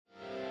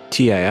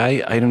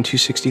TII Item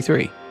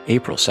 263,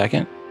 April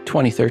 2nd,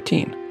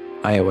 2013,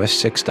 iOS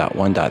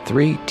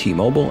 6.1.3,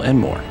 T-Mobile, and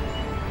more.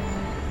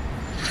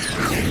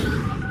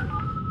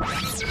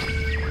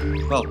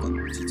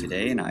 Welcome to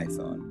Today in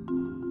iPhone.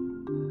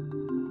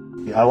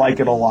 I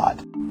like it a lot.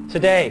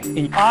 Today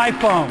in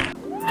iPhone.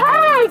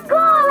 Hey, Google!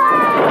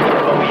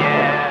 Oh,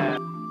 yeah.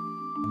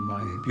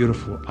 My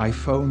beautiful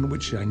iPhone,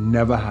 which I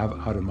never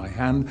have out of my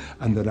hand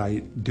and that I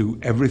do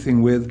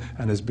everything with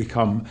and has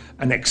become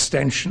an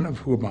extension of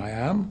who I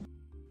am.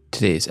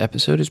 Today's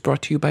episode is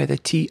brought to you by the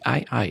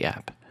TII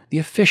app, the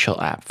official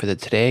app for the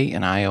Today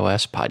in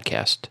iOS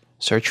podcast.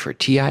 Search for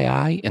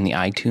TII in the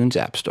iTunes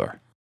App Store.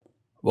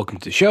 Welcome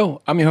to the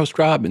show. I'm your host,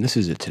 Rob, and this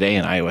is a Today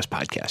in iOS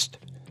podcast.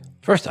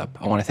 First up,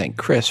 I want to thank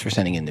Chris for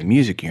sending in the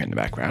music you hear in the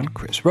background.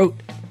 Chris wrote,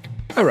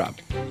 "Hi, Rob.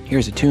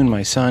 Here's a tune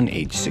my son,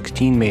 age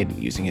 16, made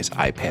using his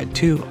iPad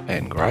 2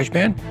 and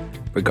GarageBand.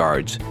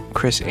 Regards,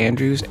 Chris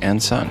Andrews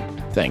and Son."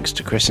 Thanks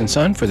to Chris and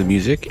Son for the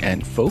music,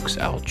 and folks,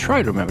 I'll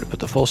try to remember to put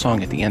the full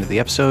song at the end of the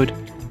episode.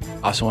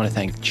 I also want to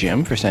thank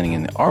Jim for sending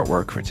in the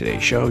artwork for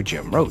today's show.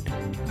 Jim wrote,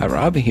 "Hi,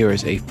 Rob. Here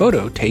is a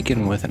photo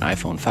taken with an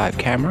iPhone 5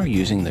 camera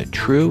using the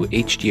True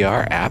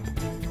HDR app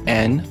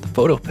and the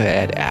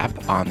PhotoPad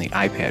app on the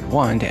iPad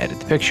 1 to edit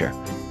the picture.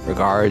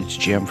 Regards,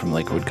 Jim from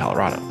Lakewood,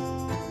 Colorado."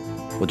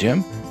 Well,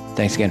 Jim,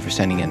 thanks again for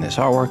sending in this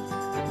artwork.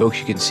 Folks,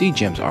 you can see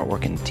Jim's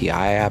artwork in the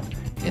TI app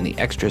in the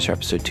extras for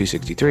episode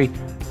 263,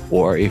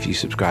 or if you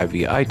subscribe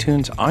via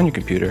iTunes on your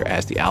computer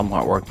as the album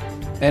artwork,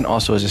 and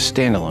also as a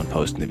standalone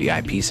post in the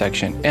VIP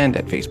section and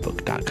at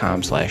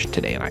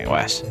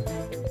facebook.com/todayinios.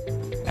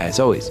 As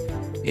always,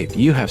 if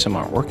you have some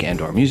artwork and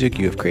or music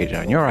you have created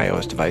on your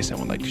iOS device and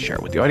would like to share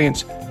it with the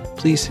audience,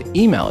 please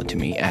email it to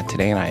me at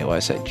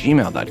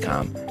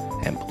todayinios@gmail.com,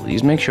 and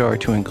please make sure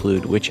to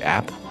include which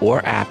app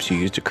or apps you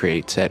use to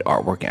create said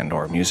artwork and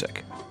or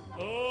music.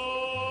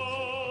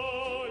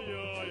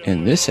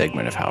 In this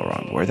segment of How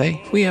Wrong Were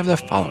They, we have the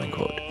following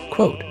quote.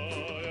 Quote,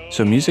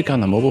 "So music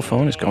on the mobile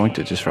phone is going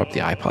to disrupt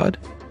the iPod?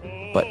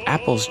 But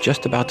Apple's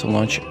just about to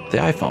launch the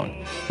iPhone.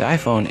 The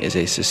iPhone is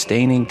a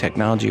sustaining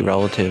technology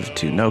relative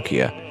to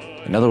Nokia.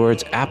 In other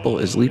words, Apple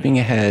is leaping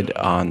ahead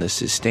on the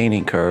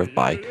sustaining curve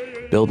by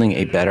building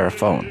a better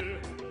phone.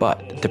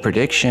 But the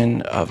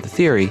prediction of the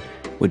theory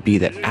would be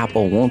that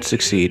Apple won't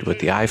succeed with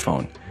the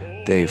iPhone.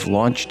 They've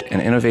launched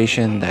an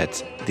innovation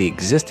that the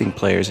existing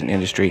players in the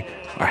industry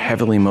are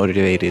heavily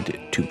motivated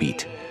to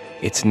beat.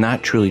 It's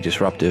not truly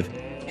disruptive.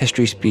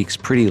 History speaks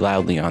pretty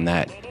loudly on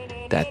that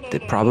the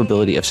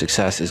probability of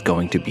success is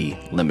going to be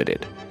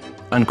limited."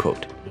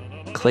 Unquote.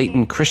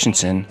 Clayton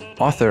Christensen,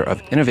 author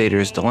of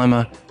Innovator's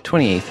Dilemma,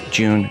 28th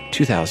June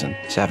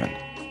 2007.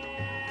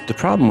 The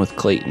problem with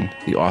Clayton,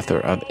 the author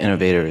of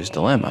Innovator's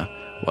Dilemma,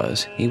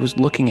 was he was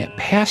looking at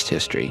past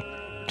history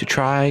to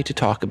try to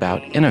talk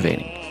about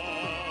innovating.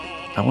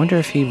 I wonder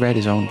if he read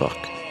his own book.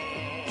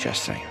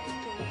 Just saying.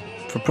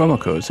 For promo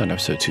codes on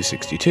episode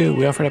 262,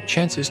 we offered up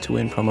chances to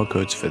win promo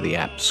codes for the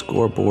app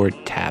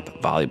Scoreboard Tap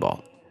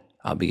Volleyball.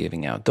 I'll be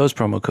giving out those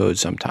promo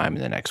codes sometime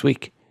in the next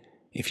week.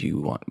 If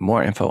you want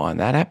more info on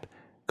that app,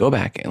 go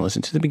back and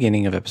listen to the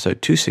beginning of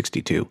episode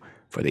 262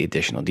 for the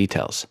additional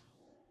details.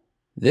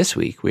 This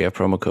week, we have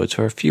promo codes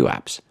for a few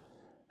apps.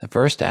 The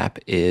first app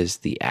is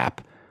the app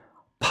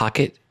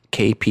Pocket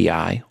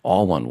KPI,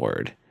 all one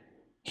word.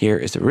 Here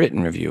is the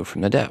written review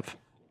from the dev.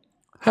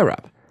 Hi,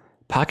 Rob.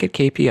 Pocket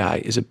KPI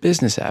is a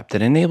business app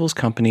that enables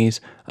companies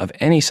of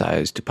any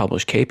size to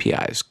publish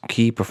KPIs,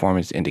 key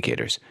performance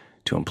indicators,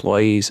 to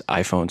employees'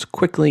 iPhones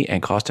quickly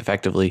and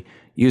cost-effectively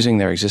using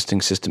their existing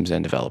systems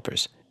and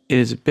developers. It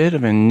is a bit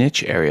of a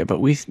niche area,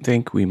 but we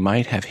think we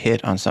might have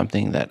hit on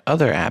something that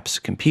other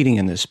apps competing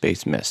in this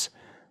space miss.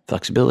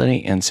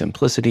 Flexibility and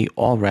simplicity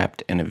all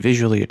wrapped in a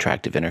visually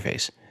attractive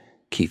interface.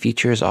 Key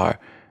features are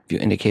view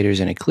indicators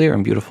in a clear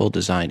and beautiful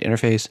designed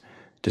interface,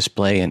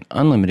 display an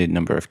unlimited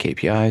number of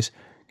KPIs,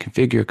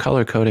 configure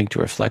color coding to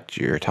reflect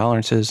your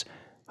tolerances,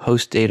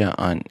 host data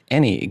on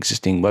any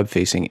existing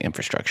web-facing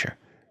infrastructure.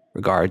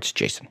 Regards,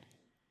 Jason.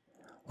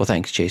 Well,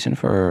 thanks, Jason,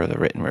 for the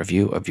written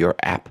review of your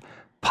app,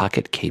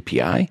 Pocket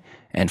KPI,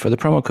 and for the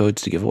promo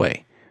codes to give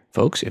away.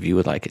 Folks, if you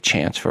would like a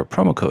chance for a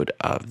promo code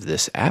of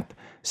this app,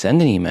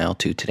 send an email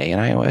to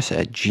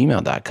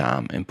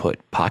todayinios@gmail.com and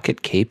put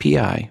Pocket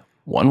KPI,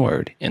 one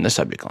word, in the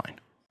subject line.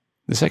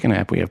 The second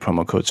app we have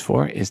promo codes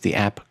for is the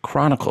app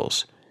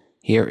Chronicles.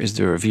 Here is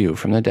the review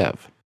from the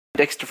dev.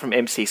 Dexter from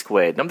MC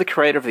Squared, and I'm the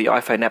creator of the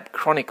iPhone app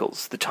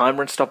Chronicles, the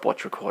timer and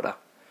stopwatch recorder.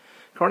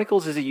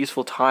 Chronicles is a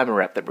useful timer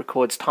app that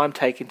records time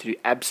taken to do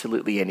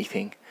absolutely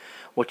anything.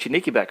 What's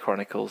unique about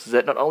Chronicles is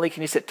that not only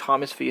can you set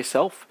timers for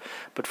yourself,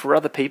 but for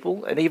other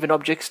people and even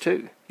objects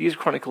too. Use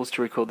Chronicles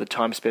to record the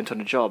time spent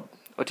on a job,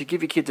 or to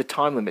give your kids a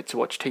time limit to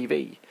watch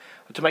TV,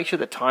 or to make sure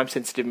that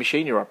time-sensitive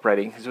machine you're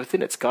operating is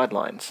within its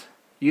guidelines.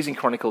 Using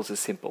Chronicles is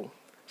simple.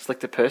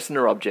 Select a person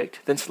or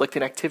object, then select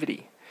an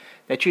activity.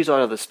 Now choose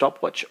either the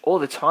stopwatch or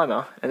the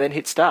timer, and then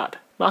hit start.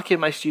 Mark your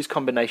most used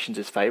combinations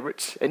as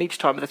favourites, and each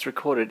timer that's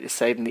recorded is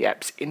saved in the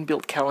app's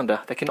inbuilt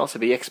calendar that can also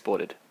be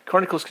exported.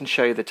 Chronicles can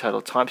show you the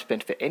total time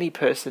spent for any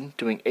person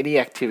doing any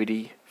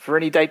activity for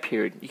any day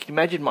period. You can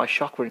imagine my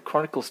shock when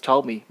Chronicles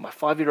told me my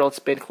 5-year-old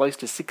spent close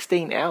to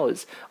 16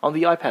 hours on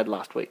the iPad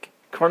last week.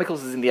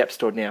 Chronicles is in the App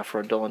Store now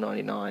for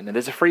 $1.99, and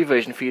there's a free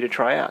version for you to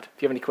try out.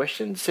 If you have any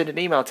questions, send an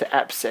email to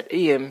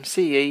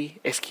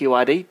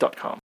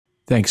apps@emcesqrd.com.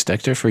 Thanks,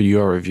 Dexter, for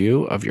your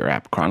review of your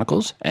app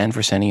Chronicles and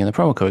for sending in the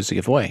promo codes to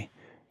give away.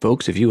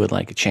 Folks, if you would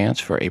like a chance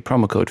for a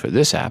promo code for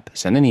this app,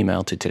 send an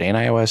email to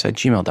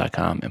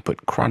todayinios@gmail.com and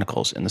put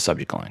Chronicles in the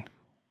subject line.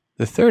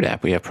 The third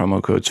app we have promo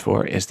codes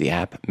for is the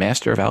app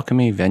Master of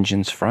Alchemy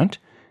Vengeance Front.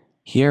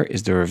 Here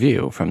is the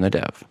review from the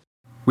dev.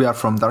 We are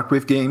from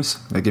Darkwave Games,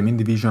 the gaming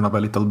division of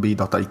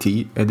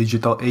LittleB.it, a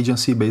digital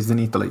agency based in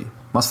Italy.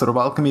 Master of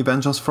Alchemy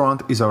Vengeance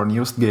Front is our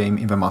newest game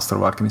in the Master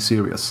of Alchemy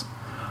series.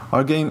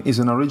 Our game is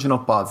an original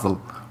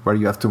puzzle where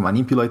you have to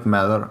manipulate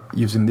matter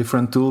using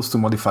different tools to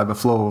modify the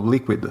flow of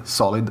liquid,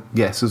 solid,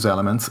 gaseous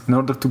elements in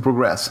order to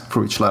progress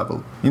through each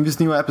level. In this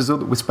new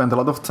episode, we spent a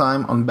lot of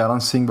time on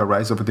balancing the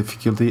rise of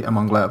difficulty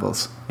among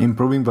levels,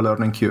 improving the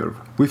learning curve.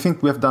 We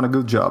think we have done a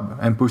good job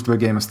and pushed the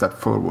game a step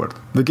forward.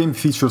 The game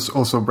features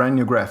also brand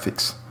new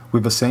graphics,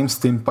 with the same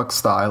steampunk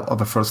style of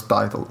the first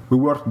title. We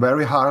worked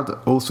very hard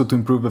also to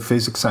improve the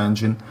physics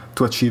engine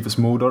to achieve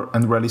smoother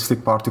and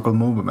realistic particle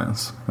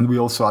movements, and we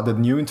also added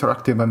new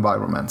interactive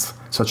environments,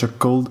 such as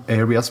cold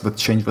areas that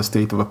change the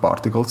state of the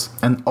particles,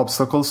 and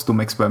obstacles to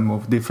make them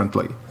move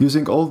differently.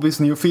 Using all these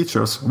new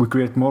features, we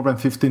create more than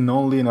 15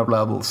 non-linear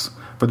levels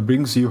that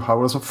brings you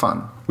hours of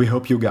fun. We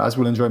hope you guys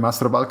will enjoy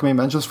Master of Alchemy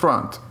Vengeance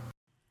Front.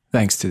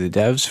 Thanks to the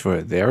devs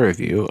for their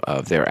review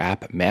of their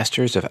app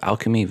Masters of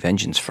Alchemy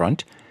Vengeance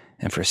Front,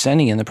 and for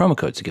sending in the promo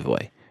codes to give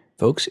away.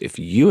 Folks, if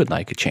you would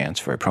like a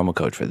chance for a promo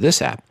code for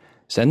this app,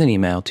 send an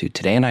email to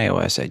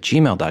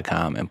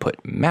todayinios@gmail.com and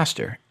put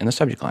Master in the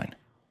subject line.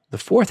 The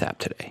fourth app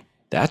today,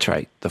 that's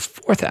right, the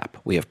fourth app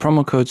we have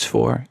promo codes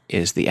for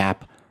is the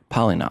app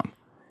Polynom.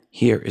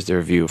 Here is the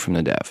review from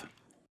the dev.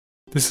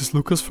 This is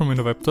Lucas from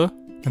Innovepta,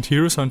 and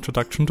here is our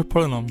introduction to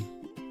Polynom.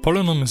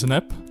 Polynom is an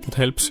app that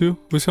helps you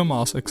with your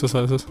math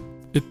exercises.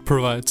 It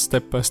provides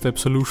step-by-step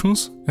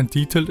solutions and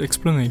detailed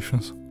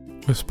explanations.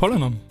 With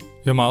Polynom,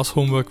 your math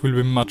homework will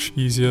be much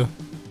easier.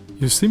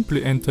 You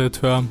simply enter a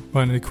term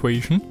or an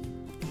equation,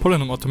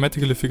 Polynom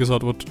automatically figures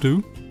out what to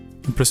do,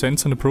 and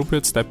presents an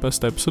appropriate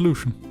step-by-step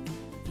solution.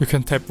 You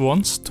can tap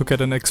once to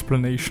get an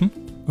explanation,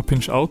 or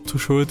pinch out to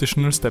show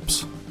additional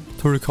steps.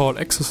 To recall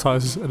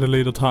exercises at a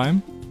later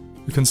time,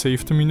 you can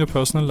save them in your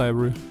personal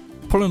library.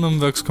 Polynom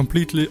works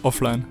completely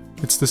offline.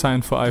 It's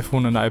designed for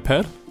iPhone and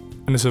iPad,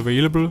 and is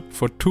available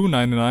for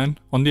 $2.99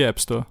 on the App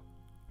Store.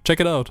 Check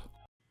it out!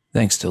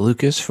 Thanks to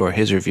Lucas for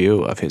his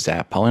review of his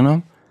app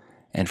Polynom,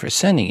 and for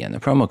sending in the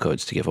promo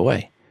codes to give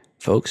away.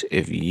 Folks,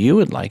 if you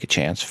would like a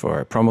chance for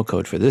a promo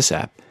code for this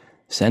app,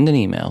 send an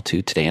email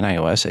to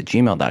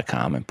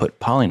todayinios@gmail.com and put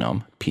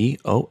Polynom,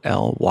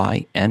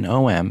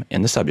 Polynom,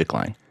 in the subject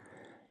line.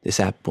 This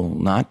app will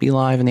not be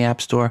live in the App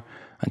Store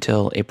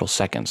until April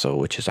 2nd,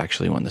 which is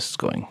actually when this is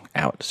going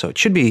out. So it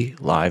should be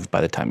live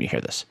by the time you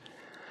hear this.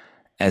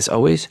 As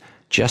always,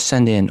 just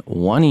send in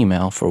one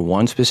email for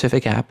one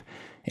specific app.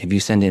 If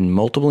you send in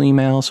multiple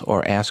emails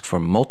or ask for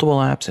multiple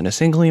apps in a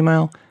single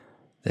email,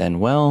 then,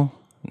 well,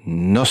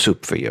 no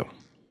soup for you.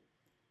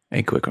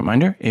 A quick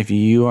reminder, if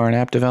you are an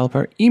app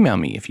developer, email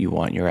me if you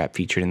want your app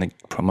featured in the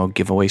promo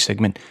giveaway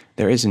segment.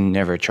 There is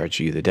never a charge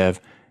to you, the dev.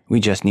 We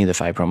just need the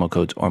 5 promo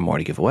codes or more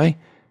to give away.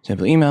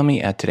 Simply email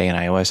me at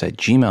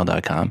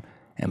todayinios@gmail.com,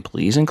 and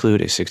please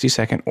include a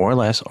 60-second or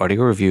less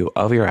article review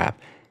of your app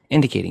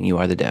indicating you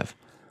are the dev.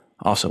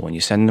 Also, when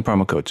you send in the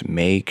promo codes,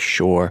 make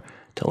sure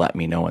to let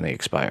me know when they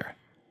expire.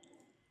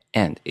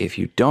 And if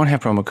you don't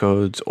have promo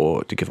codes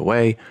or to give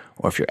away,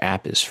 or if your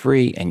app is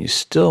free and you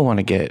still want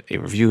to get a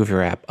review of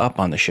your app up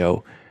on the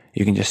show,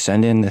 you can just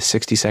send in the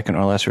 60-second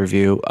or less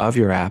review of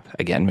your app,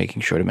 again,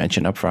 making sure to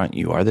mention up front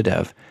you are the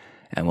dev,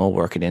 and we'll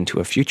work it into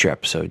a future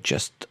episode,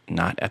 just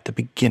not at the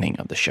beginning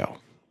of the show.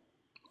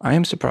 I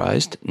am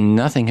surprised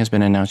nothing has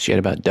been announced yet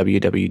about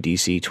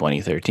WWDC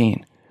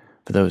 2013.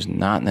 For those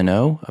not in the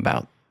know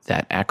about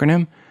that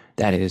acronym,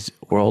 that is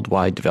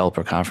Worldwide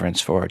Developer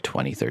Conference for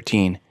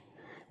 2013,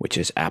 which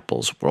is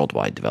Apple's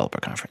Worldwide Developer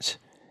Conference.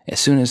 As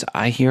soon as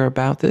I hear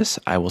about this,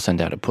 I will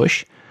send out a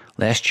push.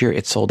 Last year,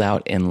 it sold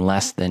out in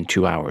less than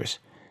 2 hours.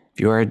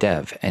 If you are a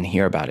dev and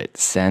hear about it,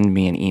 send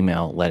me an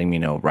email letting me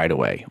know right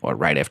away or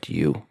right after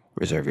you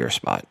reserve your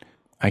spot.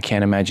 I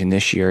can't imagine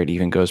this year it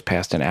even goes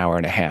past an hour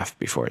and a half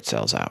before it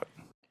sells out.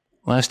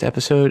 Last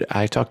episode,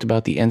 I talked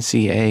about the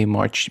NCAA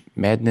March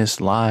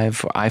Madness Live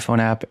for iPhone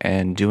app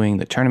and doing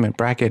the tournament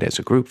bracket as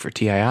a group for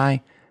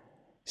TII.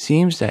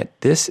 Seems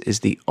that this is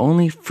the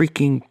only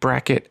freaking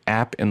bracket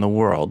app in the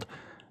world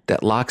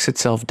that locks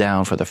itself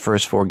down for the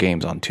first 4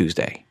 games on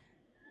Tuesday.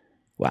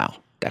 Wow,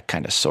 that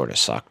kind of sort of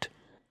sucked.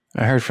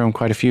 I heard from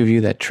quite a few of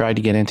you that tried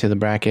to get into the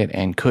bracket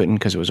and couldn't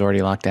because it was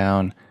already locked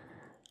down.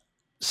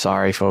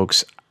 Sorry,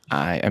 folks. All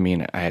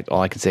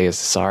I can say is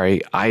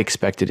sorry. I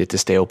expected it to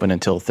stay open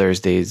until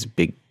Thursday's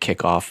big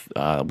kickoff,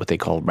 what they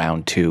call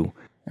round 2.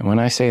 And when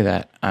I say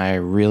that, I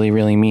really,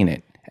 really mean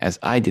it. as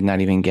I did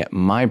not even get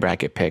my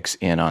bracket picks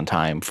in on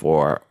time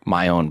for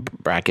my own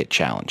bracket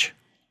challenge.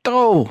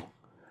 Oh!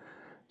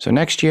 So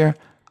next year,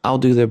 I'll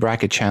do the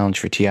bracket challenge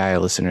for TI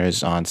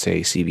listeners on,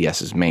 say,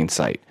 CBS's main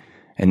site,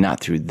 and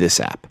not through this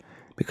app,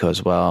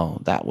 because,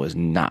 well, that was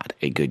not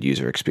a good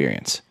user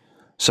experience.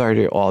 Sorry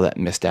to all that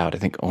missed out. I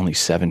think only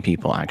 7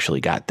 people actually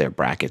got their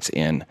brackets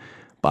in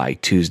by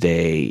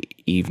Tuesday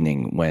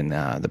evening when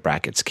the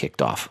brackets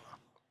kicked off.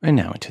 And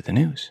now into the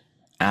news.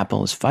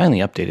 Apple has finally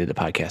updated the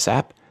podcast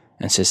app,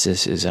 and since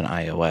this is an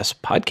iOS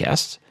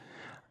podcast,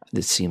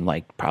 this seemed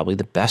like probably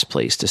the best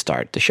place to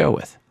start the show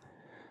with.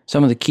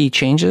 Some of the key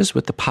changes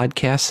with the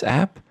Podcasts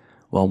app,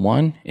 well,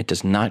 one, it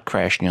does not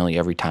crash nearly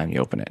every time you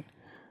open it,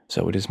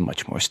 so it is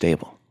much more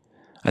stable.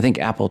 I think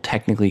Apple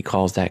technically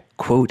calls that,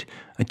 quote,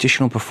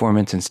 additional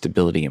performance and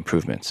stability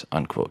improvements,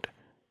 unquote,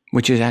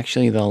 which is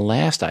actually the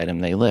last item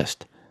they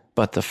list,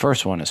 but the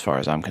first one as far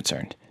as I'm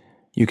concerned.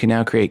 You can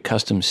now create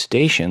custom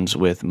stations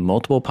with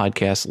multiple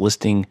podcasts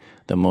listing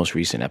the most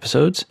recent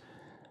episodes.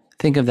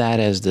 Think of that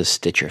as the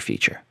Stitcher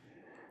feature.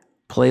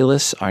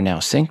 Playlists are now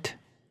synced.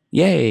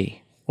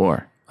 Yay!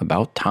 Or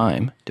about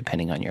time,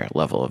 depending on your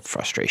level of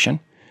frustration.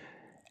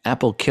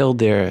 Apple killed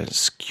their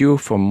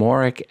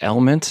skeuomorphic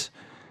elements.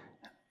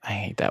 I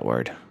hate that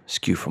word,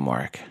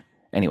 skeuomorphic.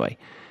 Anyway,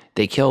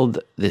 they killed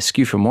the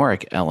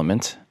skeuomorphic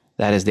element,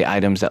 that is the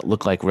items that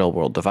look like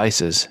real-world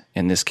devices.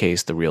 In this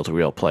case, the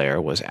reel-to-reel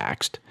player was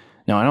axed.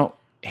 Now, I don't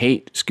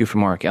hate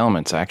skeuomorphic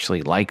elements. I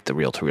actually like the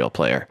reel-to-reel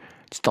player.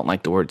 I just don't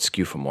like the word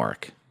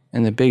skeuomorphic.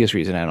 And the biggest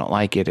reason I don't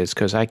like it is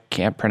because I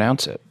can't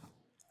pronounce it.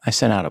 I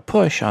sent out a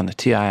push on the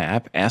TI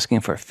app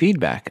asking for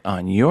feedback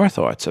on your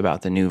thoughts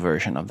about the new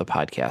version of the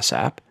podcast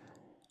app,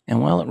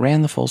 and well, it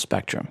ran the full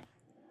spectrum.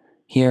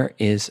 Here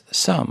is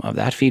some of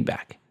that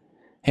feedback.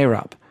 Hey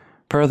Rob,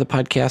 per the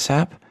podcast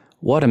app,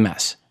 what a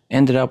mess.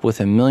 Ended up with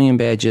 1 million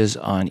badges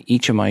on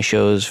each of my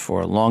shows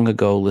for long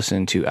ago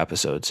listened to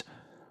episodes.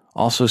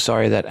 Also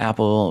sorry that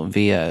Apple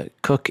via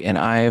Cook and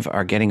Ive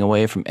are getting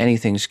away from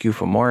anything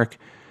skeuomorphic.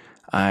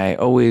 I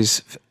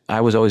was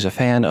always a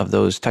fan of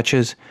those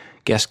touches.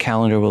 Guest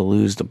calendar will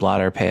lose the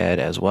blotter pad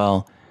as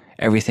well.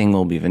 Everything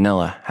will be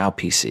vanilla. How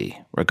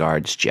PC?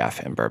 Regards, Jeff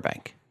in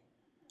Burbank.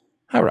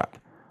 Hi, Rob.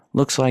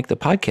 Looks like the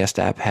podcast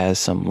app has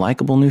some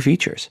likable new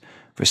features.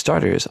 For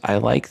starters, I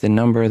like the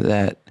number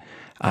that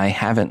I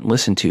haven't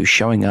listened to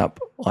showing up,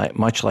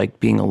 much like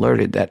being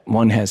alerted that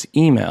one has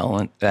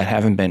email that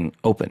haven't been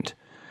opened.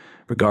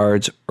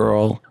 Regards,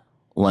 Earl,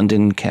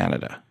 London,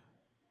 Canada.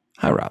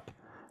 Hi, Rob.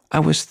 I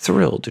was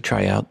thrilled to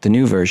try out the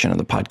new version of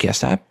the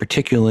podcast app,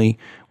 particularly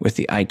with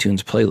the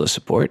iTunes playlist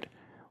support.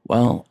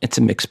 Well, it's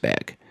a mixed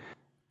bag.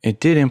 It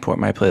did import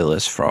my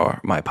playlist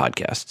for my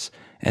podcasts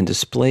and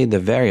displayed the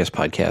various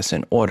podcasts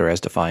in order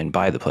as defined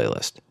by the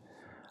playlist.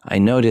 I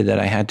noted that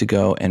I had to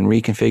go and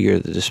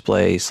reconfigure the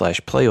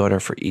display/play order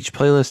for each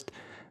playlist,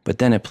 but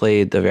then it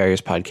played the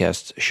various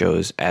podcast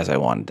shows as I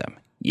wanted them.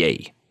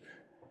 Yay.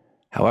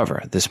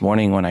 However, this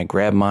morning when I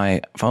grabbed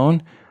my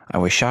phone, I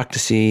was shocked to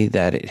see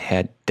that it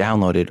had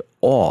downloaded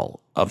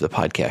all of the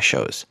podcast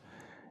shows.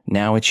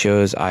 Now it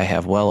shows I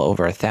have well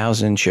over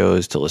 1,000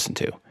 shows to listen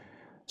to.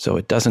 So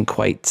it doesn't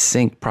quite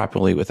sync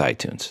properly with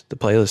iTunes. The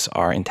playlists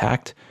are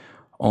intact,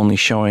 only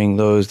showing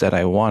those that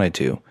I wanted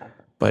to,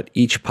 but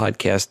each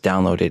podcast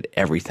downloaded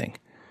everything.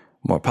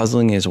 More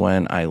puzzling is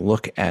when I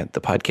look at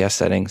the podcast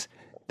settings,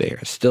 they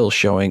are still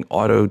showing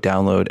auto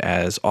download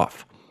as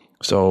off.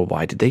 So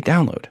why did they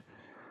download?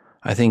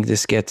 I think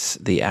this gets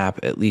the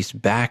app at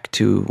least back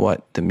to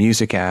what the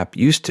music app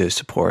used to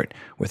support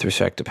with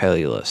respect to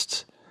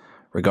playlists.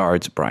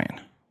 Regards,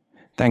 Brian.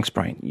 Thanks,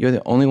 Brian. You're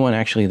the only one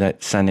actually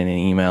that sent in an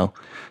email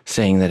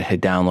saying that it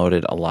had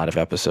downloaded a lot of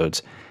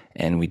episodes.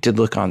 And we did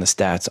look on the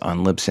stats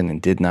on Libsyn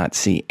and did not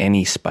see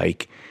any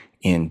spike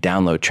in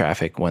download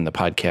traffic when the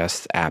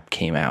podcast app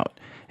came out.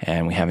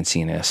 And we haven't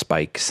seen a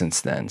spike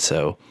since then.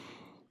 So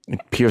it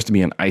appears to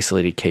be an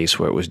isolated case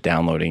where it was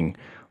downloading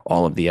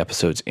all of the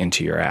episodes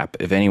into your app.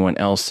 If anyone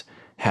else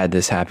had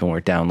this happen where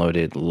it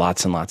downloaded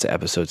lots and lots of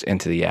episodes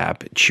into the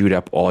app, chewed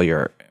up all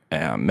your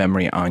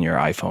memory on your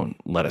iPhone,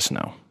 let us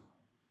know.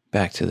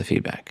 Back to the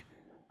feedback.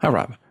 Hi,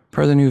 Rob.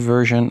 Per the new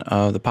version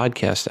of the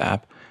podcast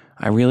app,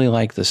 I really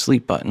like the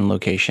sleep button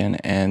location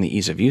and the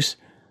ease of use.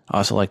 I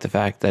also like the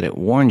fact that it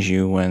warns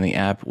you when the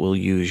app will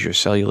use your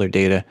cellular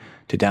data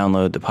to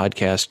download the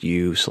podcast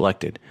you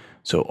selected.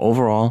 So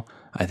overall,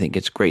 I think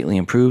it's greatly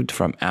improved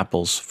from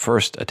Apple's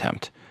first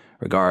attempt.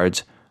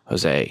 Regards,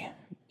 Jose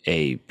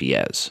A.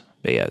 Baez.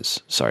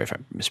 Sorry if I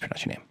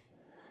mispronounced your name.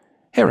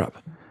 Hey, Rob.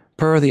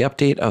 Per the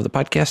update of the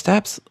podcast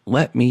apps,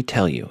 let me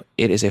tell you,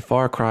 it is a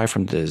far cry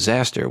from the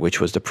disaster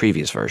which was the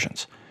previous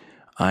versions.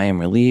 I am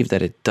relieved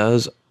that it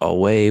does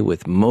away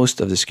with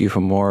most of the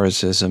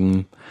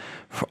skeuomorphism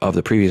of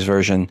the previous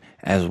version,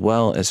 as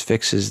well as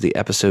fixes the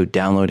episode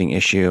downloading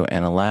issue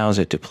and allows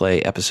it to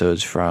play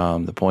episodes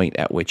from the point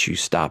at which you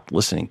stopped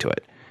listening to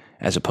it,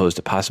 as opposed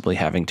to possibly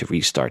having to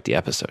restart the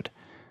episode.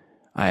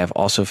 I have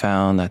also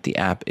found that the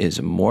app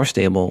is more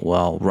stable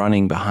while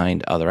running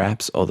behind other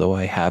apps, although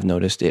I have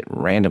noticed it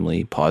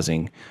randomly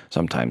pausing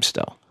sometimes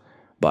still.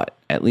 but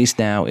at least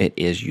now it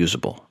is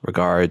usable.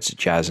 Regards,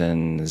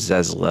 Jason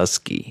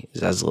Zezleski.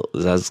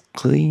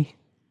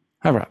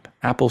 Hi, Rob.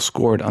 Apple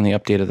scored on the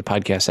update of the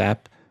podcast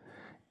app.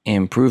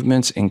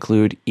 Improvements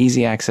include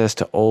easy access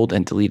to old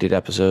and deleted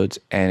episodes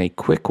and a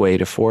quick way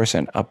to force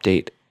an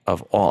update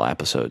of all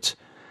episodes.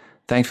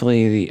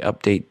 Thankfully, the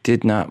update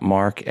did not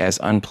mark as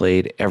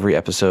unplayed every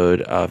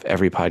episode of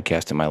every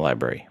podcast in my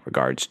library.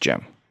 Regards,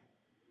 Jim.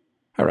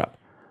 Hi, Rob.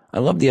 I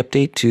love the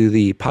update to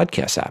the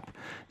podcast app.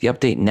 The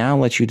update now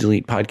lets you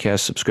delete podcast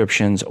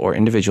subscriptions or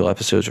individual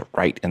episodes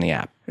right in the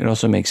app. It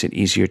also makes it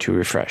easier to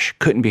refresh.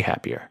 Couldn't be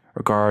happier.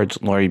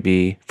 Regards, Lori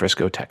B.,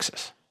 Frisco,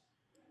 Texas.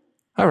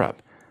 Hi, Rob.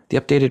 The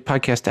updated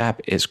podcast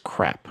app is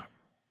crap.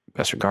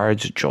 Best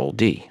regards, Joel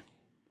D.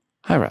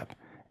 Hi, Rob.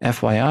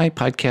 FYI,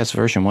 podcast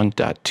version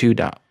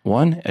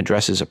 1.2.1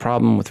 addresses a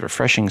problem with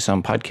refreshing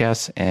some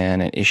podcasts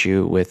and an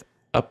issue with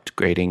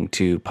upgrading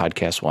to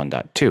podcast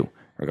 1.2.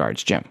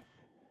 Regards, Jim.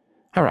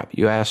 Hi, Rob.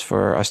 You asked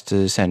for us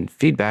to send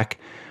feedback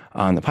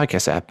on the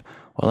podcast app.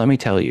 Well, let me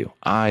tell you,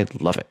 I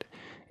love it.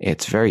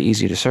 It's very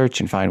easy to search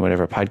and find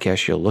whatever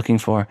podcast you're looking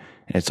for,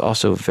 and it's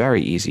also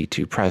very easy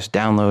to press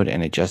download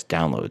and it just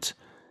downloads.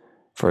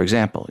 For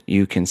example,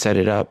 you can set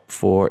it up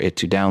for it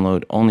to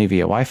download only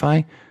via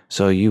Wi-Fi,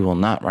 so you will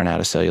not run out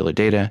of cellular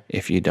data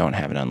if you don't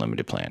have an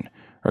unlimited plan.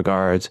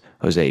 Regards,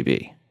 Jose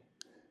B.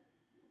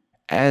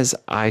 As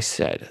I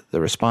said,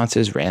 the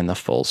responses ran the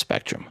full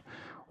spectrum.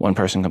 One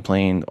person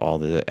complained all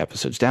the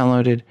episodes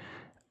downloaded.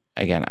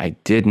 Again, I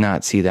did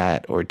not see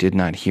that or did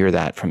not hear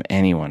that from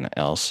anyone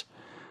else.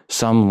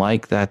 Some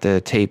like that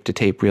the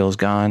tape-to-tape reel is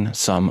gone.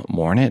 Some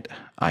mourn it.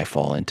 I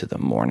fall into the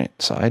mourn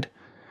it side.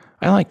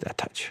 I like that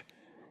touch,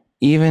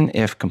 even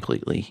if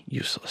completely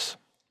useless.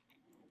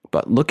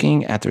 But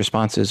looking at the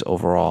responses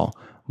overall,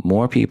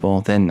 more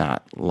people than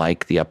not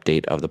like the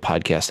update of the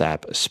podcast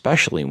app,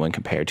 especially when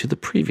compared to the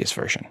previous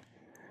version.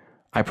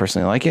 I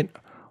personally like it.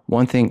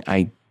 One thing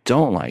I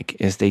don't like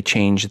is they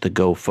changed the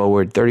go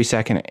forward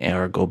 30-second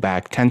or go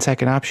back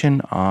 10-second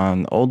option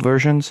on old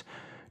versions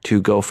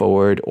to go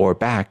forward or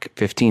back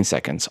 15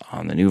 seconds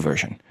on the new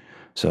version.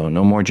 So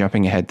no more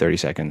jumping ahead 30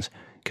 seconds.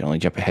 You can only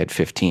jump ahead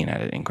 15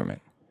 at an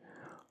increment.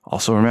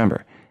 Also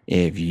remember,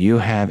 if you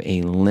have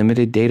a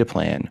limited data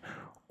plan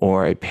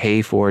or a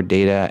pay for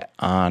data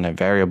on a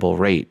variable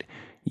rate,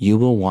 you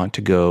will want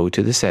to go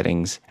to the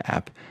settings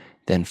app,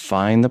 then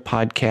find the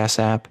podcast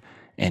app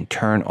and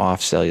turn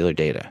off cellular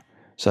data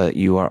so that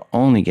you are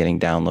only getting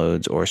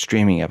downloads or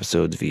streaming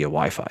episodes via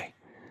Wi-Fi.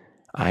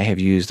 I have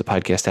used the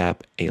podcast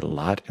app a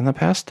lot in the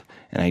past,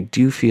 and I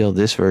do feel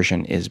this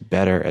version is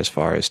better as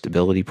far as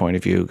stability point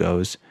of view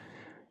goes.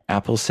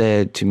 Apple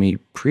said to me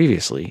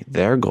previously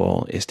their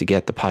goal is to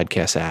get the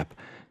podcast app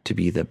to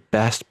be the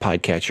best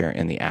podcatcher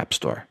in the App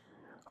Store.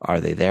 Are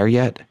they there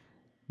yet?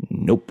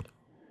 Nope.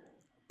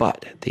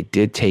 But they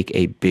did take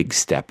a big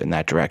step in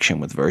that direction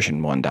with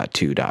version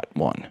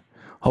 1.2.1.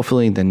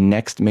 Hopefully the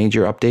next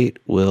major update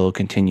will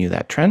continue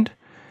that trend.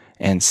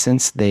 And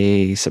since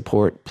they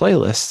support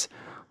playlists,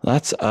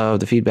 lots of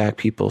the feedback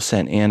people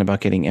sent in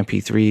about getting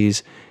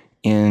MP3s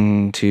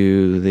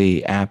into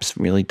the apps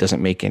really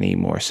doesn't make any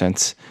more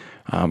sense,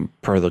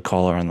 per the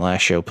caller on the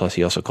last show. Plus,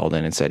 he also called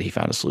in and said he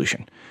found a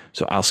solution.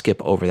 So I'll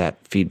skip over that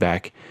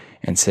feedback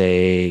and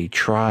say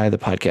try the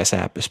podcast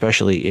app,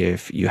 especially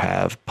if you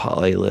have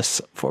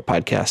playlists for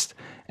podcasts,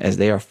 as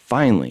they are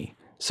finally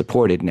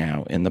supported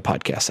now in the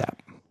podcast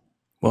app.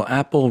 Well,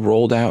 Apple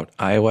rolled out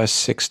iOS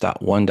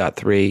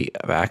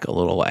 6.1.3 back a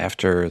little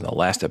after the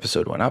last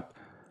episode went up.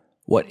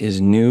 What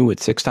is new with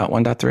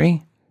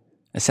 6.1.3?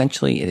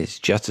 Essentially, it is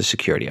just a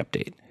security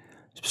update,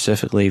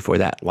 specifically for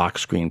that lock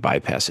screen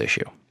bypass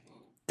issue.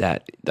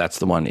 That's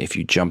the one, if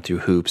you jump through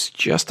hoops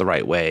just the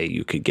right way,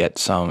 you could get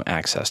some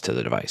access to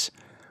the device,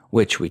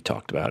 which we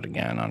talked about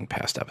again on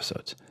past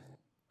episodes.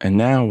 And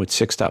now with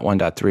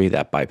 6.1.3,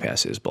 that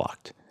bypass is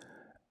blocked.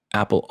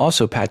 Apple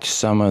also patched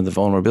some of the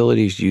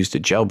vulnerabilities used to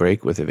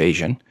jailbreak with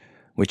evasion,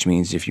 which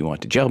means if you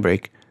want to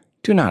jailbreak,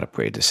 do not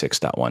upgrade to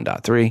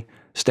 6.1.3,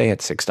 stay at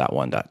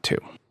 6.1.2.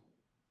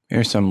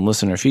 Here's some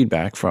listener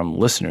feedback from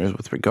listeners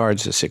with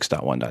regards to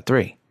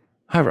 6.1.3.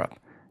 Hi, Rob.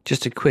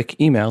 Just a quick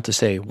email to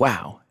say,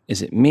 wow,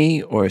 is it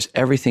me or is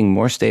everything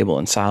more stable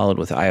and solid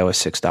with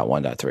iOS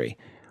 6.1.3?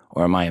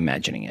 Or am I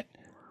imagining it?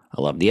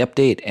 I love the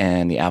update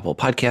and the Apple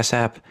Podcast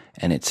app,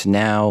 and it's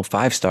now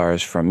 5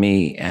 stars from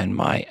me and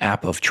my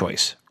app of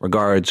choice.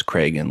 Regards,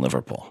 Craig in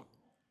Liverpool.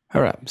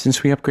 All right,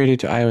 since we upgraded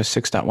to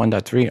iOS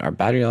 6.1.3, our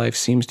battery life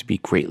seems to be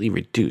greatly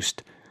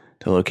reduced.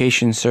 The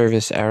location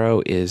service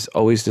arrow is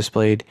always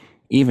displayed,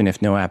 even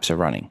if no apps are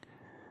running.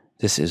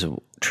 This is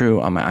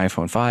true on my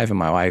iPhone 5 and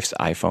my wife's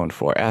iPhone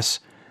 4S.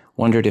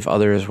 Wondered if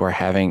others were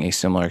having a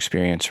similar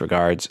experience.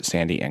 Regards,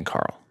 Sandy and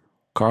Carl.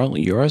 Carl,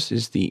 yours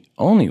is the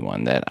only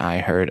one that I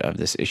heard of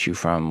this issue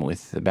from,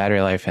 with the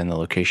battery life and the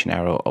location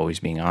arrow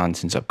always being on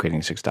since upgrading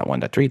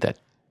 6.1.3. That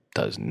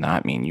does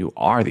not mean you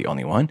are the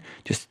only one,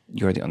 just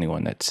you're the only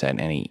one that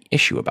said any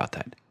issue about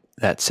that.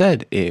 That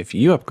said, if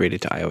you upgraded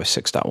to iOS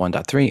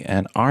 6.1.3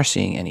 and are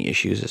seeing any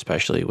issues,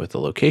 especially with the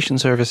location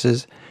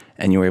services,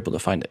 and you were able to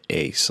find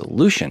a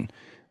solution,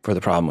 For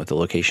the problem with the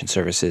location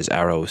services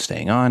arrow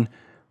staying on,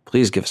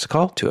 please give us a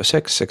call,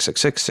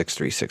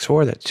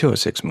 206-666-6364, that's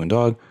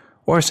 206-MOONDOG,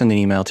 or send an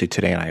email to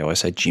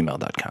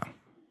todayinios@gmail.com.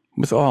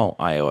 With all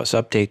iOS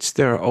updates,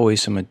 there are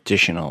always some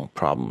additional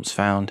problems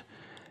found,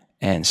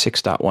 and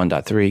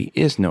 6.1.3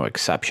 is no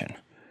exception.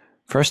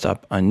 First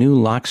up, a new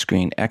lock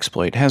screen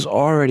exploit has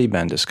already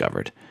been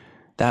discovered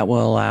that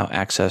will allow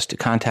access to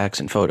contacts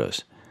and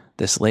photos.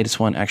 This latest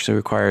one actually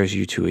requires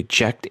you to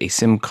eject a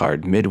SIM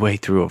card midway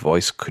through a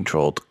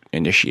voice-controlled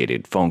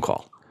initiated phone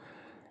call,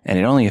 and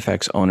it only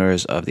affects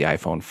owners of the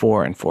iPhone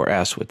 4 and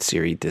 4S with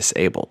Siri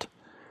disabled.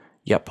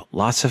 Yep,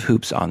 lots of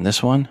hoops on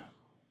this one.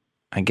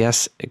 I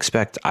guess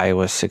expect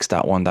iOS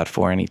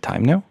 6.1.4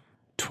 anytime now.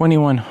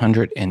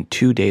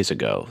 2,102 days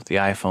ago, the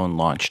iPhone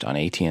launched on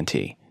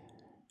AT&T,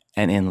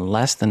 and in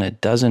less than a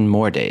dozen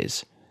more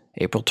days,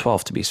 April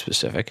 12th to be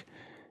specific,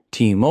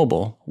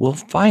 T-Mobile will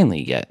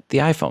finally get the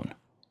iPhone.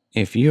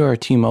 If you're a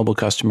T-Mobile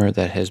customer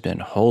that has been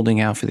holding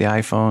out for the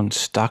iPhone,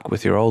 stuck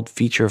with your old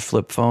feature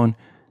flip phone,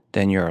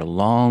 then your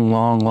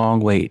long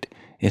wait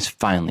is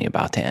finally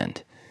about to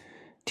end.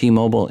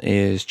 T-Mobile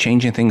is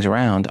changing things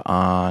around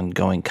on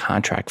going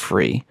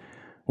contract-free,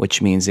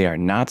 which means they are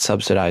not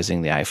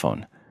subsidizing the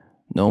iPhone.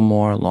 No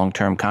more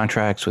long-term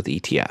contracts with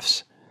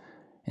ETFs.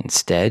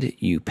 Instead,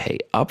 you pay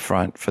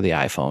upfront for the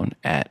iPhone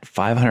at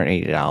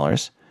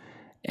 $580,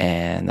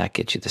 and that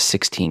gets you the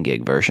 16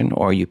 gig version,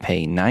 or you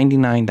pay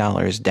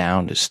 $99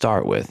 down to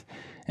start with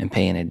and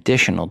pay an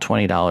additional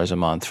 $20 a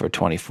month for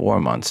 24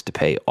 months to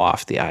pay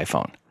off the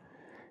iPhone.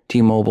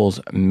 T-Mobile's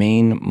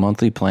main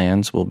monthly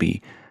plans will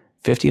be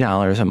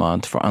 $50 a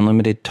month for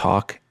unlimited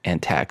talk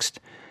and text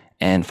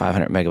and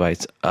 500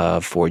 megabytes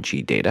of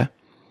 4G data.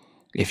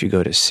 If you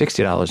go to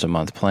 $60 a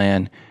month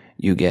plan,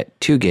 you get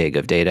 2 gig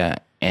of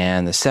data,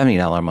 and the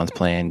 $70 a month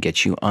plan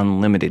gets you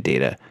unlimited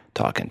data,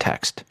 talk, and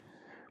text.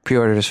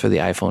 Pre-orders for the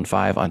iPhone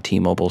 5 on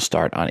T-Mobile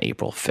start on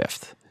April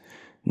 5th.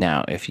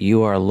 Now, if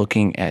you are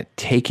looking at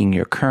taking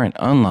your current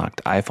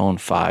unlocked iPhone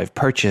 5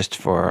 purchased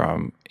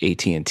for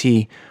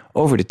AT&T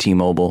over to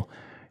T-Mobile,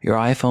 your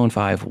iPhone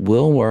 5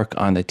 will work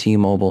on the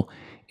T-Mobile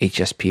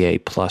HSPA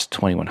plus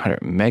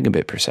 2100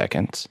 megabit per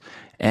second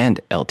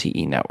and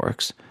LTE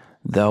networks,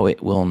 though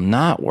it will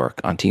not work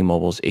on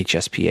T-Mobile's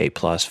HSPA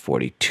plus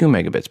 42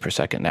 megabits per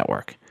second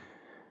network.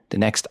 The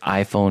next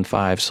iPhone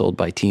 5 sold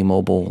by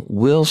T-Mobile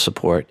will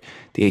support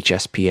the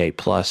HSPA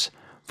plus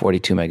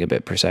 42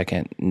 megabit per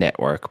second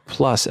network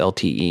plus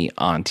LTE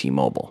on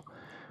T-Mobile.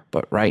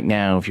 But right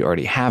now, if you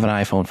already have an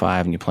iPhone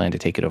 5 and you plan to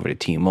take it over to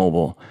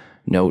T-Mobile,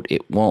 note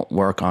it won't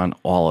work on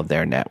all of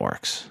their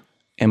networks.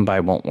 And by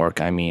won't work,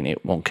 I mean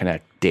it won't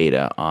connect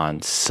data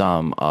on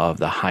some of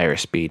the higher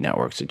speed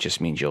networks. It just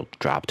means you'll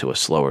drop to a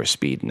slower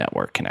speed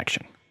network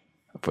connection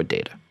for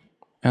data.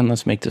 And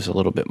let's make this a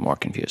little bit more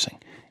confusing.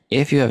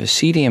 If you have a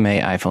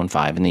CDMA iPhone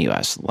 5 in the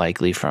US,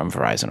 likely from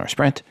Verizon or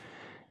Sprint,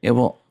 it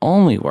will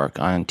only work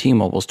on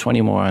T-Mobile's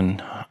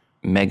 21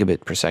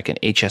 megabit per second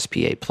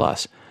HSPA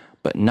plus,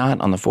 but not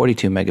on the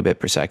 42 megabit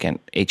per second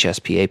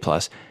HSPA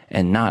plus,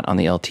 and not on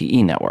the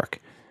LTE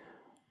network.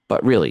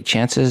 But really,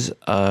 chances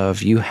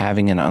of you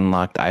having an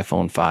unlocked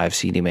iPhone 5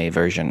 CDMA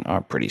version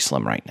are pretty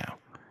slim right now.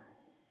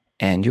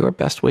 And you're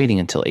best waiting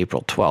until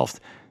April 12th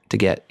to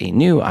get a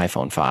new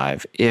iPhone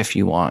 5 if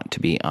you want to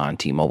be on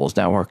T-Mobile's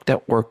network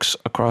that works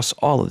across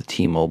all of the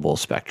T-Mobile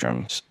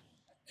spectrums.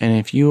 And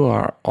if you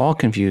are all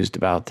confused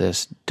about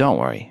this, don't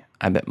worry.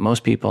 I bet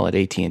most people at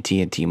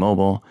AT&T and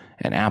T-Mobile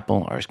and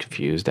Apple are as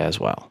confused as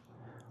well.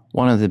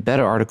 One of the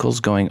better articles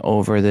going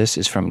over this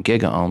is from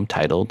GigaOM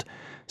titled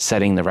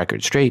Setting the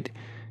Record Straight.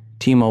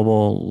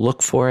 T-Mobile,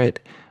 look for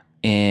it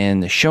in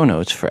the show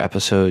notes for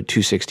episode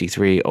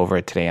 263 over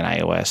at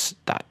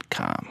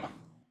todayinios.com.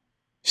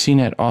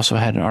 CNET also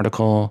had an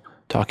article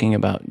talking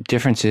about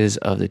differences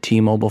of the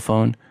T-Mobile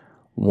phone.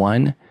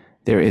 1,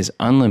 there is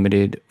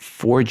unlimited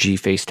 4G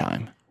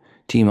FaceTime.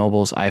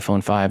 T-Mobile's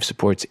iPhone 5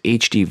 supports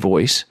HD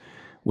Voice,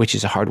 which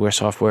is a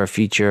hardware-software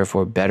feature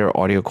for better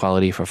audio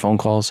quality for phone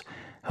calls.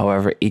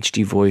 However,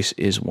 HD Voice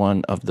is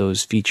one of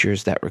those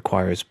features that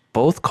requires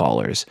both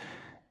callers,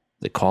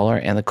 the caller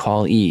and the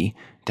callee,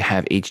 to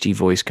have HD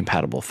Voice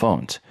compatible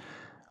phones.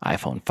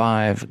 iPhone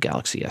 5,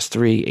 Galaxy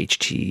S3,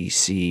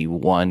 HTC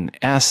One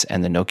S,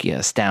 and the Nokia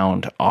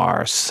Astound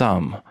are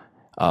some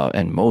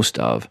and most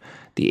of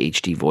the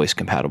HD Voice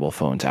compatible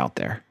phones out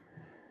there.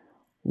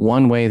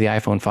 One way the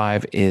iPhone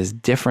 5 is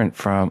different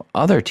from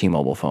other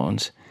T-Mobile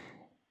phones,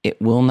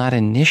 it will not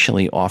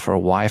initially offer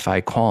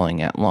Wi-Fi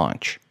calling at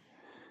launch.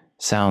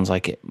 Sounds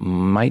like it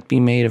might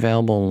be made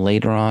available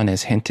later on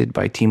as hinted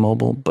by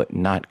T-Mobile, but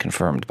not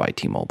confirmed by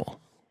T-Mobile.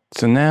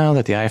 So now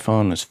that the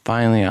iPhone is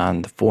finally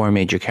on the 4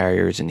 major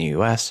carriers in the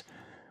US,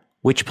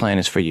 which plan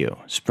is for you?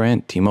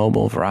 Sprint,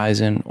 T-Mobile,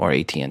 Verizon, or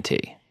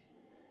AT&T?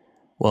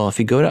 Well, if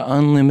you go to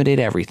unlimited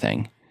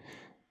everything,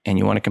 and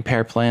you want to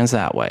compare plans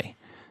that way,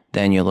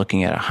 then you're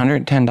looking at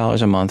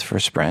 $110 a month for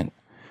Sprint,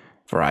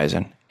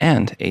 Verizon,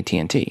 and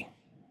AT&T.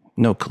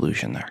 No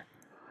collusion there.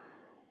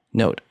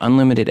 Note,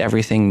 unlimited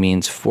everything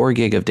means 4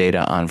 gig of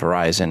data on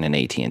Verizon and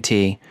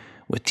AT&T.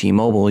 With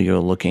T-Mobile, you're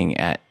looking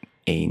at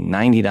a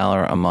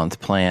 $90 a month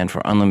plan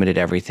for unlimited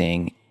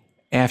everything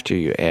after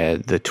you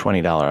add the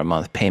 $20 a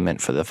month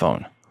payment for the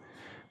phone.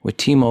 With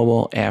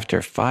T-Mobile,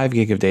 after 5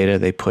 gig of data,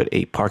 they put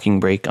a parking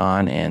brake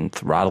on and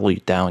throttle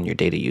down your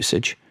data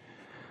usage.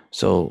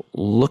 So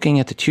looking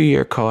at the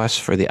 2-year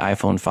cost for the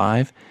iPhone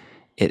 5,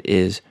 it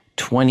is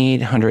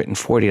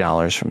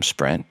 $2,840 from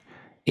Sprint,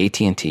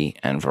 AT&T,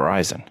 and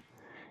Verizon.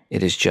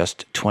 It is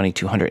just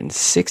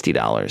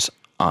 $2,260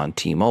 on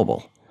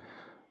T-Mobile.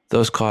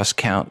 Those costs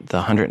count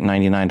the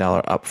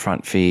 $199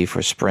 upfront fee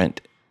for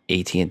Sprint,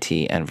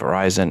 AT&T, and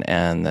Verizon,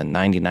 and the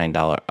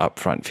 $99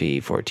 upfront fee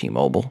for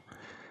T-Mobile.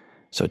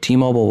 So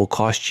T-Mobile will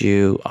cost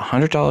you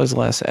 $100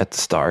 less at the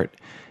start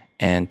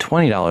and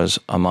 $20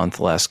 a month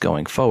less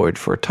going forward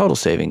for a total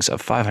savings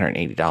of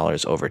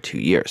 $580 over 2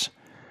 years.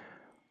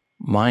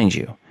 Mind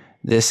you,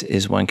 this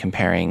is when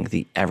comparing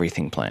the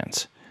everything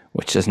plans,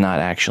 which does not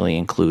actually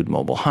include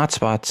mobile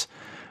hotspots.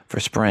 For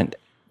Sprint,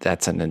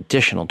 that's an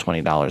additional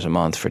 $20 a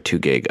month for 2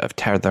 gig of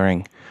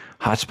tethering.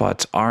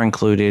 Hotspots are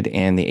included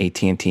in the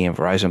AT&T and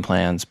Verizon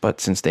plans, but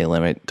since they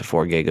limit to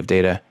 4 gig of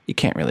data, you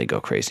can't really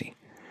go crazy.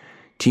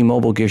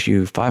 T-Mobile gives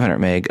you 500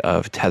 meg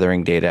of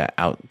tethering data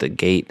out the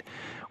gate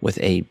with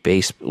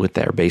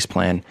their base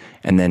plan,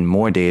 and then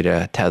more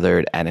data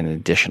tethered at an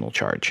additional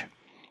charge.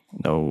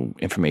 No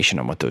information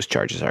on what those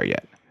charges are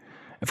yet.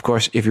 Of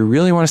course, if you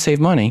really want to save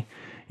money,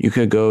 you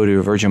could go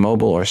to Virgin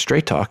Mobile or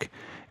Straight Talk,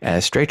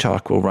 as Straight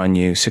Talk will run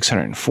you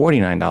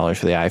 $649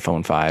 for the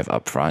iPhone 5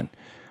 upfront,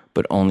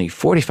 but only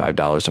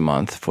 $45 a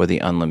month for the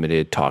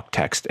unlimited talk,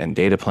 text, and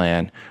data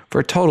plan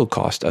for a total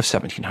cost of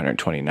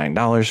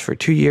 $1,729 for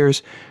 2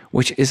 years,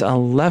 which is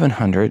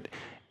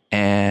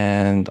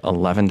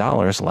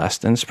 $1,111 less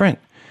than Sprint,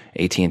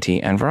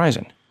 AT&T, and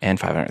Verizon, and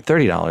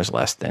 $530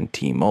 less than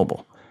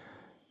T-Mobile.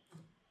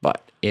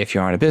 But if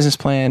you're on a business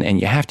plan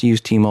and you have to use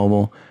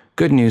T-Mobile,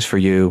 good news for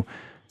you.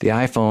 The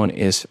iPhone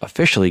is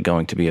officially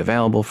going to be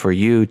available for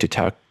you to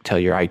tell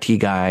your IT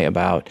guy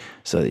about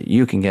so that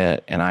you can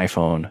get an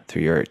iPhone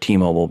through your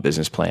T-Mobile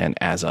business plan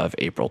as of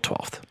April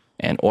 12th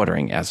and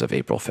ordering as of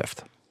April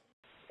 5th.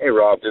 Hey,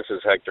 Rob, this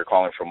is Hector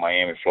calling from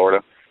Miami,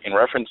 Florida. In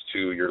reference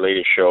to your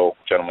latest show,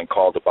 a gentleman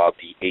called about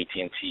the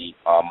AT&T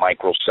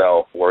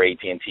microcell, where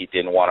AT&T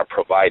didn't want to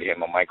provide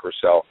him a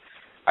microcell.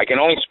 I can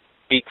only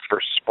speak for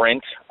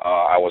Sprint.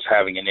 I was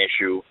having an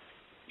issue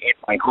in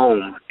my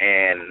home,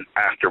 and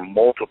after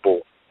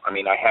multiple,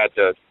 I had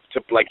to,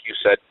 like you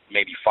said,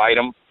 maybe fight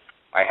them.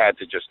 I had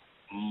to just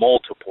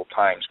multiple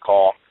times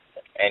call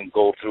and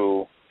go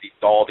through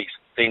all these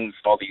things,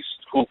 all these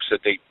hoops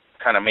that they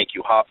kind of make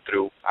you hop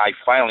through. I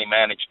finally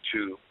managed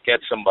to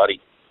get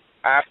somebody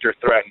after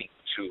threatening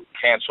to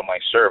cancel my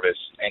service,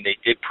 and they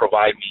did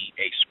provide me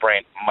a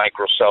Sprint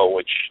microcell,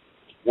 which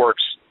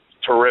works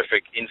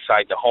terrific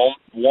inside the home.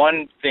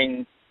 One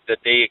thing that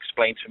they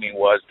explained to me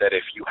was that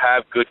if you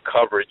have good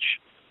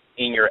coverage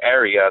in your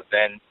area,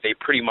 then they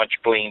pretty much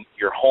blame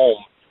your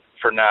home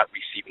for not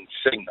receiving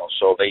signal.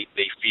 So they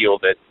feel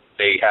that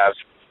they have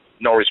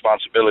no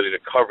responsibility to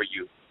cover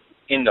you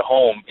in the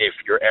home if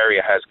your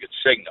area has good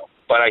signal.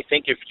 But I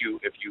think if you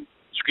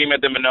scream at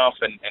them enough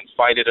and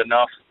fight it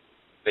enough,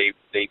 they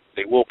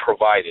will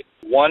provide it.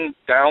 One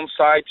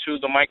downside to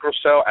the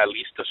microcell, at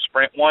least the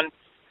Sprint one,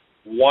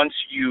 once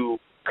you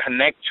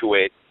connect to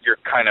it, you're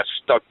kind of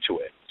stuck to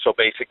it. So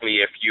basically,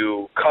 if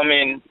you come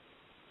in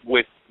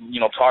with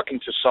talking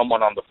to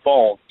someone on the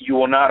phone, you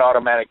will not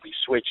automatically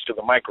switch to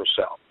the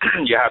microcell.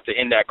 You have to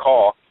end that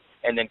call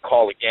and then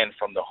call again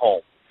from the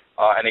home.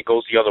 And it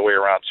goes the other way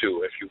around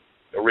too. If you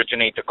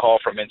originate the call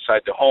from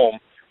inside the home,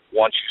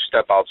 once you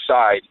step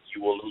outside,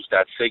 you will lose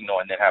that signal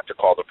and then have to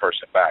call the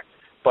person back.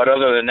 But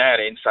other than that,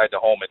 inside the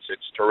home, it's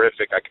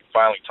terrific. I can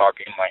finally talk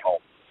in my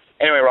home.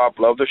 Anyway, Rob,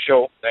 love the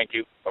show. Thank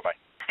you. Bye-bye.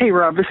 Hey,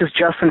 Rob, this is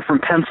Justin from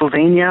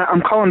Pennsylvania.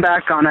 I'm calling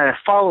back on a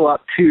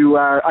follow-up to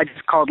I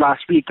just called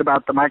last week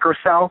about the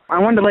microcell. I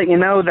wanted to let you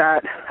know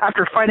that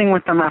after fighting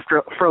with them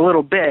for a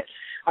little bit,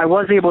 I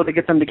was able to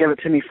get them to give it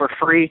to me for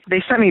free.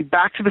 They sent me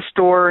back to the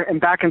store and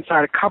back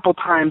inside a couple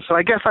times, so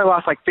I guess I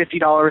lost like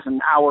 $50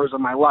 in hours of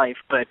my life,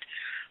 but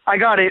I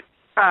got it,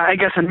 I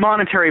guess in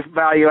monetary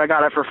value, I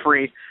got it for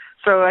free.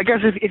 So I guess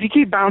if you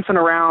keep bouncing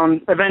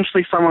around,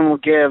 eventually someone will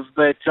give,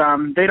 but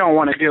they don't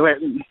want to do it.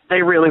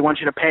 They really want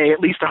you to pay at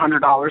least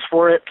 $100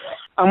 for it,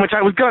 which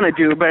I was going to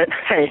do, but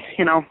hey,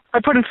 I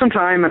put in some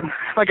time, and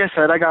like I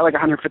said, I got like a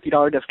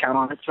 $150 discount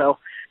on it, so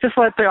just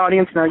let the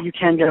audience know you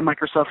can get a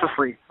microcell for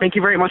free. Thank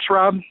you very much,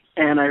 Rob,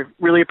 and I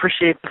really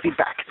appreciate the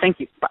feedback. Thank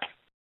you. Bye.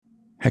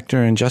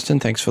 Hector and Justin,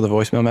 thanks for the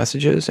voicemail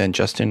messages. And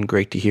Justin,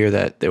 great to hear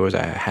that there was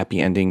a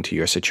happy ending to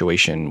your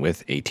situation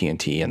with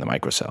AT&T and the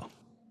microcell.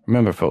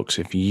 Remember, folks,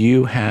 if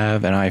you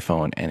have an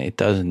iPhone and it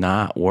does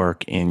not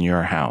work in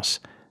your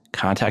house,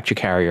 contact your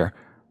carrier,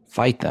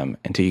 fight them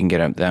until you can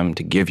get them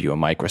to give you a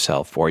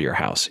microcell for your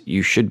house.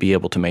 You should be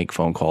able to make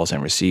phone calls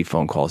and receive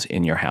phone calls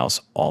in your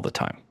house all the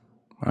time.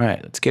 All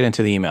right, let's get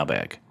into the email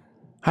bag.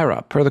 Hi,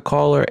 Rob. Per the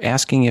caller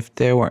asking if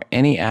there were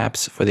any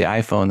apps for the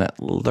iPhone that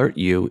alert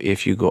you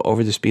if you go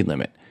over the speed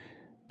limit.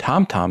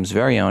 TomTom's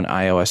very own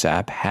iOS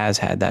app has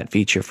had that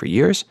feature for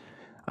years.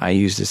 I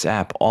used this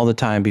app all the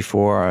time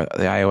before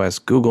the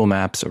iOS Google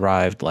Maps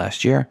arrived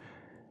last year.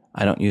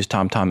 I don't use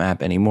TomTom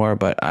app anymore,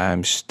 but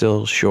I'm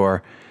still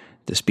sure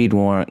the speed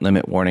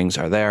limit warnings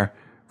are there.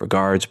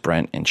 Regards,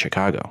 Brent in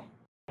Chicago.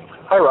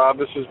 Hi, Rob.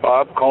 This is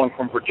Bob calling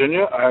from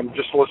Virginia. I'm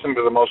just listening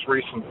to the most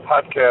recent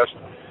podcast,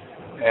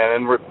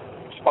 and in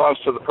response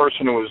to the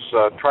person who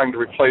was trying to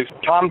replace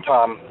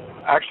TomTom,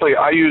 actually,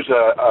 I use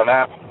an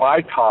app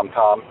by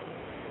TomTom.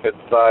 It's,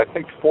 I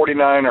think,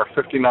 $49 or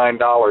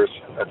 $59.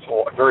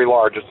 It's very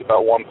large. It's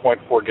about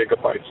 1.4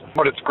 gigabytes.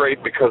 But it's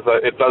great because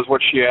it does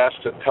what she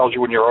asked. It tells you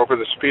when you're over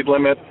the speed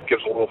limit. It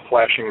gives a little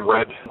flashing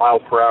red mile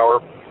per hour.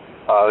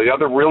 The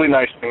other really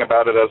nice thing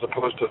about it, as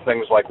opposed to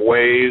things like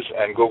Waze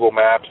and Google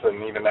Maps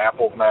and even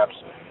Apple Maps,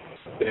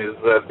 is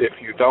that if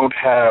you don't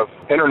have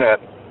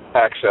internet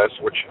access,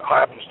 which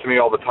happens to me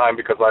all the time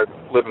because I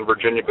live in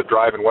Virginia but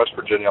drive in West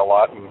Virginia a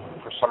lot, and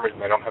for some reason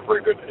they don't have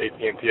very good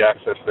AT&T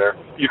access there,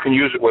 you can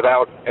use it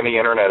without any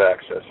internet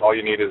access. All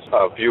you need is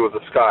a view of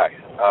the sky.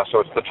 So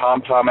it's the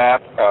TomTom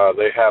app.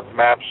 They have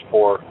maps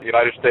for the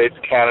United States,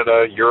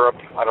 Canada, Europe,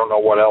 I don't know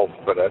what else,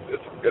 but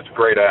it's a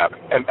great app.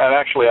 And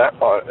actually,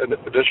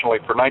 additionally,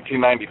 for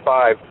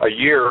 $19.95 a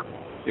year,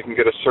 you can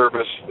get a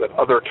service that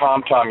other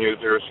TomTom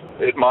users,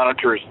 it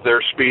monitors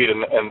their speed,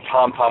 and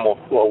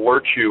TomTom will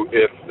alert you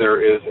if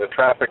there is a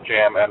traffic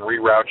jam and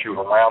reroute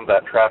you around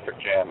that traffic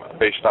jam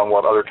based on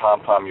what other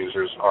TomTom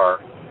users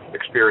are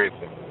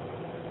experiencing.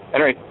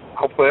 Anyway,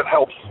 hopefully it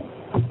helps.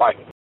 Bye.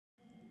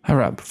 Hi,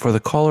 Rob. For the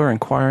caller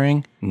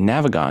inquiring,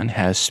 Navigon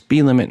has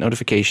speed limit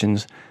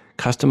notifications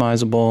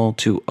customizable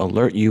to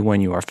alert you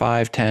when you are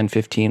 5, 10,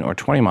 15, or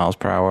 20 miles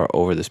per hour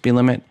over the speed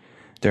limit.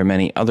 There are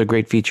many other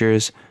great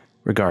features.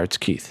 Regards,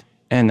 Keith.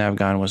 And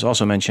Navigon was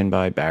also mentioned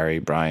by Barry,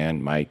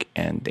 Brian, Mike,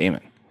 and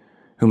Damon,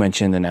 who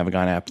mentioned the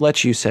Navigon app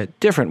lets you set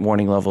different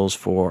warning levels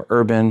for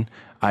urban,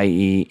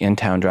 i.e.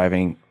 in-town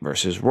driving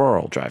versus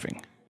rural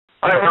driving.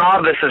 Hi,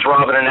 Rob. This is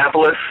Rob in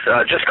Annapolis.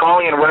 Just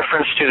calling in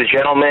reference to the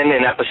gentleman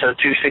in episode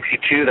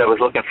 262 that was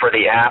looking for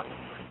the app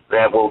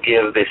that will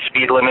give the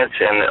speed limits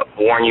and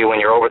warn you when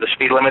you're over the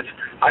speed limits.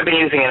 I've been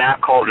using an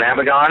app called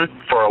Navigon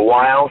for a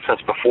while,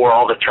 since before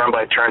all the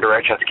turn-by-turn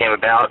directions came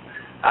about.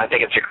 I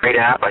think it's a great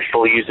app. I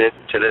still use it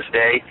to this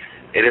day.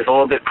 It is a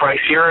little bit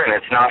pricier, and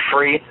it's not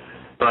free,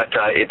 but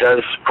it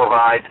does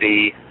provide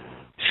the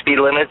speed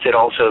limits.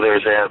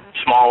 There's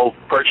small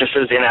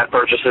purchases, in-app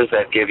purchases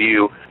that give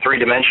you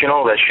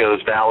three-dimensional, that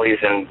shows valleys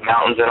and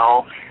mountains and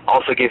all.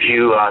 Also gives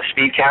you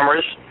speed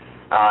cameras.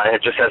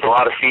 It just has a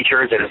lot of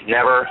features. It has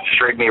never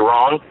strayed me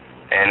wrong,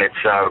 and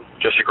it's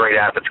just a great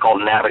app. It's called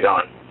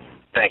Navigon.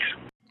 Thanks.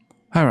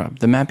 Hi, Rob.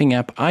 The mapping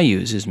app I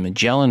use is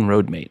Magellan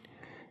Roadmate.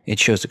 It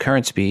shows the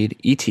current speed,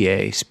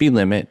 ETA, speed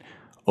limit,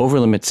 over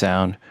limit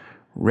sound,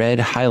 red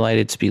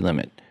highlighted speed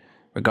limit.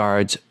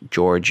 Regards,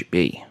 George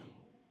B.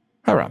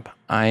 Hi, Rob.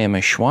 I am a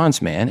Schwann's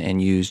man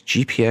and use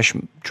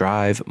GPS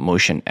Drive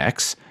Motion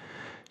X.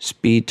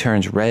 Speed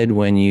turns red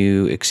when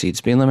you exceed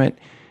speed limit.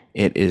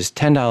 It is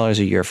 $10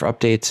 a year for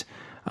updates.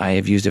 I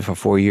have used it for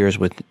 4 years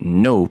with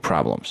no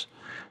problems.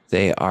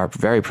 They are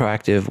very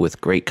proactive with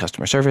great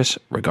customer service.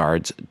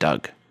 Regards,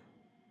 Doug.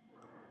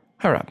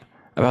 Hi, Rob.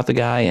 About the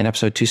guy in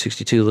episode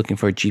 262 looking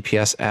for a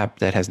GPS app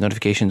that has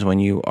notifications when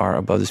you are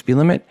above the speed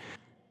limit.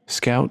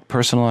 Scout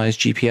Personalized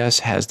GPS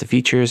has the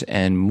features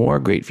and more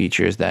great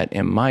features that,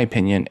 in my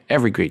opinion,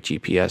 every great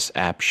GPS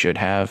app should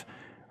have.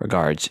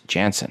 Regards,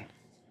 Jansen.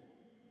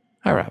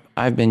 Hi, Rob.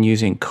 I've been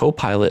using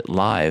Copilot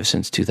Live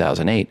since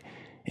 2008.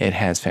 It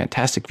has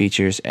fantastic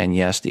features, and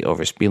yes, the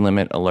over speed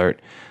limit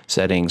alert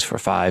settings for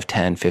 5,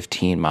 10,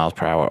 15 miles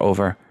per hour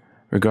over.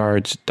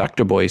 Regards,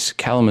 Dr. Boyce,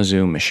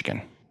 Kalamazoo,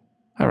 Michigan.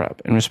 Hi,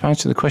 Rob. In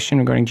response to the question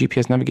regarding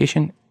GPS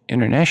navigation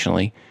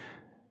internationally,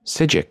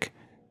 Sygic,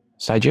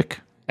 SYGIC,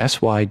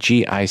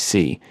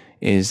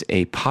 is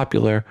a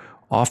popular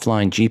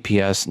offline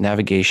GPS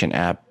navigation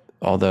app,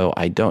 although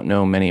I don't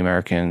know many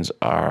Americans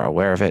are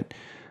aware of it.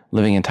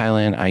 Living in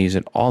Thailand, I use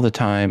it all the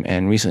time,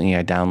 and recently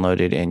I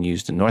downloaded and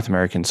used the North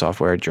American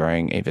software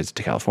during a visit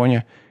to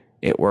California.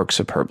 It works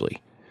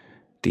superbly.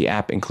 The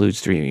app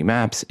includes 3D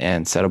maps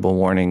and settable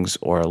warnings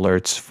or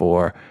alerts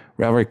for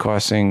railway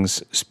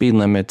crossings, speed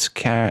limits,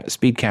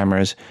 speed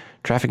cameras,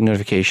 traffic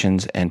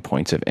notifications, and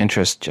points of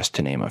interest, just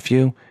to name a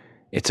few.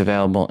 It's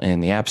available in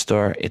the App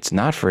Store. It's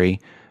not free.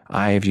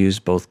 I have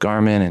used both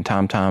Garmin and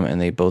TomTom, and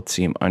they both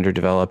seem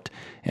underdeveloped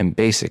and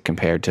basic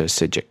compared to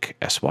Sygic,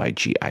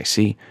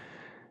 SYGIC.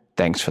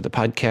 Thanks for the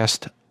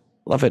podcast.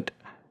 Love it,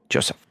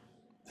 Joseph.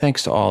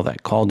 Thanks to all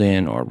that called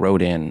in or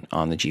wrote in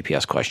on the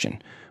GPS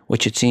question,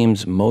 which it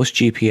seems most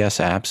GPS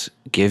apps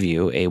give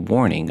you a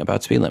warning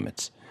about speed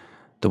limits.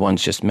 The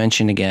ones just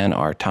mentioned again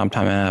are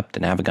TomTom app,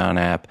 the Navigon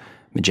app,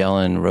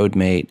 Magellan,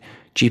 Roadmate,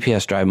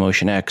 GPS Drive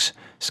Motion X,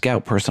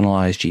 Scout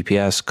Personalized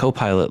GPS,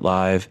 Copilot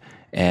Live,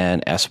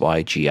 and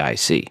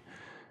SYGIC.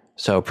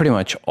 So pretty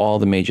much all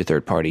the major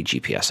third-party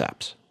GPS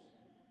apps.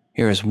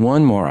 Here is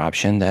one more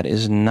option that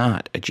is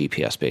not a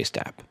GPS-based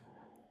app.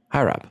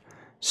 Hi, Rob.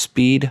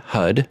 Speed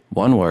HUD,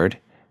 one word,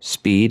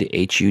 Speed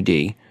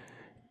HUD,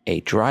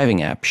 A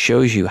driving app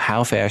shows you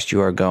how fast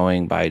you are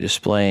going by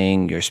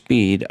displaying your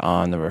speed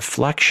on the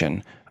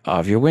reflection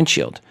of your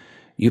windshield.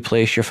 You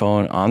place your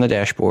phone on the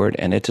dashboard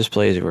and it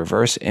displays a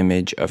reverse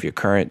image of your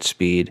current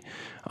speed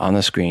on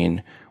the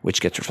screen, which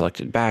gets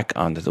reflected back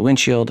onto the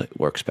windshield. It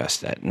works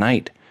best at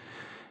night.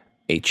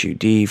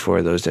 HUD,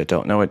 for those that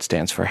don't know it,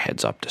 stands for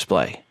heads-up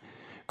display.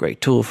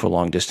 Great tool for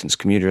long-distance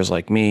commuters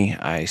like me.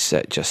 I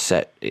just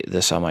set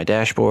this on my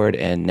dashboard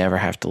and never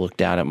have to look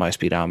down at my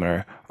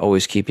speedometer,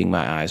 always keeping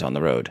my eyes on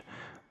the road.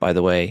 By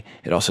the way,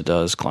 it also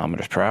does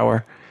kilometers per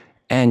hour,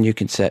 and you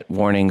can set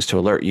warnings to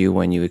alert you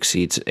when you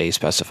exceed a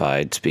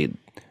specified speed.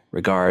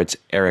 Regards,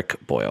 Eric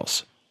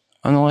Boyles.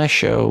 On the last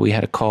show, we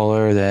had a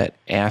caller that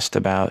asked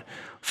about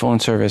phone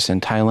service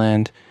in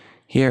Thailand.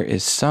 Here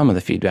is some of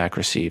the feedback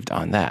received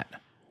on that.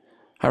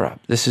 Hi, Rob.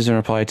 This is in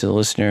reply to the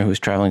listener who's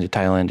traveling to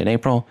Thailand in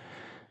April.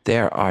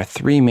 There are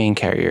 3 main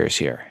carriers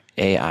here,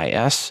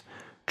 AIS,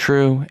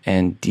 True,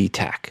 and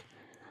DTAC.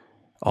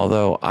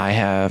 Although I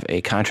have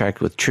a contract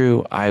with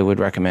True, I would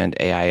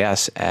recommend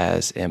AIS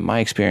as, in my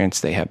experience,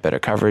 they have better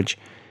coverage.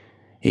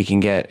 You can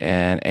get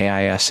an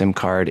AIS SIM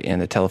card in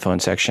the telephone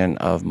section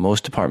of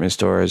most department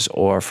stores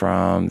or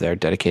from their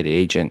dedicated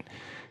agent,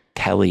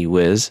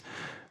 TeleWiz.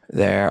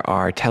 There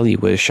are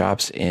TeleWiz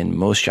shops in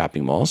most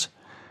shopping malls.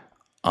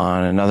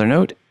 On another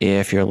note,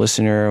 if your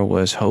listener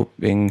was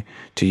hoping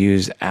to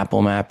use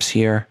Apple Maps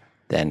here,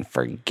 then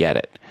forget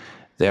it.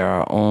 They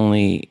are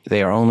only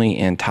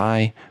in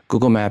Thai.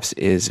 Google Maps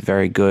is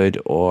very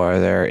good, or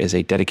there is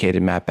a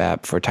dedicated map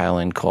app for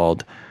Thailand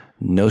called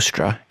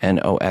Nostra,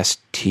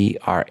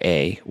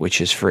 Nostra, which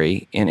is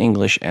free in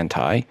English and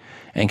Thai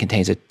and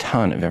contains a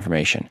ton of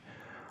information.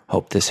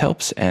 Hope this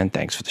helps, and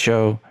thanks for the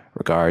show.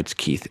 Regards,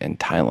 Keith in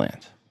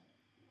Thailand.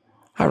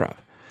 Hi, Rob.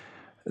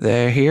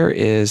 Here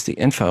is the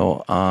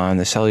info on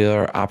the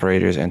cellular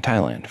operators in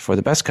Thailand. For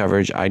the best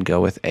coverage, I'd go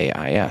with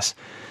AIS.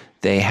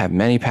 They have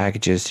many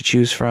packages to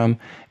choose from,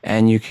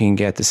 and you can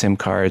get the SIM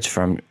cards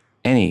from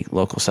any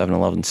local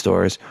 7-Eleven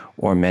stores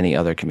or many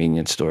other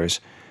convenience stores.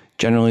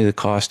 Generally, the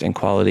cost and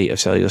quality of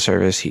cellular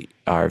service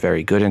are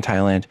very good in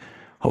Thailand.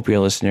 Hope your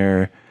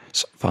listeners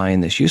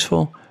find this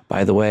useful.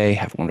 By the way,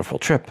 have a wonderful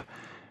trip.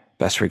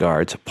 Best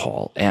regards,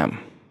 Paul M.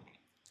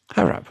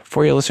 Hi, Rob.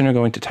 For your listener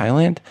going to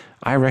Thailand,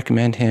 I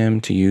recommend him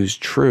to use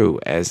True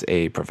as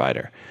a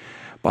provider.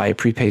 Buy a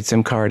prepaid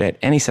SIM card at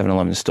any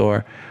 7-Eleven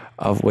store,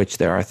 of which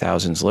there are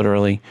thousands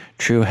literally.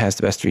 True has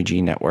the best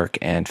 3G network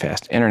and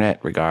fast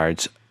internet.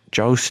 Regards,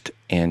 Jost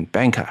in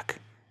Bangkok.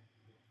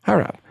 Hi,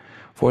 Rob.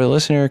 For the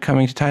listener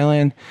coming to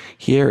Thailand,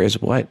 here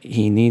is what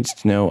he needs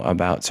to know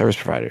about service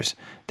providers.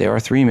 There are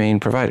 3 main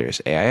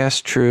providers,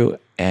 AIS, True,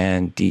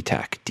 and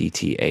DTAC,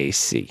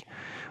 DTAC.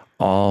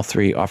 All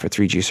 3 offer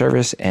 3G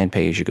service and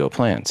pay-as-you-go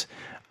plans.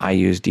 I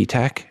use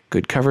DTAC,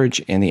 good coverage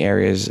in the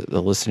areas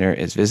the listener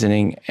is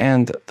visiting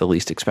and the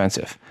least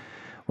expensive.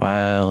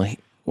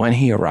 When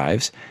he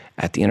arrives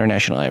at the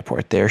international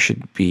airport, there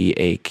should be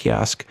a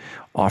kiosk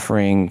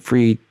offering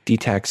free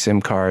DTAC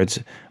SIM cards,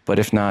 but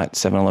if not,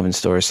 7-Eleven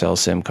stores sell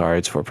SIM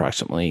cards for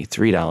approximately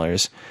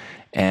 $3,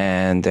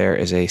 and there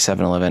is a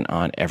 7-Eleven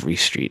on every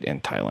street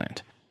in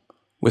Thailand.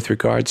 With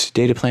regards to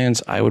data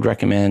plans, I would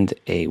recommend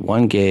a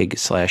 1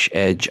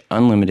 gig/Edge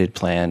unlimited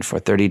plan for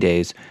 30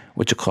 days,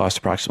 which will cost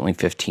approximately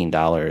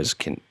 $15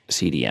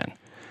 CDN.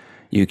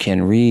 You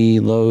can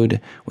reload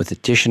with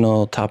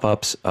additional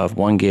top-ups of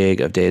 1 gig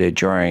of data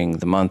during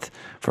the month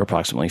for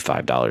approximately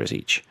 $5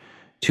 each.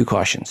 2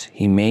 cautions.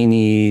 He may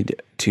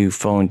need to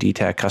phone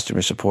DTAC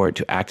customer support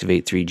to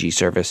activate 3G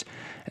service,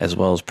 as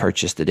well as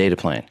purchase the data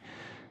plan.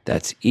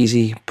 That's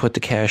easy. Put the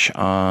cash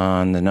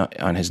on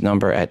his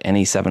number at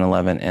any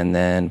 7-Eleven and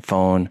then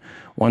phone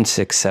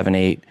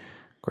 1678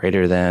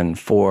 greater than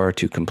 4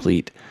 to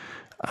complete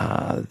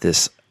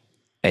this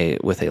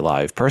with a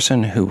live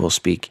person who will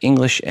speak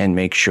English, and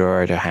make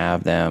sure to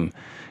have them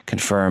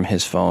confirm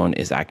his phone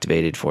is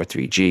activated for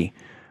 3G.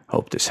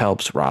 Hope this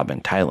helps. Rob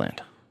in Thailand.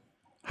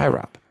 Hi,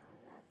 Rob.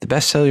 The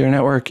best cellular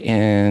network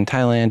in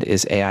Thailand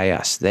is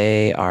AIS.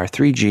 They are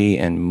 3G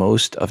in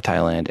most of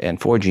Thailand and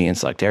 4G in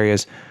select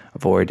areas.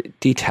 Avoid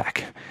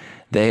DTAC.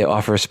 They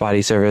offer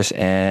spotty service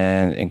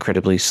and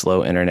incredibly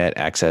slow internet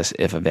access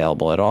if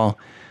available at all.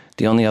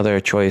 The only other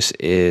choice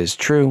is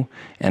True,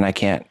 and I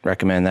can't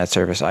recommend that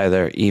service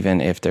either,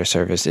 even if their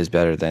service is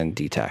better than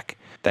DTAC.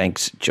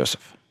 Thanks,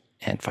 Joseph.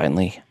 And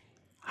finally,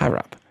 hi,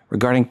 Rob.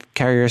 Regarding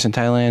carriers in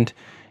Thailand,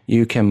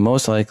 you can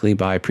most likely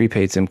buy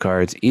prepaid SIM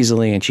cards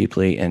easily and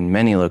cheaply in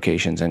many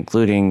locations,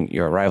 including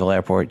your arrival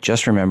airport.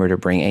 Just remember to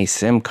bring a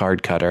SIM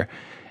card cutter,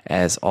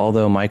 as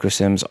although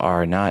micro-SIMs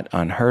are not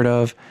unheard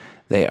of,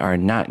 they are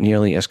not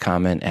nearly as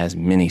common as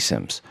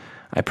mini-SIMs.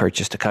 I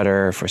purchased a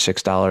cutter for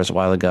 $6 a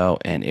while ago,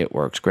 and it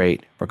works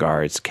great.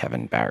 Regards,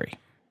 Kevin Barry.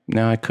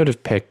 Now, I could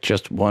have picked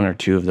just 1 or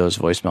 2 of those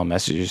voicemail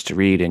messages to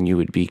read, and you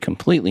would be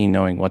completely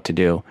knowing what to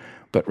do.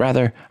 But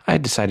rather, I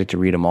decided to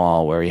read them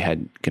all where he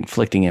had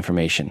conflicting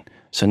information.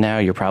 So now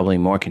you're probably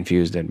more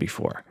confused than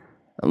before.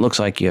 It looks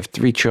like you have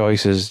 3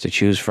 choices to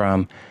choose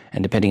from,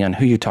 and depending on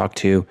who you talk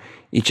to,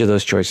 each of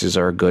those choices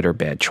are a good or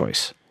bad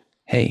choice.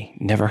 Hey,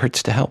 never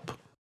hurts to help.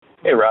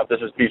 Hey, Rob, this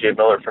is BJ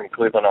Miller from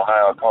Cleveland,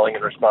 Ohio, calling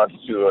in response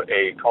to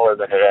a caller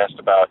that had asked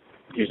about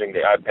using the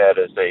iPad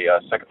as a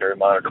secondary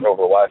monitor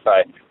over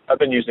Wi-Fi. I've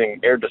been using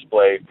Air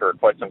Display for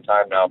quite some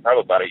time now,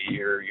 probably about a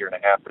year and a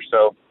half or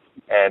so,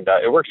 and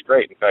it works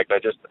great. In fact, I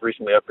just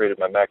recently upgraded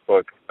my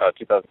MacBook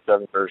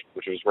 2007 version,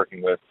 which I was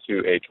working with, to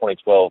a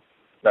 2012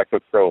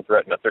 MacBook Pro with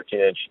Retina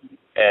 13-inch,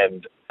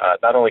 and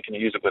not only can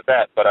you use it with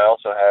that, but I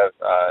also have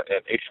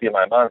an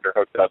HDMI monitor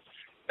hooked up,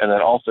 and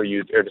then also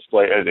use Air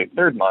Display as a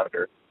third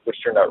monitor, which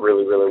turned out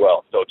really, really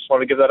well. So just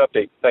wanted to give that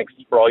update. Thanks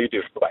for all you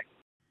do. Bye-bye.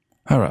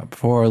 All right.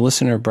 For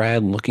listener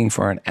Brad looking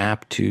for an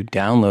app to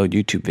download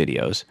YouTube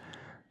videos,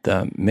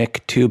 the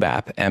McTube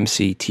app,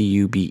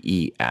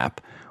 MCTUBE app,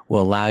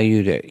 will allow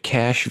you to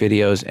cache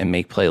videos and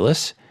make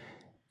playlists.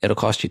 It'll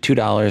cost you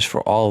 $2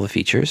 for all the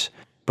features,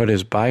 but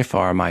is by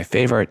far my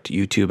favorite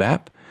YouTube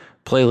app.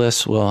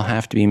 Playlists will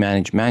have to be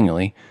managed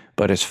manually,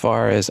 but as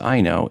far as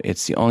I know,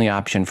 it's the only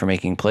option for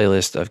making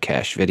playlists of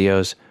cached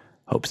videos.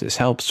 Hopes this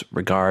helps.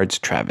 Regards,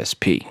 Travis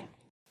P.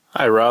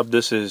 Hi, Rob.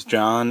 This is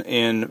John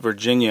in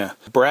Virginia.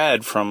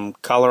 Brad from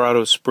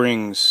Colorado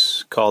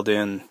Springs called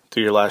in to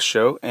your last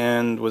show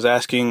and was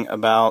asking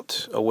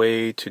about a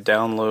way to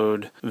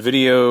download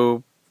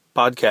video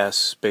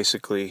podcasts,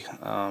 basically.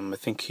 I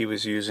think he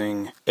was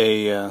using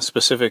a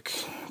specific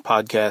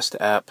podcast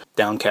app,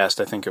 Downcast,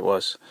 I think it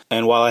was.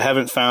 And while I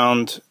haven't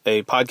found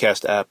a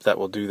podcast app that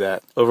will do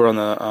that, over on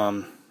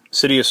the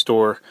Cydia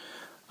store,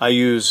 I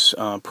use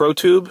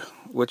ProTube,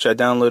 which I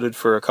downloaded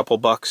for a couple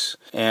bucks,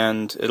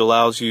 and it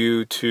allows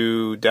you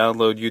to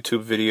download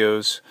YouTube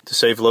videos to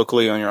save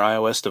locally on your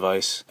iOS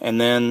device.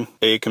 And then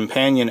a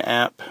companion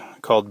app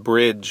called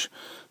Bridge,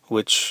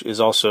 which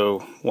is also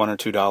 $1 or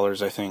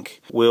 $2, I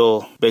think,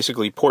 will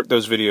basically port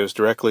those videos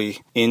directly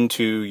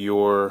into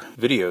your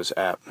Videos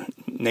app,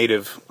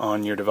 native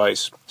on your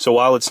device. So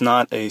while it's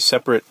not a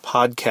separate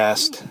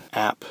podcast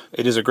app,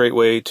 it is a great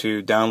way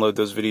to download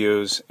those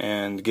videos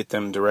and get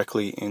them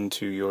directly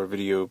into your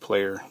video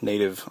player,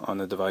 native on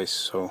the device.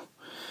 So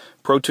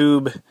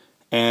ProTube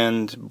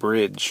and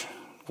Bridge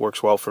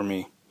works well for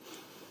me.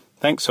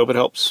 Thanks, hope it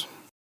helps.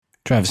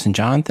 Travis and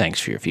John, thanks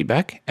for your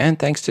feedback, and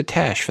thanks to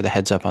Tash for the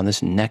heads up on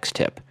this next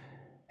tip.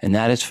 And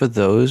that is for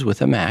those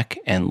with a Mac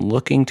and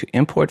looking to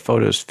import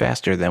photos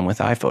faster than with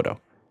iPhoto.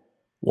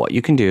 What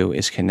you can do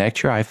is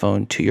connect your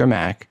iPhone to your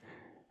Mac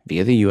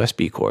via the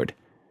USB cord,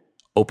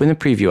 open the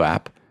Preview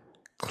app,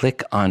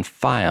 click on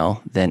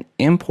File, then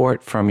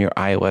import from your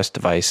iOS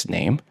device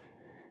name,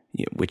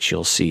 which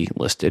you'll see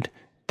listed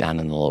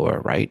down in the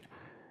lower right.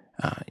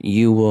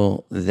 You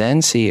will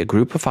then see a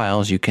group of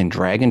files you can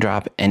drag and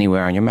drop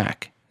anywhere on your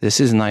Mac. This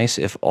is nice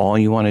if all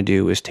you want to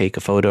do is take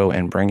a photo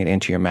and bring it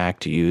into your Mac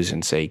to use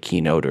in, say,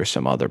 Keynote or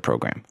some other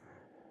program.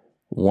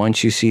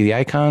 Once you see the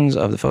icons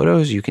of the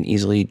photos, you can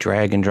easily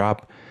drag and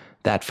drop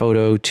that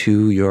photo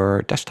to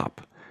your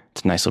desktop.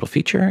 It's a nice little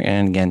feature,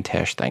 and again,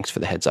 Tash, thanks for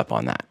the heads up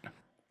on that.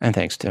 And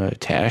thanks to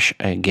Tash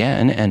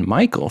again and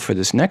Michael for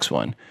this next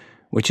one,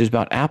 which is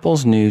about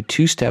Apple's new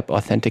two-step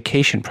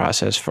authentication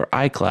process for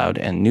iCloud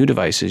and new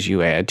devices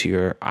you add to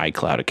your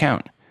iCloud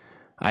account.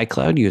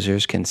 iCloud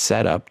users can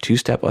set up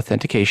two-step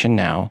authentication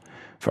now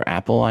for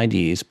Apple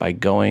IDs by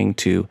going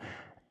to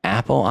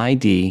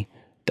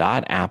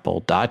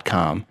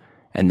appleid.apple.com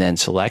and then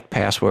select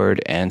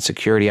password and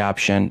security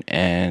option,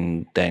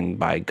 and then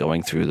by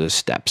going through the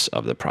steps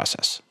of the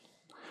process.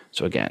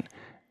 So again,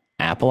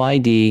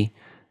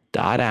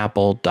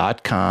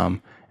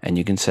 appleid.apple.com, and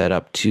you can set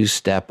up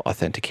two-step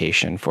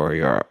authentication for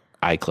your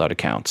iCloud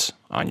accounts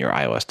on your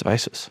iOS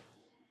devices.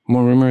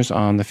 More rumors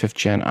on the 5th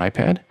gen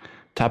iPad.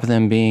 Top of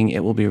them being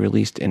it will be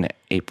released in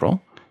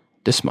April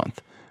this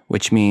month,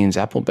 which means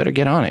Apple better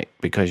get on it,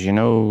 because if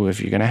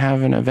you're going to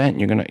have an event,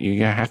 you're going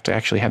to have to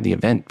actually have the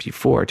event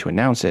before to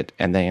announce it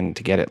and then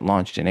to get it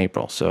launched in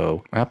April.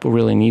 So Apple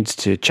really needs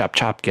to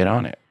get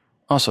on it.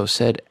 Also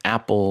said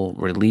Apple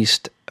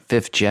released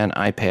 5th gen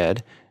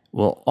iPad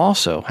will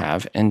also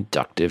have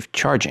inductive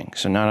charging.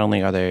 So not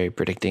only are they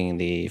predicting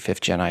the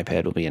 5th gen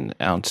iPad will be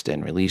announced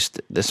and released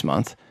this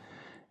month,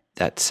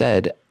 that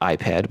said,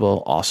 iPad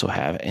will also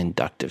have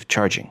inductive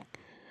charging.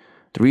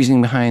 The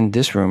reasoning behind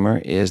this rumor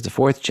is the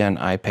 4th gen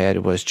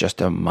iPad was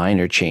just a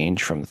minor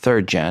change from the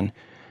 3rd gen,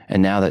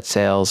 and now that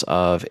sales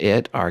of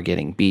it are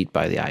getting beat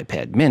by the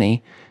iPad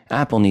mini,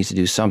 Apple needs to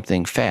do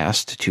something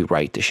fast to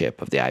right the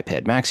ship of the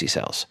iPad Maxi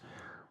sales,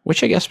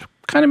 which I guess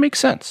kind of makes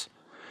sense.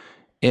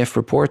 If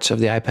reports of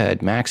the iPad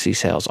Maxi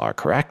sales are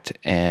correct,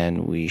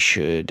 and we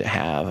should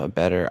have a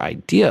better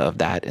idea of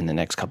that in the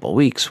next couple of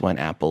weeks when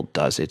Apple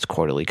does its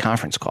quarterly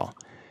conference call.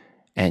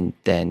 And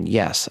then,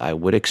 yes, I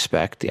would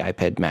expect the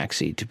iPad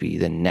Maxi to be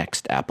the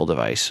next Apple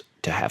device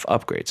to have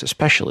upgrades,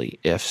 especially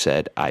if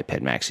said iPad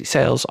Maxi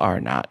sales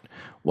are not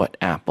what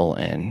Apple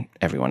and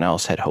everyone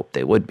else had hoped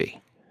they would be.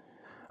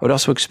 I would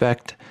also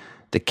expect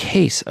the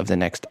case of the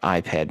next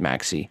iPad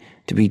Maxi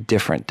to be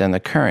different than the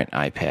current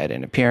iPad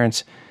in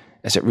appearance,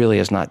 as it really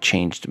has not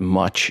changed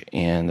much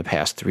in the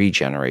past 3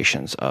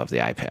 generations of the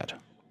iPad.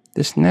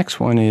 This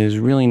next one is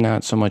really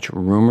not so much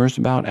rumors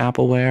about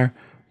Appleware,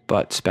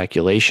 but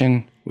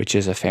speculation which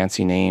is a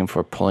fancy name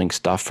for pulling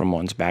stuff from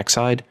one's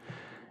backside.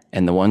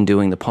 And the one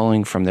doing the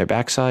pulling from their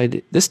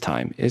backside this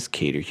time is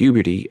Katie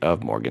Huberty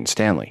of Morgan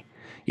Stanley.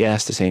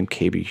 Yes, the same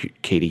Katie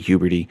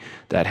Huberty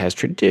that has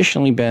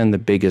traditionally been the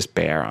biggest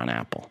bear on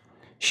Apple.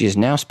 She is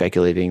now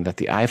speculating that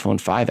the iPhone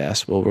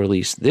 5S will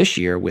release this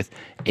year with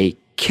a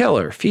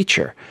killer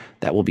feature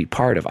that will be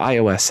part of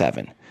iOS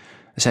 7.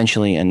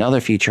 Essentially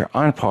another feature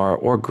on par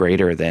or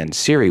greater than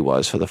Siri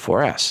was for the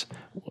 4S.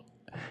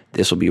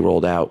 This will be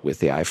rolled out with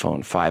the iPhone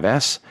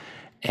 5S,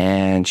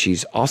 and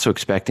she's also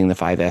expecting the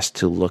 5S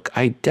to look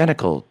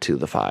identical to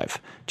the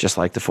 5, just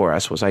like the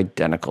 4S was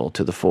identical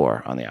to the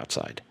 4 on the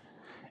outside.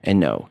 And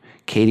no,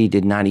 Katie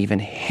did not even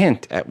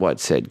hint at what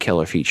said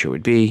killer feature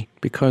would be,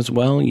 because,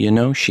 well,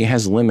 she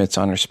has limits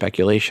on her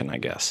speculation, I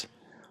guess.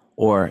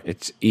 Or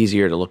it's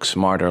easier to look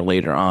smarter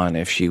later on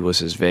if she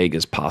was as vague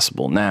as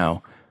possible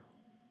now.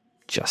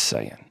 Just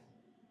saying.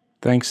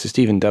 Thanks to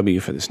Stephen W.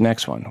 for this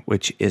next one,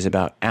 which is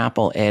about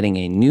Apple adding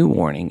a new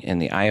warning in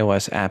the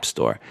iOS App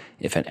Store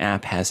if an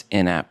app has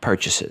in-app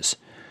purchases,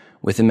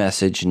 with a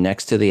message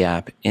next to the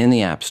app in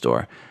the App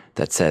Store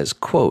that says,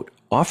 quote,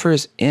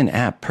 offers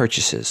in-app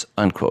purchases,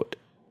 unquote.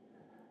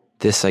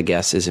 This, I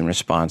guess, is in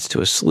response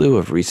to a slew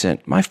of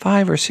recent, my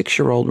 5 or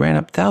 6-year-old ran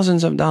up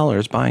thousands of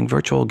dollars buying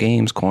virtual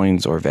games,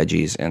 coins, or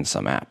veggies in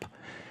some app.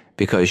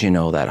 Because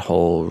that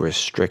whole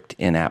restrict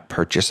in-app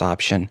purchase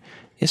option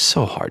is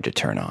so hard to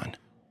turn on.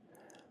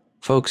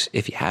 Folks,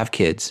 if you have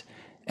kids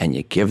and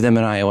you give them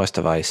an iOS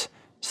device,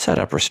 set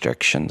up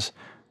restrictions.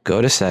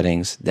 Go to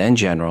settings, then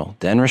general,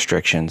 then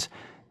restrictions,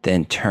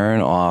 then turn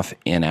off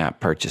in-app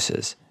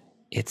purchases.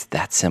 It's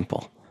that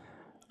simple.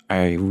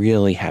 I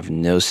really have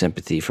no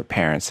sympathy for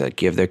parents that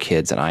give their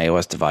kids an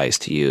iOS device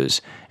to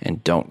use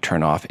and don't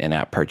turn off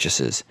in-app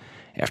purchases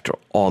after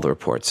all the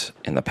reports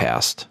in the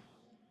past,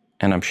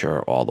 and I'm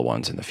sure all the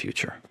ones in the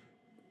future.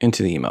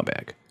 Into the email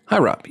bag. Hi,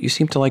 Rob. You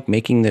seem to like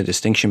making the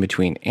distinction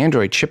between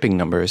Android shipping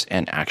numbers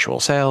and actual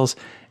sales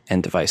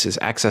and devices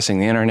accessing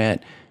the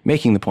internet,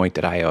 making the point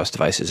that iOS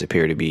devices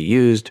appear to be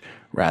used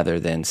rather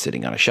than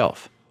sitting on a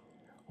shelf.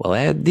 Well,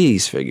 add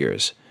these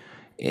figures.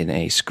 In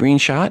a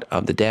screenshot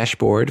of the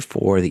dashboard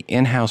for the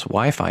in-house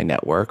Wi-Fi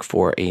network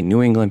for a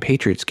New England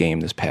Patriots game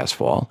this past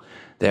fall,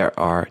 there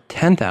are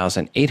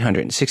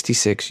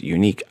 10,866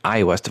 unique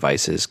iOS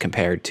devices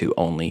compared to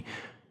only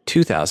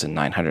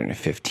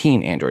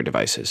 2,915 Android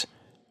devices.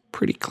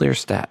 Pretty clear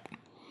stat.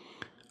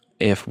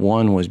 If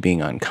one was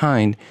being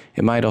unkind,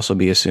 it might also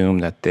be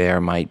assumed that there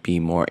might be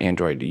more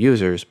Android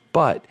users,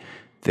 but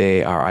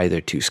they are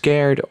either too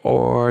scared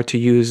or to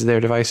use their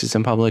devices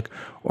in public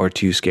or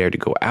too scared to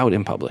go out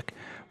in public.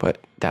 But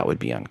that would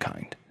be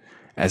unkind.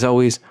 As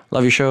always,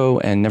 love your show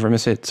and never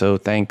miss it. So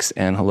thanks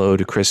and hello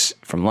to Chris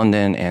from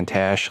London and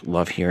Tash.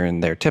 Love hearing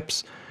their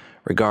tips.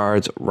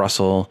 Regards,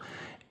 Russell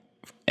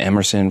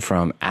Emerson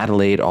from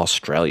Adelaide,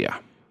 Australia.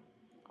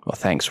 Well,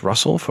 thanks,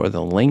 Russell, for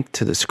the link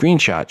to the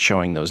screenshot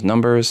showing those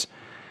numbers.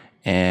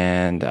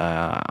 And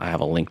I have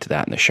a link to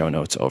that in the show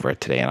notes over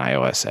at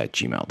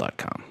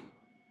todayios@gmail.com.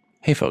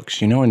 Hey, folks,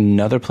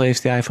 another place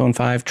the iPhone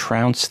 5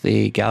 trounced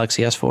the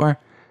Galaxy S4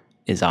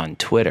 is on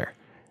Twitter,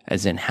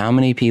 as in how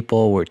many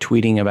people were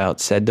tweeting about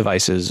said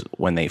devices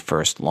when they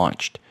first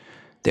launched.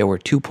 There were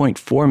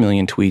 2.4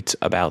 million tweets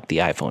about the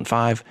iPhone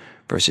 5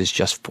 versus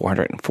just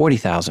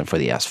 440,000 for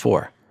the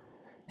S4.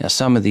 Now,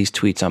 some of these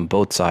tweets on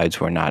both sides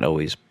were not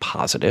always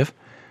positive.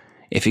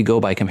 If you go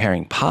by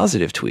comparing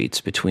positive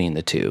tweets between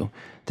the two,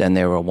 then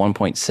there were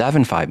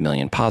 1.75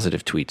 million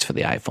positive tweets for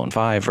the iPhone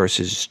 5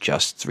 versus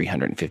just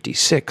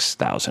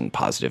 356,000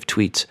 positive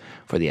tweets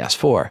for the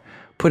S4,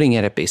 putting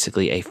it at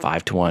basically a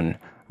 5-to-1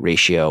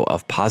 ratio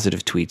of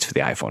positive tweets for the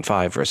iPhone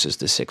 5 versus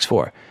the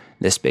 6.4.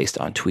 This based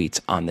on tweets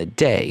on the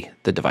day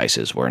the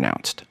devices were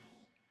announced.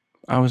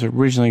 I was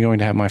originally going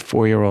to have my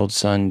 4-year-old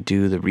son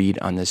do the read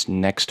on this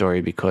next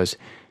story because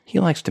he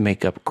likes to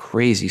make up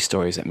crazy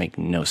stories that make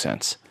no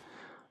sense.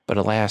 But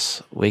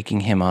alas,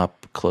 waking him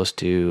up close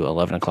to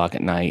 11 o'clock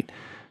at night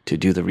to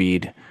do the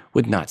read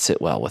would not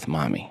sit well with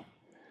mommy.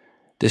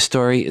 This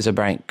story is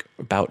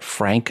about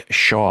Frank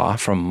Shaw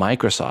from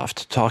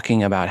Microsoft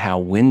talking about how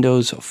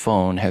Windows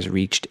Phone has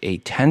reached a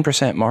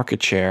 10%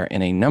 market share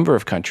in a number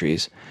of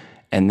countries,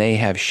 and they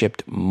have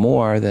shipped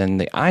more than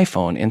the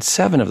iPhone in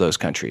 7 of those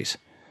countries.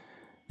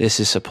 This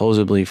is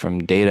supposedly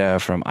from data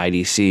from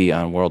IDC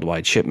on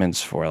worldwide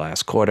shipments for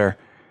last quarter.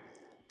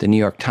 The New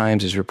York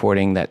Times is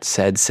reporting that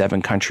said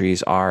 7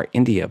 countries are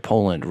India,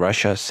 Poland,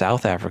 Russia,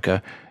 South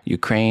Africa,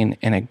 Ukraine,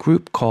 and a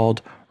group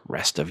called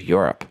Rest of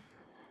Europe,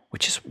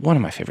 which is one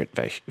of my favorite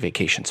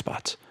vacation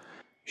spots.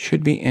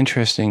 Should be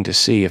interesting to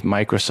see if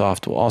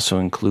Microsoft will also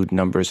include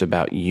numbers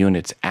about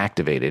units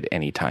activated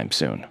anytime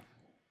soon.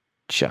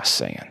 Just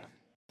saying.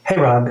 Hey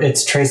Rob,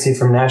 it's Tracy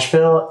from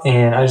Nashville,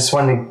 and I just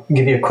wanted to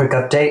give you a quick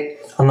update.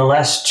 On the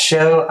last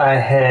show, I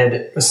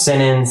had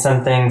sent in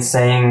something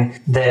saying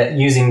that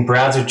using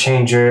Browser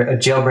Changer, a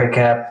jailbreak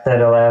app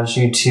that allows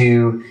you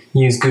to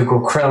use Google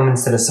Chrome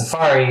instead of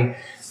Safari,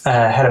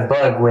 had a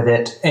bug with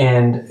it,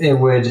 and it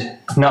would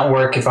not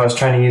work if I was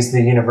trying to use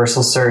the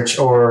universal search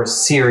or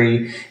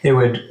Siri. It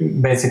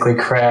would basically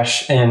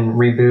crash and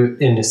reboot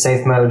into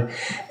safe mode.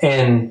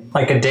 And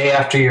like a day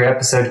after your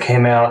episode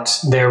came out,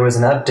 there was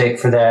an update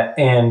for that,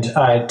 and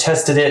I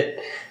tested it,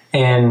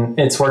 and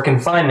it's working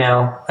fine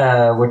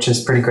now, which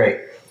is pretty great.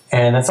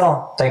 And that's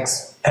all.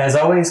 Thanks. As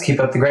always, keep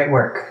up the great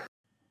work.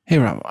 Hey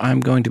Rob,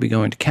 I'm going to be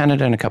going to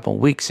Canada in a couple of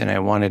weeks, and I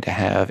wanted to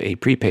have a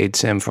prepaid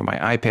SIM for my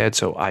iPad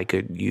so I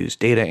could use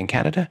data in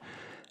Canada.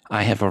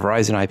 I have a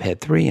Verizon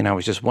iPad 3, and I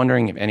was just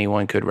wondering if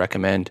anyone could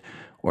recommend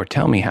or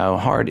tell me how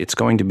hard it's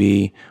going to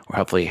be, or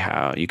hopefully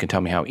how you can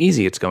tell me how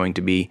easy it's going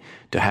to be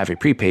to have a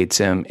prepaid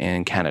SIM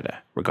in Canada.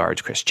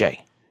 Regards, Chris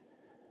J.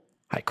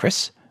 Hi,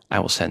 Chris. I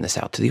will send this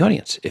out to the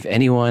audience. If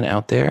anyone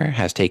out there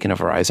has taken a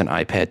Verizon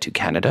iPad to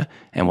Canada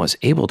and was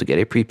able to get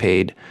a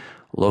prepaid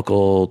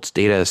local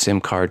data SIM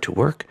card to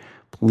work,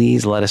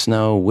 please let us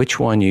know which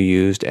one you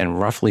used and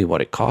roughly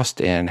what it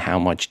cost and how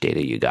much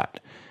data you got.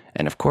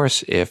 And of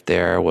course, if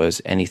there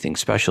was anything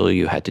special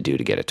you had to do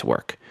to get it to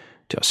work.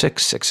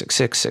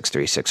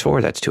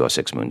 206-666-6364, that's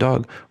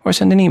 206-MOON-DOG, or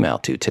send an email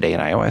to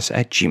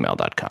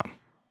todayinios@gmail.com.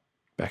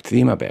 Back to the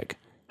email bag.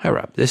 Hi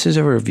Rob, this is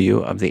a review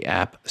of the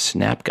app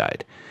Snap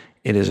Guide.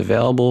 It is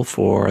available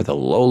for the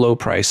low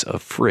price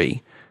of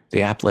free.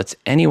 The app lets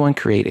anyone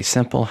create a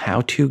simple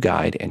how-to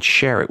guide and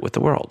share it with the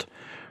world.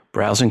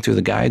 Browsing through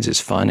the guides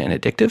is fun and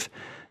addictive.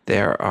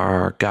 There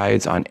are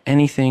guides on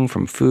anything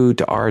from food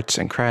to arts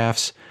and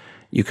crafts.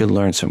 You can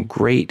learn some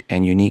great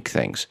and unique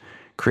things.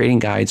 Creating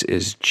guides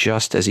is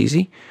just as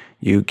easy.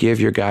 You give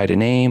your guide a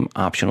name,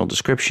 optional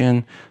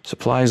description,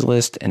 supplies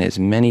list, and as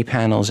many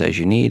panels as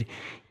you need.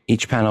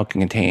 Each panel can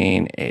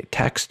contain a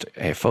text,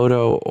 a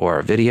photo, or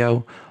a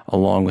video,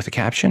 along with a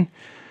caption.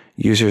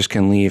 Users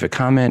can leave a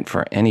comment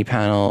for any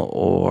panel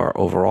or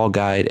overall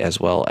guide as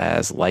well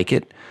as like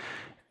it.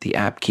 The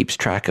app keeps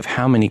track of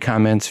how many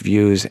comments,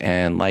 views,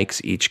 and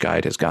likes each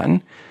guide has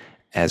gotten.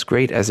 As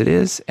great as it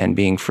is, and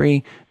being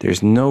free,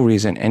 there's no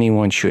reason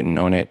anyone shouldn't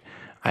own it.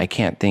 I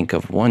can't think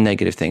of one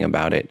negative thing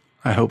about it.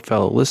 I hope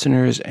fellow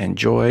listeners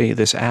enjoy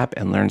this app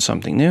and learn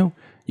something new.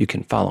 You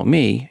can follow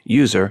me,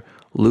 user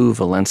Lou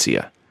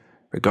Valencia.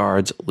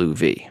 Regards, Lou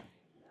V.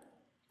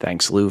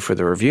 Thanks, Lou, for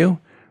the review.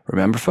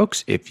 Remember,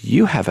 folks, if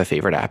you have a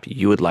favorite app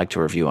you would like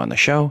to review on the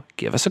show,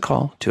 give us a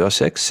call,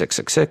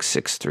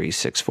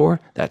 206-666-6364.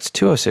 That's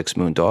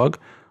 206-MOON-DOG.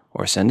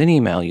 Or send an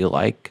email you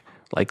like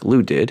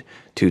Lou did,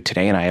 to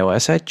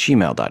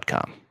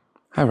todayinios@gmail.com.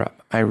 Hi, Rob.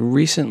 I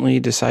recently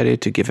decided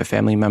to give a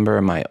family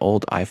member my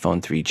old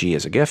iPhone 3G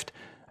as a gift.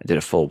 I did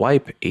a full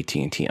wipe,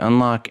 AT&T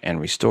unlock,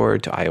 and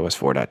restored to iOS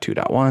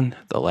 4.2.1,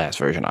 the last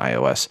version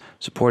iOS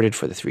supported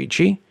for the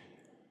 3G.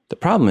 The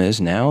problem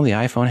is now the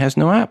iPhone has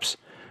no apps.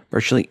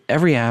 Virtually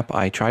every app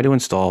I try to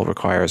install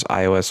requires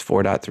iOS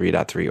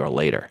 4.3.3 or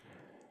later.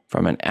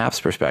 From an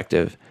apps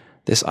perspective,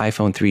 this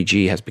iPhone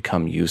 3G has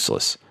become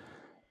useless.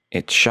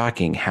 It's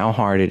shocking how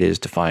hard it is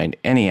to find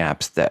any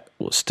apps that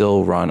will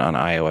still run on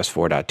iOS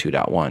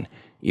 4.2.1,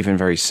 even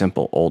very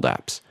simple old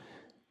apps.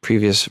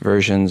 Previous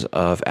versions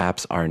of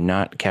apps are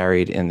not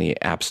carried in the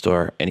App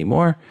Store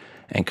anymore,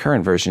 and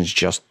current versions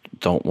just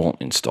won't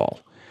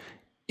install.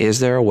 Is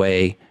there a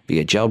way,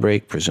 via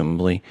jailbreak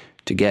presumably,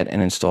 to get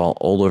and install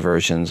older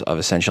versions of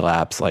essential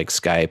apps like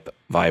Skype,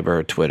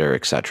 Viber, Twitter,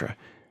 etc.?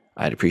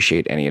 I'd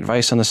appreciate any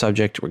advice on the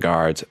subject.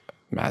 Regards,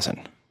 Mazen.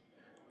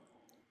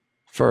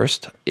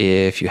 First,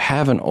 if you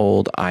have an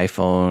old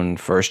iPhone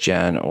 1st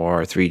Gen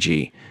or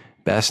 3G,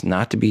 best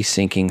not to be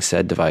syncing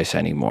said device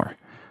anymore.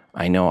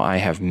 I know I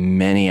have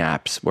many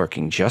apps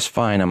working just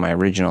fine on my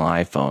original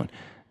iPhone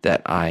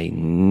that I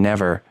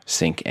never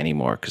sync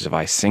anymore, because if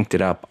I synced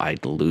it up,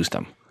 I'd lose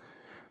them.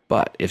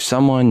 But if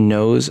someone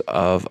knows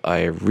of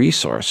a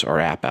resource or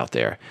app out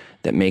there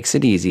that makes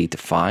it easy to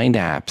find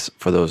apps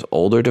for those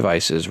older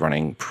devices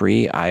running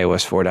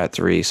pre-iOS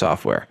 4.3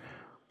 software,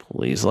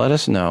 please let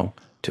us know.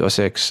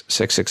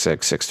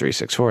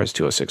 206-666-6364 is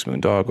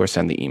 206-MOON-DOG, or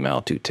send the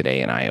email to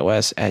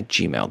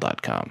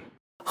todayinios@gmail.com.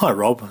 Hi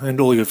Rob,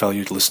 and all your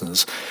valued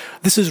listeners.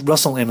 This is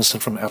Russell Emerson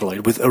from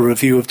Adelaide with a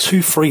review of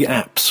 2 free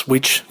apps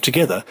which,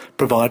 together,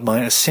 provide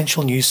my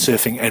essential news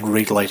surfing and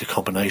read-later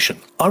combination.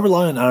 I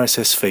rely on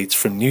RSS feeds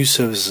from news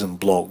services and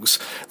blogs.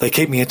 They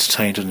keep me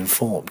entertained and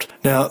informed.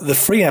 Now, the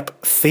free app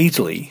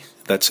Feedly,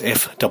 that's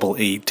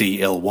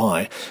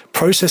F-E-E-D-L-Y,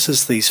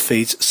 processes these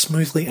feeds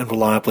smoothly and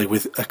reliably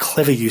with a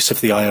clever use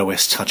of the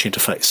iOS touch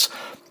interface.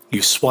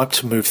 You swipe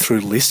to move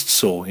through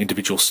lists or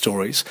individual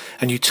stories,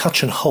 and you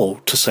touch and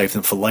hold to save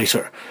them for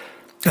later.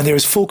 And there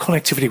is full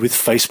connectivity with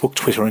Facebook,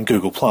 Twitter, and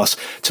Google+,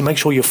 to make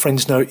sure your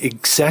friends know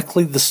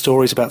exactly the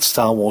stories about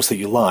Star Wars that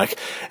you like,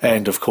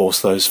 and of course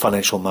those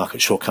financial market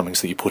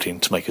shortcomings that you put in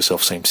to make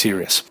yourself seem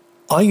serious.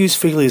 I use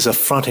Feedly as a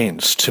front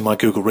end to my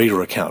Google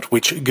Reader account,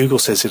 which Google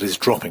says it is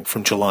dropping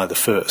from July the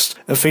 1st.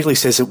 And Feedly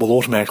says it will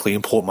automatically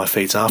import my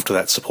feeds after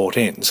that support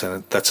ends,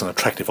 and that's an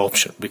attractive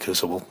option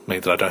because it will mean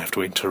that I don't have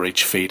to enter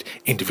each feed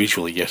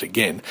individually yet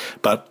again,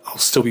 but I'll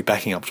still be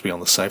backing up to be on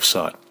the safe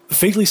side.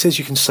 Feedly says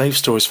you can save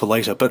stories for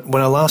later, but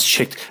when I last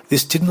checked,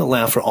 this didn't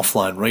allow for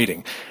offline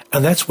reading,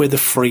 and that's where the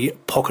free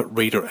Pocket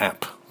Reader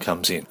app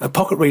comes in. A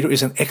Pocket Reader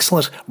is an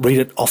excellent read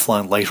it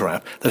offline later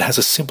app that has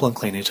a simple and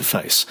clean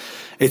interface.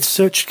 Its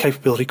search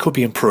capability could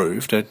be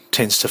improved. It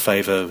tends to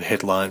favour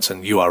headlines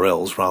and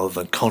URLs rather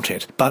than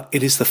content, but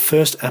it is the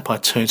first app I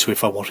turn to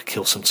if I want to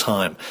kill some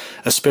time,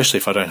 especially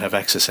if I don't have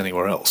access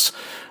anywhere else.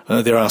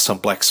 There are some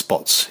black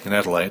spots in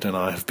Adelaide, and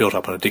I have built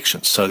up an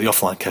addiction, so the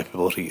offline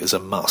capability is a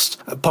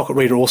must. Pocket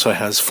Reader also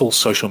has full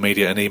social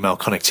media and email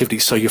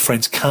connectivity, so your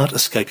friends can't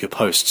escape your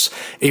posts,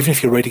 even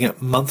if you're reading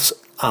it months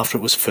after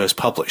it was first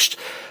published,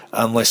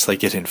 unless they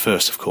get in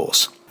first, of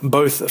course.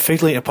 Both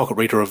Feedly and Pocket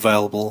Reader are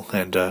available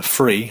and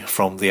free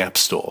from the App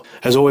Store.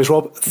 As always,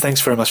 Rob,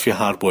 thanks very much for your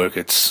hard work.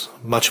 It's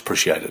much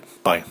appreciated.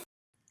 Bye.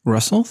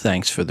 Russell,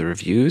 thanks for the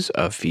reviews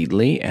of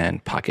Feedly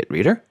and Pocket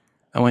Reader.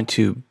 I went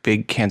to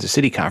Big Kansas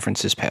City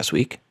conference this past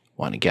week.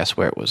 Want to guess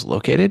where it was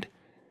located?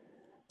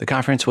 The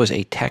conference was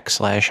a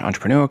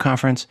tech/entrepreneur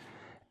conference.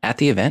 At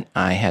the event,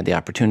 I had the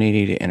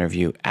opportunity to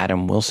interview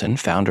Adam Wilson,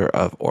 founder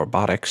of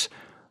Orbotics,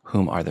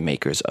 whom are the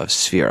makers of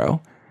Sphero.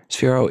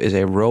 Sphero is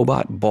a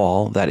robot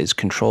ball that is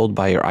controlled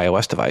by your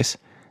iOS device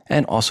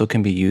and also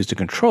can be used to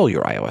control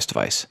your iOS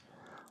device.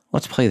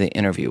 Let's play the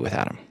interview with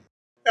Adam.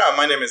 Yeah,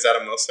 my name is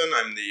Adam Wilson.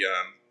 I'm the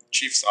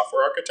chief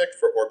software architect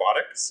for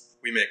Orbotics.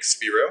 We make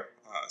Sphero.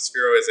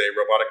 Sphero is a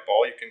robotic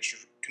ball you can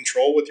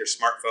control with your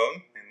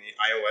smartphone and the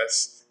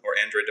iOS or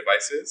Android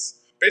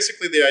devices.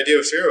 Basically, the idea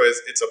of Sphero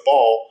is it's a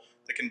ball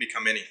that can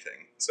become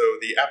anything. So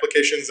the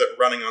applications that are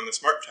running on the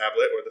smart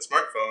tablet or the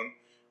smartphone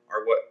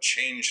are what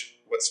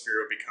change what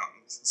Sphero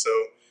becomes. So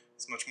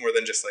it's much more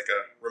than just like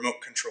a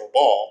remote control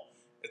ball.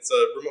 It's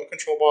a remote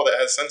control ball that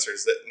has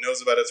sensors that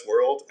knows about its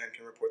world and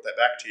can report that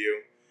back to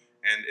you.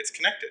 And it's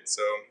connected.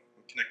 So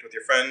you connect with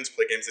your friends,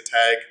 play games of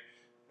tag,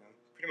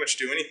 pretty much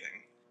do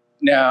anything.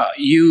 Now,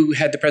 you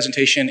had the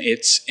presentation.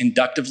 It's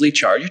inductively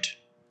charged.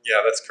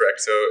 Yeah, that's correct.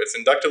 So it's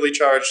inductively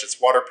charged.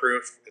 It's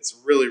waterproof. It's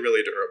really,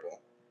 really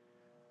durable.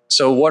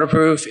 So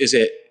waterproof, is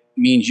it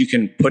means you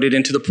can put it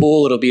into the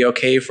pool? It'll be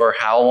okay for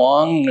how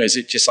long? Is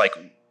it just like,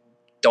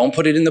 don't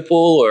put it in the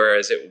pool, or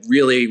is it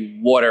really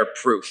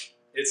waterproof?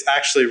 It's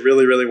actually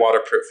really, really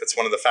waterproof. It's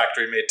one of the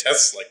factory-made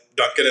tests, like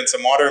dunk it in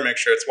some water, make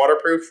sure it's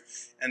waterproof.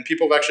 And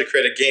people have actually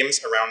created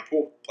games around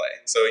pool play.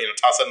 So,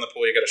 toss it in the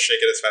pool, you got to shake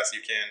it as fast as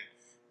you can.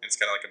 And it's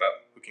kind of like about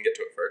who can get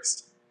to it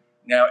first.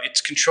 Now,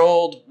 it's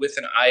controlled with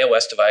an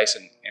iOS device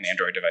and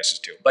Android devices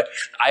too. But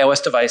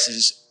iOS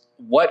devices,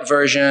 what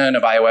version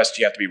of iOS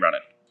do you have to be running?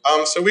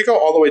 So we go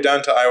all the way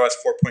down to iOS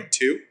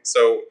 4.2.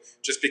 So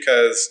just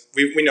because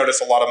we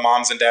notice a lot of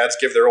moms and dads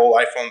give their old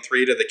iPhone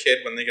 3 to the kid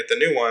when they get the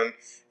new one. And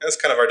that's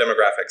kind of our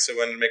demographic. So we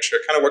want to make sure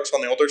it kind of works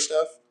on the older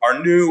stuff.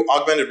 Our new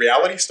augmented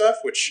reality stuff,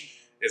 which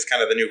is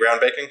kind of the new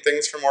groundbreaking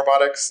things from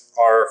Orbotics,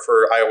 are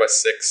for iOS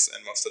 6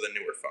 and most of the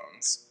newer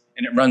phones.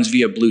 And it runs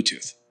via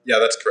Bluetooth. Yeah,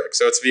 that's correct.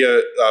 So it's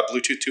via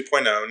Bluetooth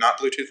 2.0, not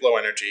Bluetooth Low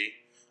Energy.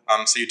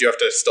 So you do have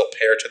to still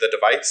pair to the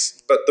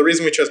device. But the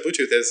reason we chose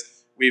Bluetooth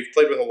is we've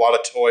played with a lot of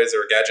toys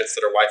or gadgets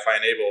that are Wi-Fi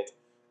enabled,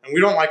 and we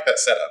don't like that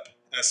setup.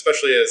 And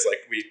especially as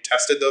we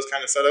tested those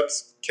kind of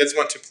setups, kids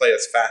want to play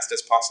as fast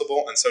as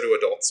possible, and so do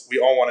adults. We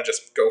all want to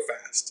just go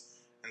fast.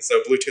 And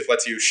so Bluetooth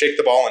lets you shake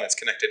the ball and it's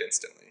connected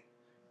instantly.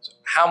 So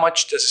how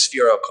much does a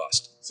Sphero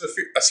cost? So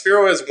a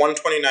Sphero is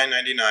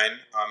 $129.99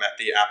 at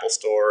the Apple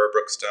Store or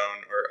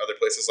Brookstone or other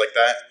places like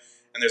that.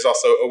 And there's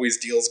also always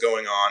deals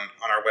going on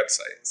our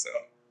website. So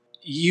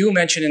you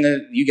mentioned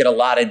you get a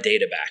lot of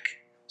data back.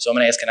 So I'm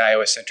going to ask an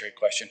iOS-centric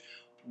question.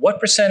 What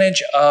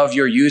percentage of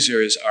your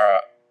users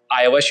are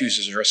iOS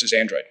users versus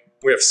Android?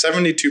 We have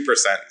 72%.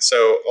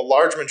 So a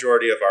large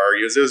majority of our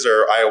users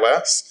are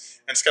iOS.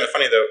 And it's kind of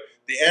funny, though.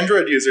 The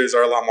Android users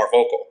are a lot more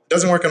vocal. It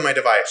doesn't work on my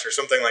device or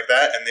something like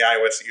that. And the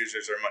iOS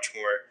users are much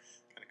more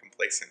kind of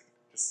complacent.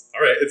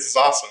 All right, this is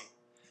awesome.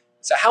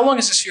 So how long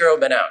has the Sphero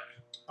been out?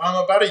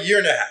 About a year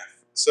and a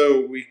half. So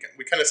we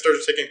kind of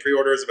started taking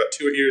pre-orders about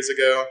 2 years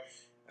ago.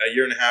 A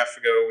year and a half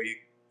ago, we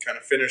kind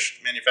of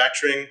finished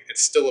manufacturing.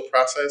 It's still a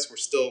process. We're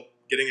still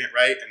getting it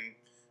right and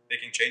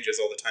making changes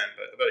all the time,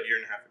 but about a year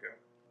and a half ago.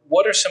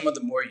 What are some of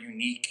the more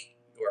unique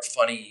or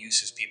funny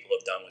uses people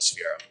have done with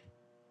Sphero?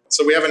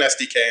 So we have an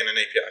SDK and an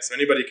API, so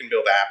anybody can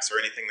build apps or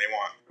anything they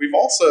want. We've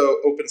also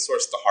open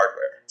sourced the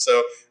hardware.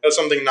 So that's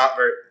something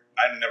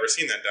I've never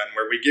seen that done,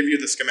 where we give you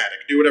the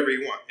schematic, do whatever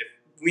you want.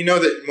 We know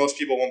that most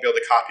people won't be able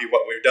to copy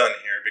what we've done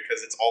here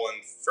because it's all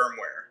in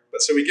firmware.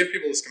 But so we give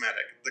people the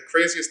schematic. The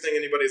craziest thing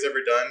anybody's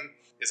ever done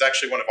is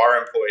actually one of our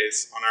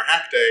employees. On our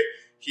hack day,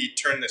 he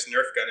turned this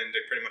Nerf gun into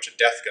pretty much a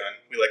death gun.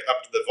 We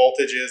upped the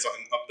voltages,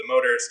 up the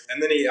motors,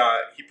 and then he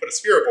put a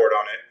Sphero board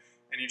on it,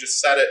 and he just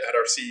sat it at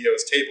our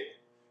CEO's table.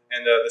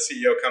 And the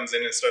CEO comes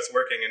in and starts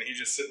working, and he's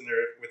just sitting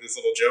there with his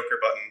little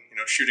Joker button,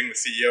 shooting the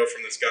CEO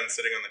from this gun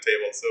sitting on the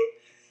table. So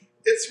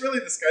it's really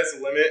the sky's the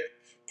limit.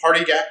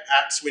 Party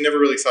apps, we never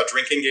really saw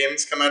drinking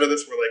games come out of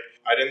this. We're like,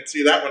 I didn't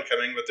see that one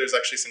coming, but there's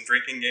actually some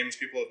drinking games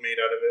people have made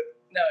out of it.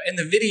 Now, in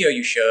the video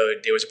you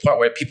showed, there was a part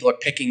where people are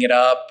picking it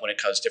up when it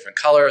comes different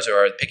colors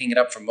or picking it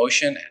up for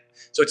motion.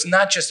 So it's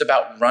not just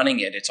about running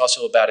it. It's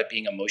also about it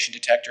being a motion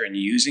detector and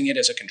using it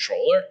as a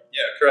controller.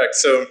 Yeah, correct.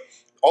 So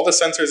all the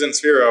sensors in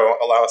Sphero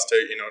allow us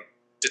to,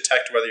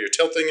 detect whether you're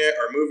tilting it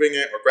or moving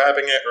it or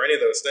grabbing it or any of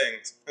those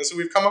things. And so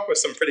we've come up with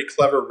some pretty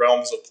clever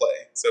realms of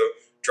play. So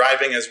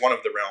driving is one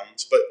of the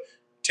realms, but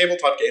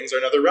tabletop games are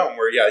another realm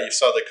where, you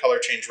saw the color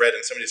change red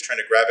and somebody's trying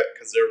to grab it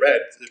because they're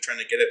red. They're trying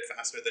to get it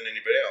faster than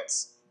anybody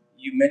else.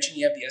 You mentioned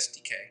you have the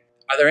SDK.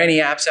 Are there any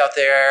apps out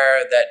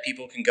there that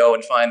people can go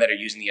and find that are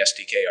using the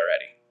SDK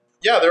already?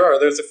 Yeah, there are.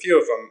 There's a few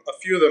of them. A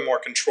few of the more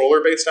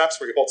controller-based apps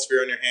where you hold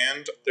Sphero in your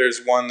hand. There's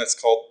one that's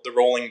called The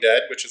Rolling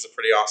Dead, which is a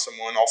pretty awesome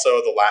one.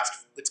 Also,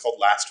 it's called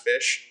Last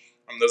Fish.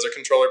 Those are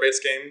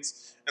controller-based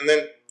games. And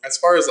then, as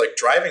far as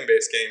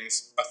driving-based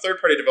games, a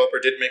third-party developer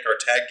did make our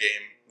tag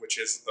game,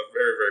 which is a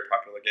very, very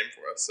popular game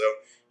for us. So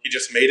he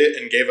just made it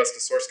and gave us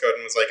the source code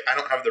and was like, I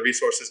don't have the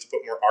resources to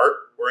put more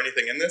art or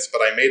anything in this,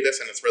 but I made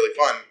this and it's really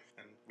fun.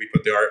 And we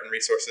put the art and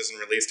resources and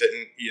released it,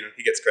 and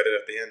he gets credit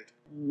at the end.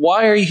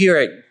 Why are you here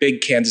at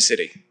Big Kansas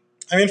City?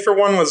 For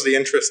one was the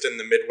interest in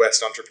the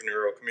Midwest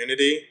entrepreneurial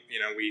community.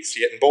 We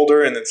see it in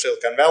Boulder and then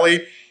Silicon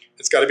Valley.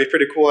 It's got to be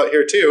pretty cool out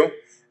here too.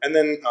 And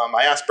then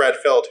I asked Brad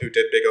Feld, who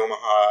did Big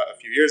Omaha a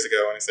few years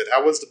ago, and I said,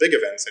 how was the big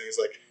events? And he's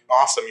like,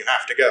 awesome, you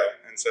have to go.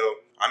 And so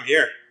I'm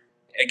here.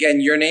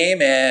 Again, your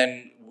name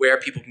and where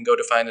people can go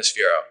to find the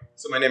Sphero.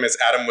 So my name is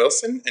Adam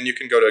Wilson, and you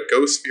can go to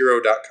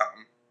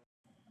gosphero.com.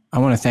 I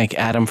want to thank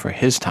Adam for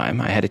his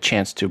time. I had a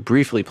chance to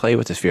briefly play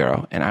with the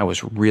Sphero, and I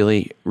was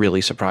really,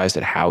 really surprised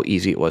at how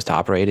easy it was to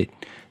operate it.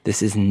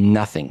 This is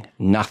nothing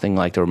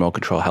like the remote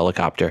control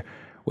helicopter,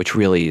 which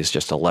really is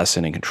just a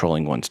lesson in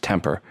controlling one's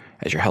temper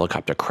as your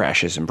helicopter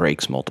crashes and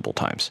breaks multiple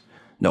times.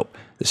 Nope,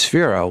 the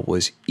Sphero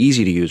was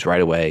easy to use right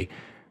away.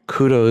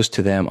 Kudos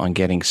to them on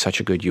getting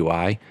such a good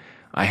UI.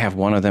 I have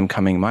one of them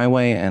coming my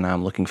way, and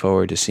I'm looking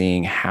forward to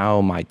seeing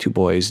how my two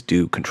boys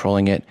do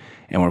controlling it,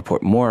 and we'll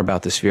report more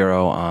about the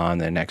Sphero on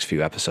the next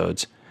few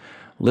episodes.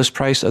 List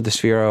price of the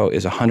Sphero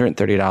is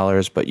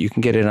 $130, but you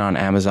can get it on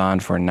Amazon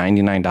for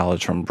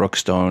 $99 from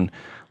Brookstone.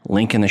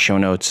 Link in the show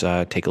notes.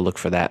 Take a look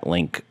for that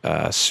link,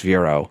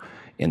 Sphero,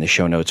 in the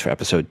show notes for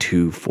episode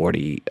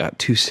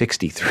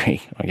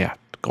 263. Oh, yeah,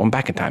 going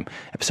back in time,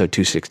 episode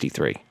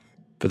 263.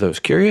 For those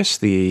curious,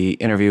 the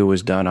interview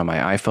was done on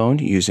my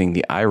iPhone using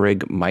the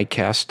iRig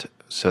Miccast.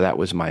 So that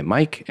was my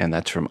mic, and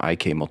that's from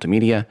IK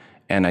Multimedia.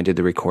 And I did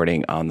the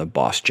recording on the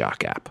Boss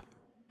Jock app.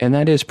 And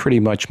that is pretty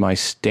much my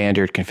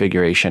standard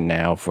configuration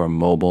now for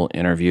mobile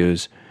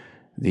interviews,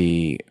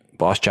 the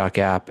Boss Jock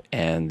app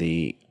and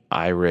the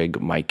iRig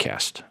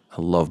Miccast.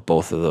 I love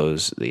both of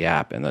those, the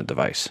app and the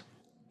device.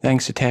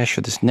 Thanks to Tash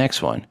for this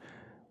next one,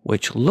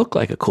 which looked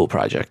like a cool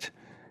project.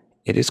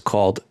 It is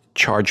called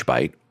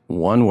ChargeByte,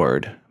 one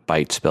word,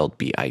 Byte spelled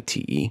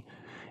B-I-T-E,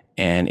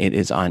 and it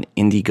is on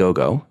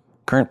Indiegogo.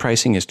 Current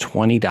pricing is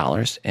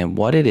 $20, and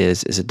what it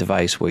is a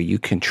device where you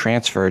can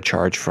transfer a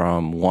charge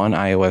from one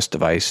iOS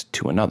device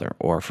to another,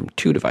 or from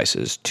two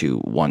devices to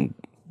one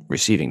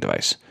receiving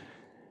device.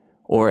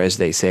 Or as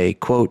they say,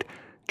 quote,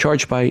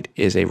 ChargeByte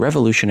is a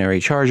revolutionary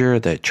charger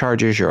that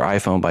charges your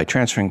iPhone by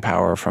transferring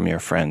power from your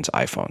friends'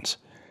 iPhones.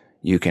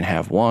 You can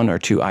have one or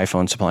two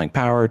iPhones supplying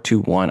power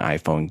to one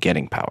iPhone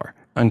getting power,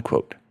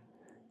 unquote.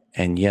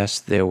 And yes,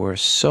 there were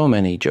so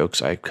many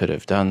jokes I could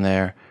have done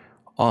there,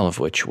 all of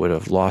which would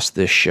have lost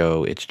this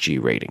show its G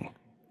rating.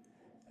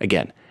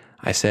 Again,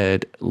 I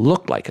said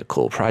looked like a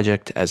cool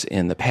project, as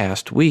in the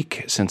past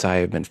week since I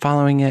have been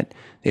following it,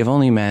 they've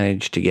only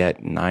managed to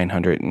get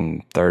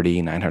 $930,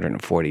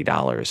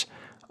 $940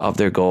 of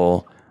their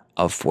goal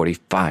of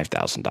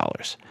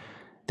 $45,000.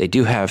 They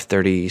do have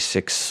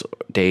 36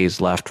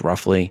 days left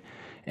roughly,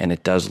 and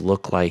it does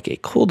look like a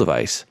cool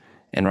device.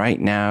 And right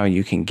now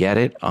you can get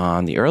it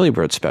on the early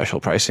bird special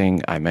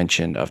pricing I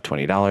mentioned of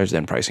 $20,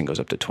 then pricing goes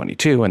up to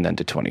 $22 and then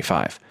to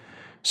 $25.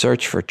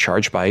 Search for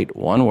ChargeByte,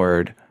 one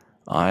word,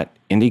 at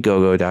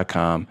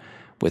Indiegogo.com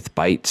with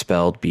byte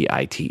spelled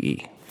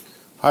B-I-T-E.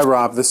 Hi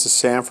Rob, this is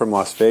Sam from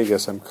Las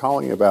Vegas. I'm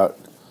calling about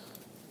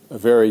a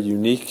very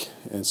unique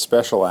and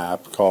special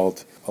app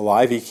called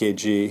Alive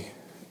EKG.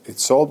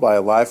 It's sold by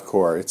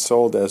AliveCore. It's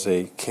sold as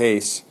a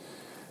case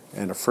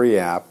and a free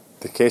app.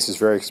 The case is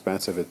very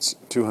expensive. It's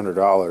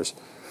 $200,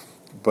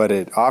 but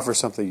it offers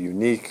something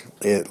unique.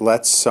 It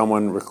lets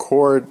someone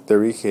record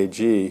their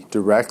EKG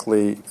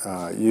directly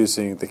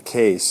using the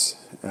case,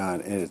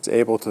 and it's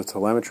able to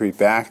telemetry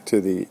back to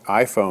the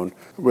iPhone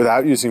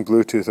without using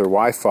Bluetooth or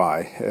Wi-Fi.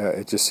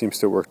 It just seems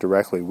to work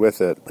directly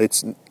with it.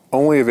 It's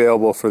only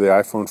available for the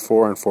iPhone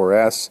 4 and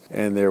 4S,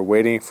 and they're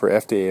waiting for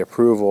FDA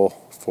approval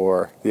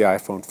for the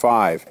iPhone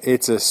 5.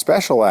 It's a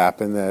special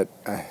app in that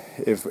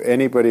if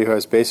anybody who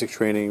has basic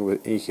training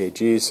with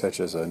EKGs, such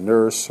as a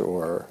nurse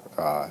or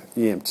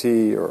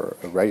EMT or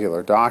a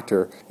regular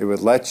doctor, it would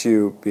let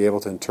you be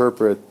able to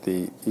interpret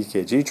the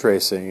EKG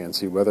tracing and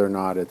see whether or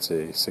not it's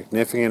a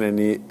significant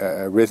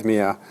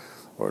arrhythmia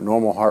or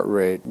normal heart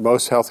rate.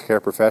 Most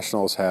healthcare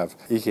professionals have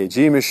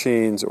EKG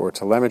machines or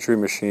telemetry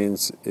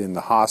machines in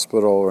the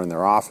hospital or in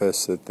their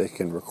office that they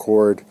can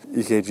record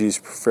EKGs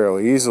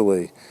fairly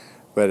easily.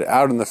 But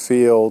out in the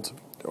field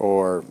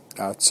or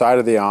outside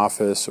of the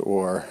office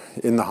or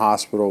in the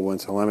hospital when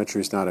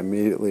telemetry is not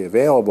immediately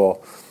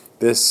available,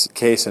 this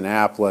case and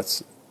app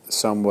lets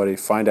somebody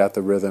find out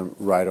the rhythm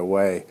right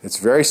away. It's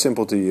very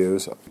simple to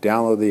use.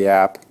 Download the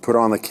app, put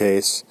on the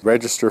case,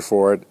 register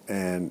for it,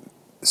 and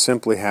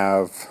simply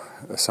have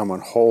someone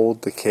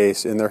hold the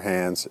case in their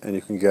hands and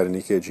you can get an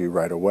EKG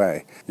right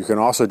away. You can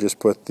also just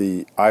put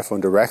the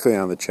iPhone directly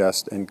on the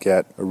chest and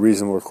get a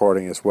reasonable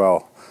recording as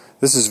well.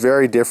 This is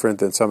very different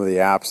than some of the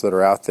apps that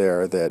are out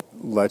there that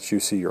let you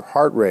see your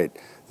heart rate.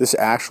 This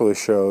actually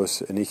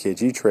shows an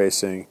EKG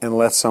tracing and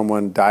lets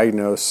someone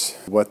diagnose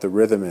what the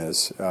rhythm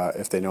is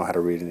if they know how to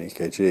read an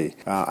EKG.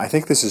 I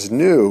think this is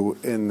new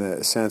in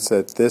the sense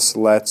that this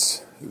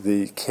lets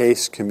the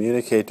case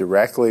communicate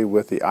directly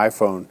with the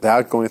iPhone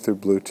without going through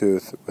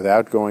Bluetooth,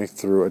 without going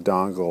through a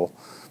dongle,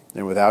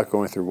 and without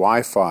going through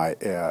Wi-Fi.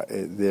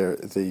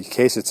 The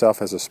case itself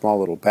has a small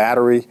little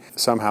battery.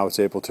 Somehow it's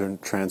able to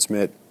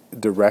transmit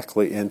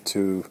directly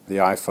into the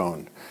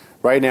iPhone.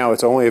 Right now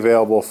it's only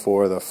available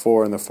for the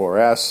 4 and the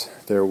 4S.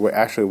 They're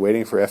actually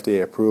waiting for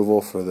FDA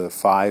approval for the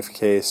 5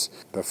 case.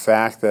 The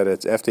fact that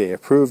it's FDA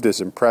approved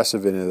is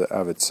impressive in and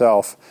of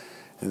itself,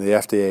 and the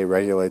FDA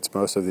regulates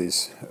most of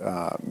these,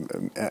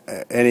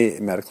 any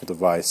medical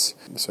device.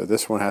 So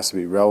this one has to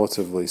be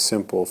relatively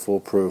simple,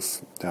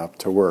 foolproof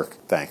to work.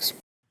 Thanks.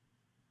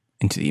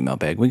 Into the email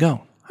bag we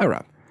go. Hi,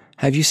 Rob.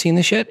 Have you seen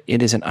this yet?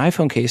 It is an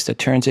iPhone case that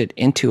turns it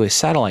into a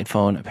satellite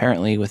phone,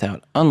 apparently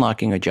without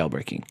unlocking or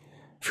jailbreaking.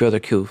 A few other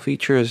cool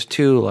features,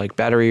 too, like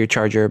battery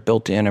recharger,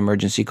 built-in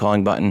emergency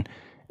calling button,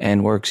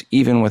 and works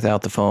even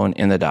without the phone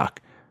in the dock.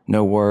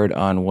 No word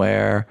on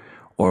where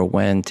or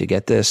when to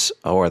get this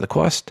or the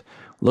cost.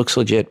 Looks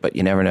legit, but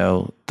you never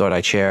know. Thought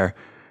I'd share.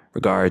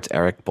 Regards,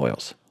 Eric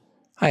Boyles.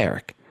 Hi,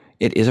 Eric.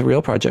 It is a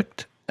real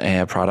product,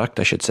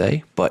 I should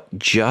say, but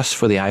just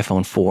for the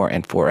iPhone 4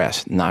 and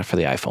 4S, not for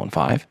the iPhone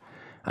 5.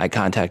 I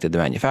contacted the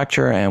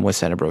manufacturer and was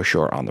sent a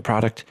brochure on the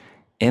product.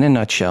 In a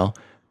nutshell,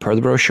 per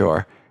the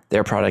brochure,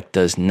 their product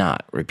does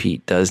not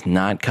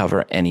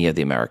cover any of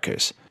the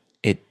Americas.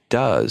 It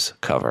does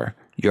cover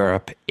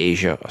Europe,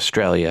 Asia,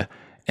 Australia,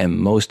 and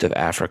most of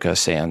Africa,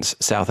 sans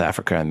South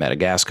Africa and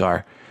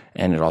Madagascar.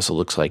 And it also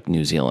looks like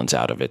New Zealand's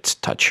out of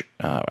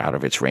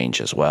its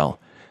range as well.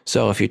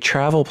 So if your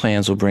travel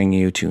plans will bring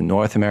you to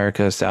North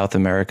America, South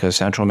America,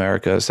 Central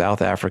America,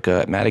 South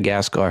Africa,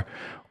 Madagascar,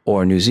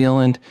 or New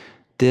Zealand,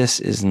 this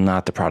is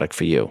not the product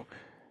for you.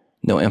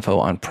 No info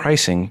on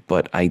pricing,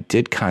 but I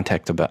did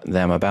contact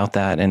them about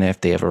that, and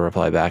if they ever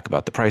reply back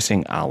about the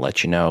pricing, I'll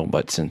let you know.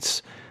 But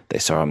since they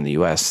saw them in the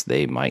U.S.,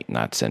 they might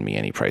not send me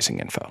any pricing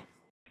info.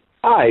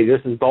 Hi,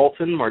 this is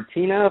Dalton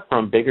Martina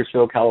from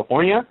Bakersfield,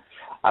 California.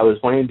 I was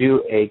wanting to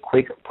do a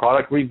quick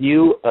product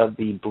review of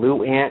the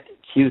Blue Ant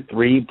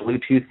Q3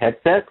 Bluetooth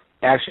headset.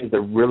 Actually, it's a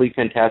really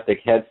fantastic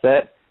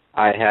headset.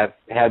 I have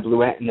had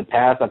Blue Ant in the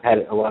past. I've had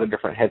a lot of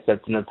different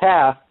headsets in the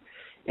past.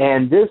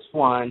 And this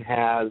one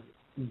has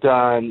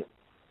done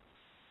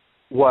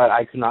what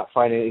I could not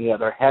find in any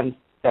other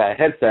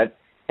headset,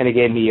 and it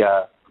gave me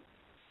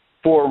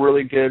 4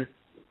 really good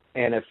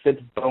and a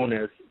 5th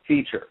bonus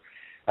feature.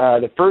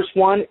 The first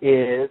one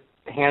is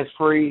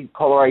hands-free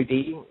caller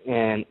ID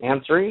and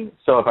answering.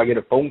 So if I get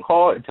a phone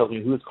call, it tells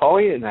me who's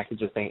calling, and I can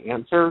just say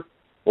answer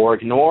or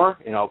ignore,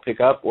 and I'll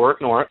pick up or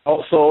ignore it.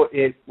 Also,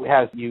 it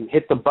has you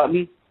hit the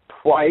button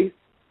twice,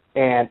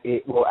 and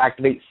it will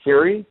activate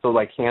Siri, so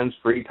like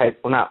hands-free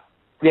type, kind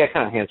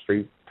of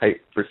hands-free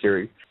type for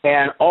Siri.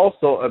 And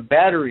also a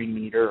battery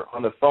meter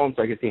on the phone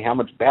so I can see how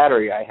much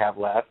battery I have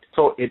left.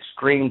 So it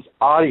streams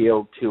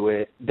audio to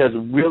it, does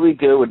really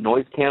good with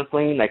noise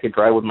canceling. I could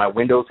drive with my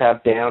windows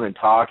half down and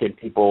talk, and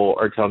people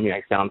are telling me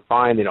I sound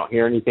fine, they don't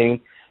hear anything.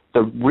 It's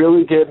a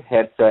really good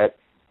headset.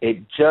 It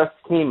just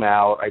came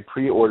out. I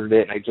pre-ordered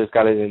it, and I just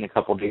got it in a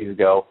couple days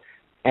ago.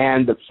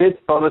 And the 5th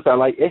bonus I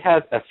like, it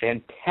has a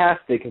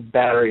fantastic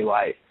battery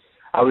life.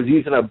 I was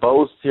using a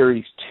Bose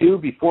Series 2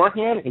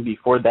 beforehand, and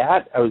before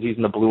that, I was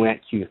using the Blue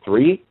Ant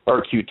Q3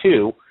 or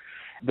Q2.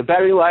 The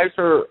battery lives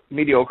are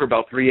mediocre,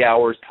 about 3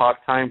 hours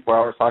talk time, 4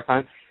 hours talk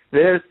time.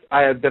 This,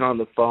 I have been on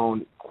the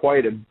phone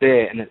quite a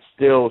bit, and it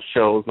still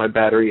shows my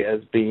battery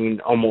as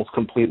being almost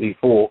completely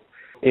full.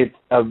 It's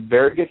a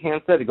very good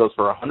handset. It goes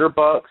for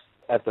 $100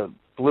 at the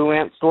Blue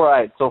Ant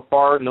store. So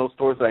far, no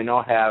stores that I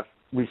know have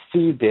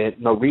received it,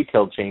 no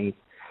retail chains,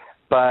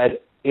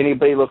 but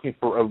anybody looking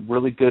for a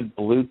really good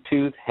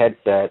Bluetooth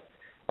headset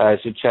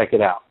should check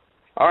it out.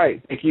 All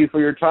right, thank you for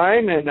your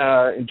time, and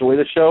enjoy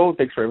the show.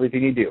 Thanks for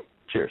everything you do.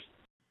 Cheers.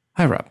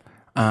 Hi, Rob.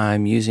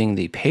 I'm using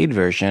the paid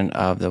version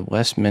of the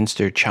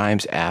Westminster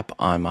Chimes app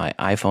on my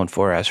iPhone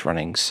 4S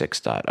running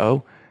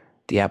 6.0.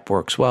 The app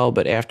works well,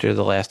 but after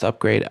the last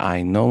upgrade,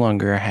 I no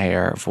longer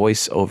hear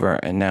voiceover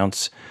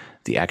announce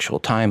the actual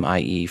time,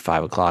 i.e.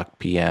 5 o'clock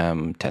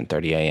p.m.,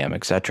 10:30 a.m.,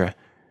 etc.,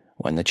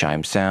 when the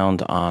chimes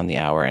sound on the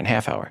hour and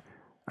half hour.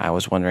 I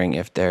was wondering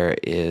if there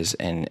is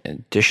an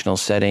additional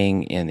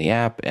setting in the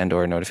app and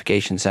or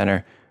notification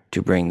center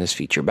to bring this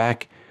feature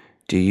back.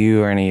 Do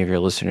you or any of your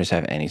listeners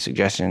have any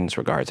suggestions?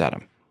 Regards,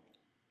 Adam.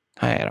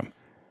 Hi, Adam.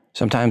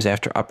 Sometimes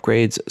after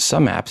upgrades,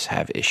 some apps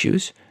have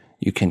issues.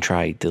 You can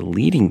try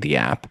deleting the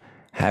app,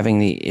 having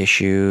the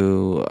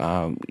issue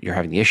you're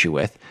having the issue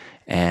with,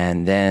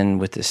 and then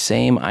with the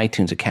same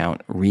iTunes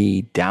account,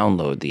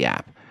 re-download the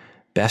app.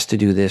 Best to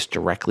do this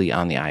directly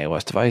on the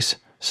iOS device.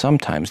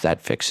 Sometimes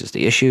that fixes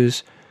the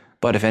issues,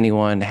 but if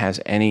anyone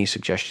has any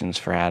suggestions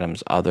for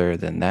Adams other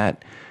than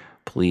that,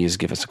 please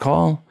give us a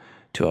call,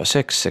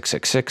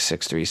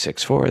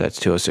 206-666-6364. That's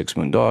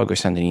 206-MOON-DOG, or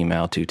send an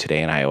email to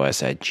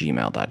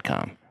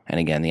todayinios@gmail.com. And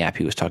again, the app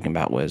he was talking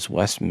about was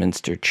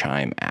Westminster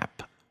Chime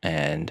app.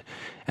 And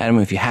Adam,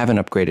 if you haven't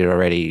upgraded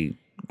already,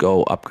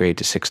 go upgrade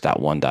to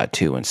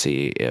 6.1.2 and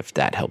see if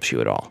that helps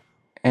you at all.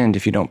 And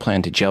if you don't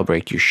plan to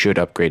jailbreak, you should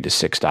upgrade to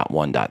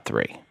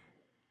 6.1.3.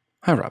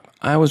 Hi, Rob.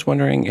 I was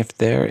wondering if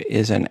there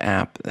is an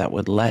app that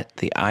would let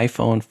the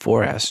iPhone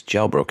 4S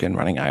jailbroken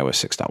running iOS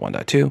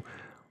 6.1.2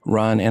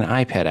 run an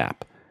iPad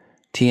app.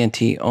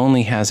 TNT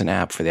only has an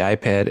app for the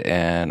iPad,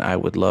 and I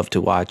would love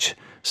to watch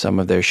some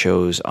of their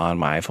shows on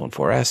my iPhone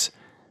 4S.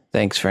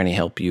 Thanks for any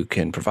help you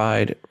can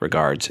provide.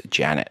 Regards,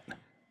 Janet.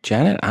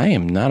 Janet, I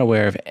am not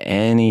aware of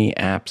any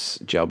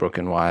apps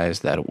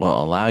jailbroken-wise that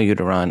will allow you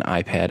to run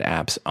iPad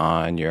apps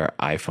on your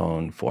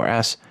iPhone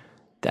 4S.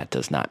 That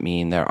does not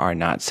mean there are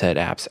not said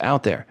apps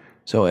out there.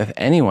 So if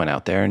anyone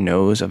out there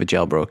knows of a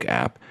jailbroken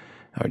app,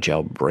 or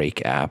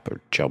jailbreak app, or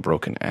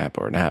jailbroken app,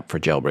 or an app for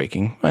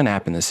jailbreaking, an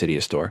app in the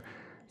Cydia store,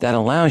 that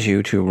allows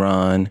you to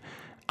run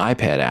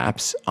iPad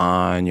apps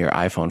on your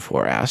iPhone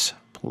 4S,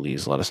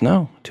 please let us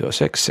know.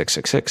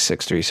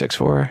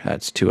 206-666-6364.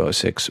 That's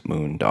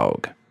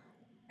 206-MOON-DOG.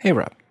 Hey,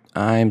 Rob.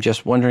 I'm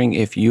just wondering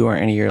if you or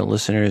any of your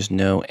listeners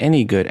know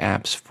any good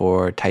apps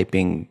for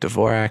typing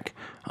Dvorak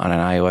on an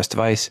iOS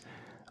device.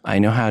 I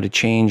know how to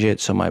change it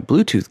so my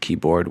Bluetooth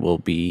keyboard will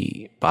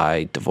be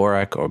by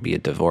Dvorak or be a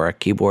Dvorak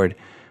keyboard,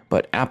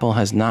 but Apple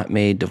has not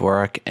made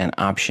Dvorak an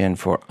option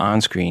for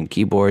on-screen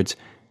keyboards.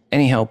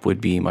 Any help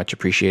would be much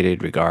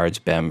appreciated. Regards,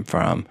 Bem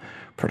from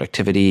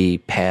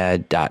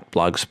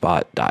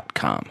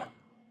productivitypad.blogspot.com.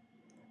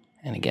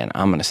 And again,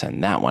 I'm going to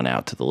send that one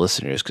out to the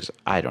listeners because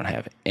I don't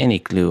have any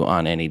clue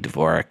on any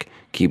Dvorak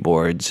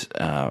keyboards.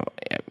 I'm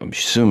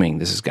assuming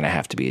this is going to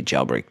have to be a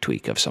jailbreak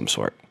tweak of some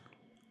sort.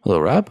 Hello,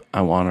 Rob.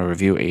 I want to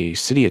review a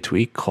Cydia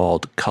tweak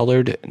called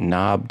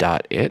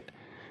coloredknob.it.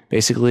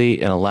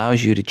 Basically, it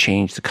allows you to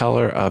change the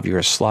color of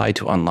your slide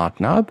to unlock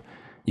knob.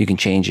 You can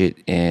change it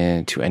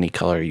into any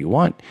color you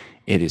want.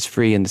 It is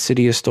free in the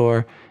Cydia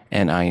store,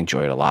 and I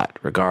enjoy it a lot.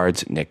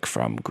 Regards, Nick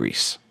from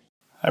Greece.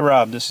 Hi,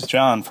 Rob. This is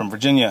John from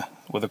Virginia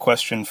with a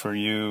question for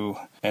you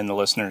and the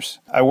listeners.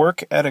 I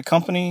work at a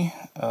company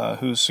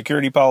whose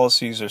security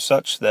policies are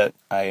such that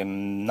I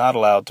am not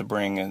allowed to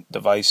bring a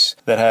device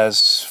that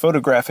has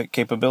photographic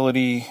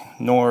capability,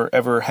 nor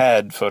ever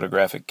had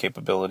photographic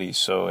capability,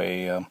 so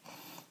a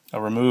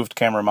removed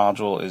camera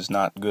module is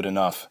not good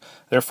enough.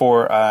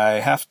 Therefore, I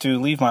have to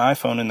leave my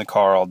iPhone in the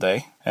car all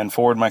day and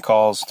forward my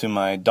calls to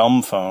my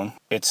dumb phone.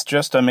 It's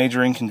just a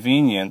major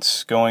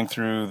inconvenience going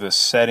through the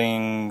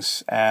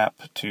settings app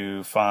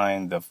to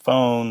find the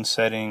phone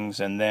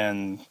settings and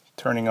then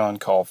turning on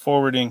call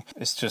forwarding.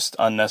 It's just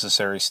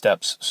unnecessary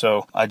steps.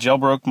 So I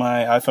jailbroke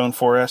my iPhone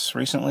 4S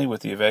recently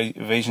with the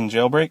Evasion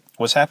jailbreak.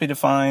 Was happy to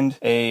find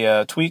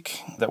a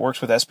tweak that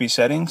works with SB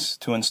settings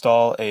to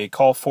install a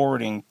call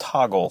forwarding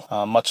toggle,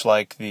 much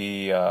like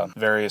the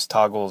various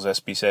toggles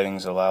SB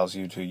settings allows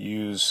you to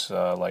use,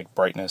 like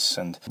brightness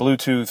and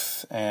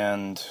Bluetooth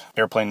and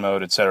airplane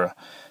mode, etc.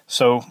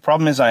 So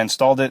problem is I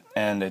installed it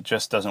and it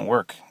just doesn't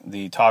work.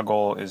 The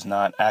toggle is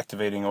not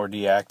activating or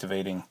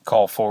deactivating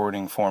call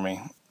forwarding for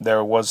me.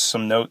 There was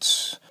some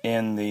notes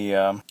in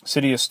the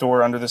Cydia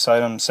store under this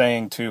item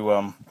saying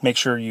to make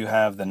sure you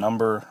have the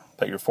number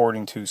that you're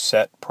forwarding to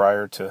set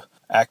prior to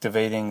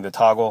activating the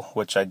toggle,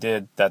 which I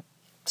did. That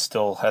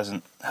still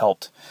hasn't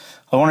helped.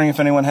 I'm wondering if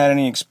anyone had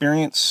any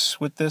experience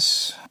with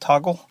this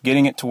toggle,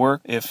 getting it to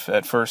work. If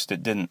at first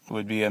it didn't, it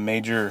would be a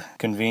major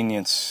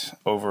convenience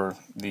over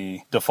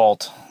the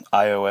default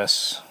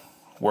iOS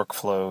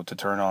workflow to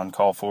turn on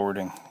call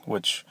forwarding,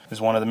 which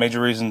is one of the major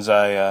reasons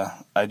I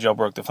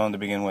jailbroke the phone to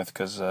begin with,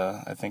 because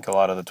I think a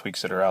lot of the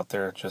tweaks that are out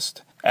there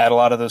just add a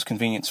lot of those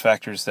convenience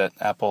factors that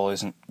Apple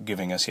isn't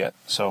giving us yet.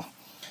 So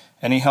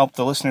any help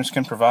the listeners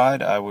can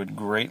provide, I would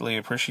greatly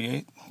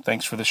appreciate.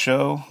 Thanks for the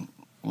show.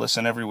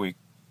 Listen every week.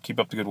 Keep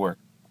up the good work.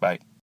 Bye.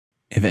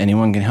 If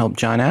anyone can help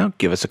John out,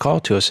 give us a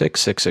call,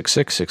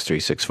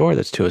 206-666-6364.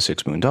 That's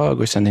 206-MOON-DOG,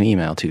 or send an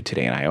email to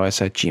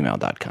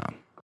todayinios@gmail.com.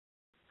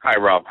 Hi,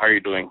 Rob. How are you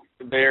doing?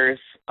 There's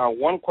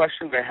one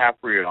question that I have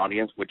for your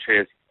audience, which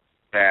is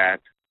that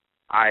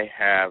I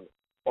have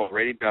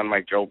already done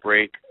my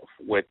jailbreak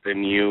with the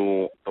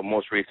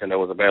most recent that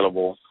was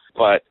available.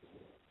 But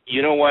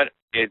you know what?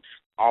 It's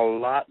a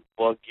lot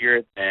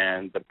buggier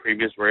than the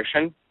previous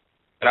version.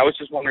 And I was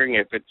just wondering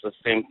if it's the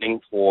same thing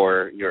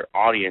for your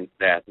audience,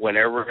 that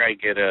whenever I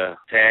get a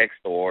text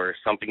or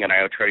something and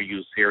I try to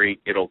use Siri,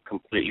 it'll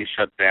completely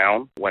shut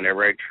down.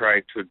 Whenever I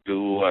try to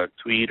do a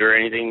tweet or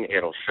anything,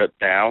 it'll shut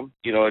down.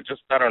 You know,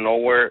 just out of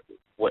nowhere,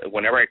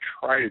 whenever I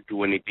try to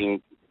do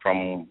anything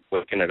from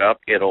waking it up,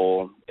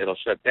 it'll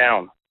shut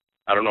down.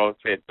 I don't know if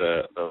it's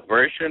a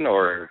version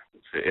or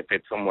if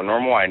it's somewhat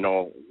normal. I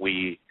know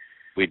we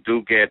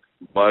do get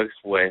bugs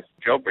with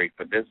jailbreak,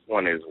 but this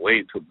one is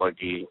way too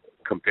buggy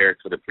compared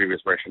to the previous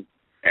version.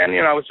 And,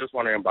 I was just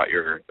wondering about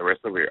the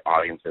rest of your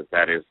audience, if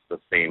that is the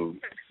same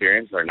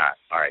experience or not.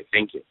 All right,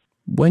 thank you.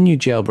 When you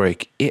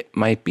jailbreak, it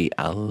might be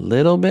a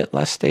little bit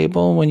less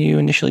stable when you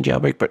initially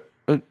jailbreak, but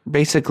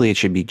basically it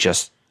should be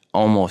just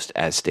almost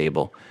as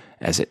stable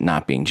as it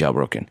not being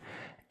jailbroken.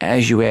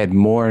 As you add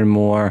more and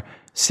more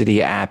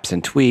Cydia apps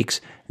and tweaks,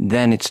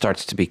 then it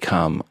starts to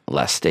become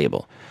less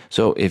stable.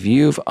 So if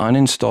you've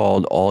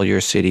uninstalled all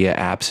your Cydia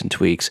apps and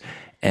tweaks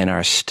and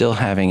are still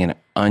having an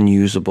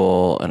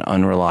unusable and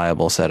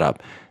unreliable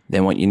setup,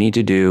 then what you need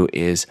to do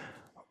is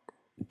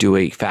do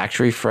a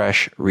factory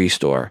fresh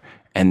restore,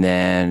 and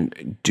then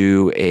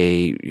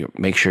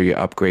make sure you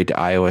upgrade to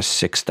iOS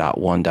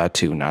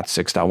 6.1.2, not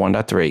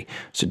 6.1.3.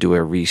 So do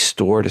a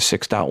restore to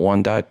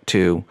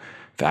 6.1.2,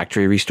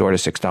 factory restore to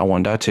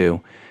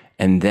 6.1.2,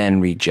 and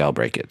then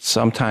re-jailbreak it.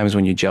 Sometimes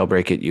when you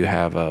jailbreak it, you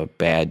have a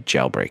bad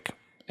jailbreak,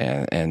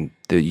 and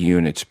the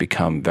units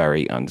become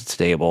very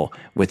unstable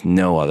with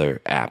no other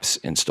apps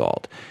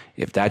installed.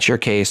 If that's your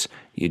case,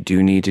 you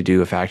do need to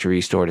do a factory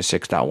restore to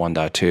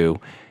 6.1.2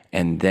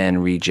 and then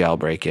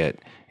re-jailbreak it,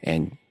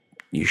 and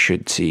you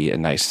should see a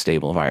nice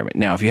stable environment.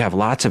 Now, if you have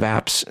lots of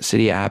apps,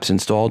 Cydia apps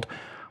installed,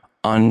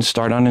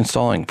 start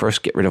uninstalling.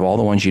 First, get rid of all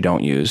the ones you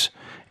don't use.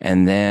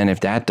 And then if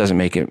that doesn't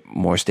make it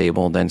more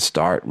stable, then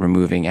start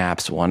removing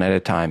apps one at a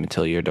time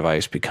until your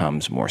device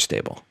becomes more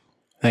stable.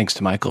 Thanks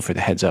to Michael for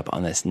the heads up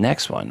on this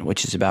next one,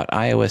 which is about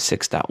iOS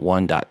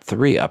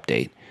 6.1.3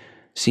 update.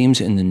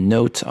 Seems in the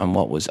notes on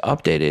what was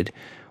updated,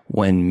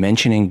 when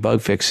mentioning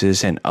bug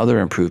fixes and other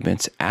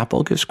improvements,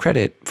 Apple gives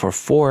credit for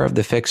 4 of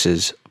the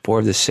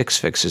 6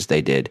 fixes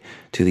they did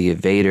to the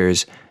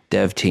Evaders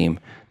dev team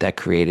that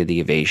created the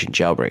Evasion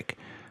jailbreak.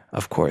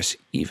 Of course,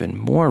 even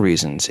more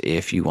reasons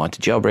if you want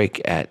to jailbreak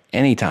at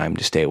any time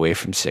to stay away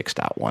from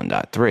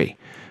 6.1.3,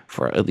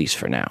 at least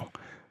for now.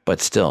 But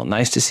still,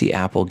 nice to see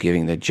Apple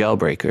giving the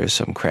jailbreakers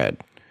some cred.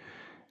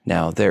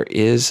 Now, there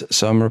are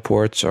some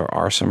reports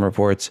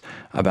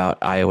about iOS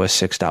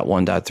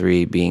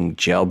 6.1.3 being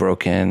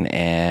jailbroken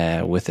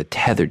and with a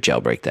tethered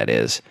jailbreak, that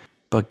is.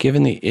 But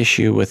given the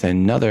issue with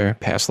another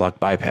pass lock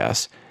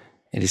bypass,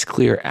 it is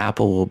clear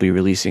Apple will be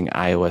releasing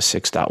iOS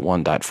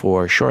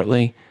 6.1.4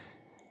 shortly.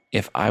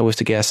 If I was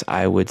to guess,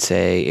 I would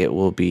say it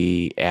will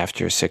be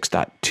after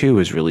 6.2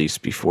 is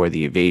released, before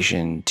the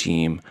Evasion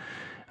team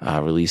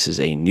releases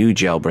a new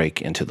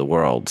jailbreak into the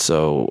world.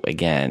 So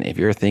again, if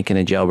you're thinking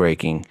of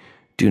jailbreaking,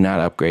 do not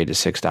upgrade to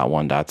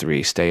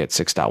 6.1.3. Stay at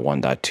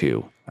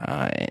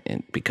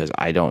 6.1.2 because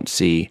I don't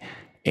see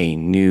a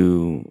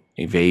new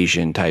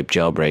Evasion type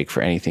jailbreak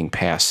for anything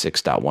past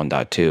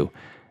 6.1.2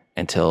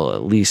 until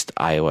at least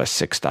iOS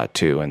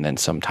 6.2, and then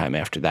sometime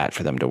after that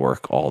for them to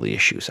work all the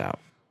issues out.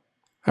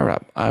 All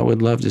right, I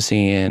would love to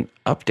see an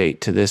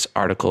update to this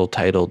article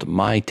titled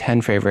My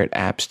 10 Favorite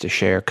Apps to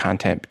Share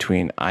Content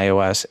Between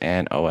iOS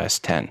and OS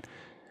X.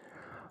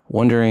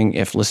 Wondering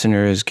if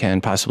listeners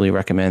can possibly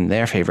recommend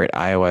their favorite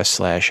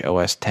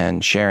iOS/OS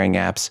X sharing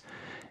apps,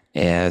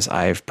 as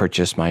I've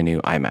purchased my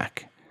new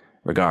iMac.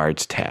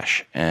 Regards,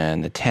 Tash.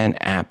 And the 10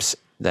 apps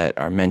that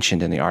are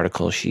mentioned in the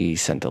article she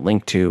sent a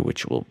link to,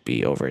 which will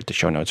be over at the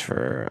show notes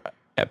for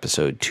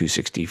episode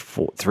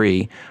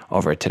 263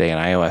 over at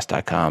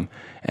todayonios.com.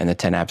 And the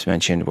 10 apps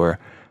mentioned were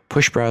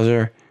Push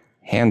Browser,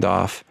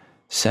 Handoff,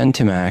 Send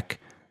to Mac,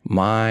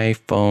 My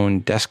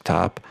Phone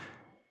Desktop,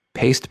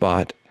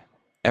 Pastebot,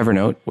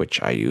 Evernote,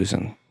 which I use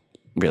and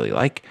really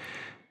like,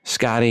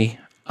 Scotty,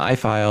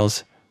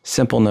 iFiles,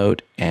 Simple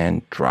Note,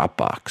 and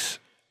Dropbox.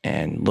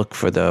 And look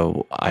for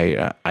the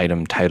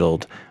item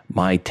titled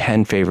My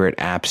 10 Favorite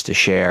Apps to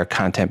Share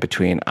Content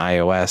Between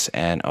iOS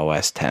and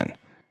OS X.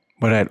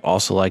 What I'd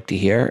also like to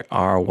hear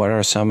are what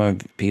are some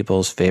of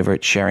people's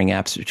favorite sharing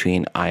apps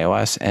between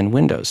iOS and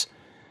Windows.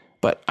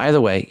 But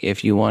either way,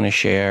 if you want to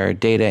share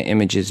data,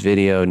 images,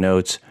 video,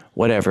 notes,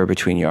 whatever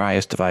between your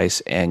iOS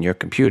device and your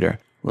computer,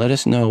 let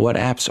us know what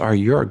apps are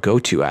your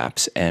go-to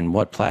apps and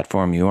what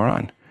platform you are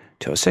on.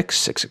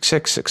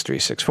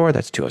 206-666-6364,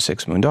 that's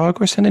 206-MOONDOG,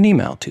 or send an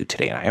email to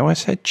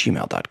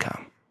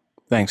todayonios@gmail.com.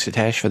 Thanks to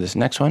Tash for this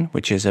next one,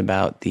 which is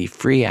about the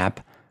free app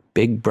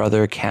Big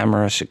Brother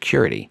Camera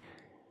Security.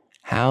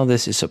 How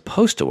this is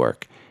supposed to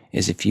work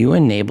is if you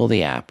enable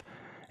the app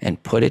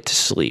and put it to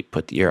sleep,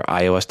 put your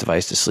iOS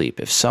device to sleep,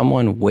 if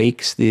someone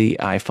wakes the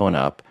iPhone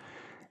up,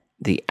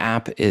 the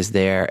app is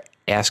there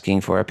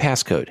asking for a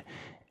passcode,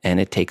 and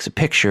it takes a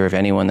picture of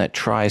anyone that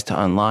tries to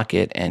unlock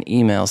it and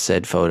emails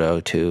said photo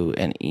to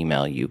an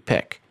email you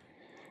pick.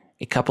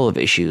 A couple of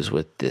issues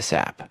with this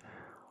app.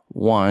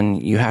 One,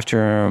 you have to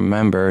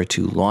remember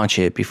to launch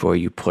it before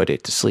you put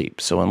it to sleep.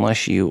 So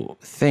unless you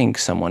think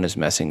someone is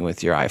messing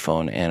with your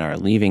iPhone and are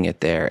leaving it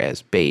there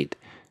as bait,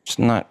 it's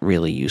not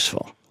really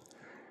useful.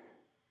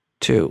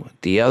 Two,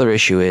 the other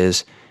issue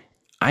is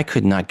I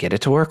could not get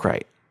it to work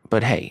right.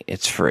 But hey,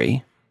 it's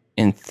free.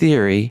 In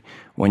theory,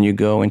 when you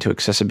go into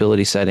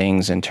accessibility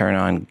settings and turn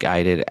on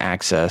guided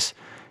access,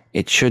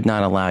 it should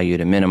not allow you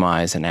to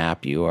minimize an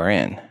app you are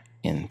in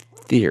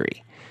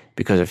theory,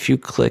 because a few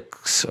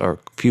clicks or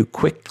few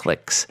quick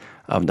clicks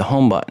of the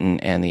home button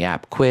and the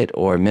app quit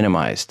or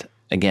minimized.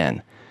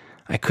 Again,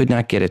 I could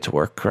not get it to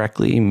work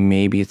correctly.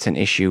 Maybe it's an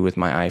issue with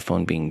my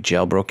iPhone being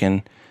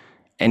jailbroken.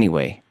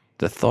 Anyway,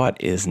 the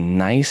thought is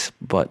nice,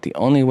 but the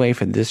only way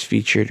for this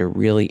feature to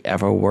really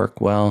ever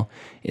work well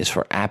is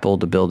for Apple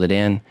to build it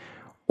in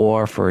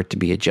or for it to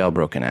be a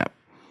jailbroken app.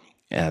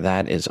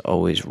 That is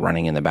always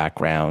running in the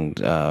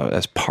background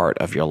as part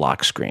of your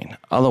lock screen.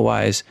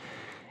 Otherwise,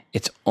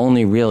 its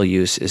only real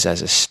use is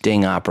as a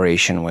sting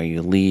operation where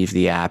you leave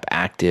the app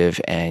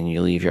active and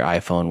you leave your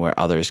iPhone where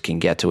others can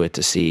get to it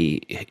to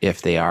see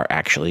if they are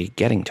actually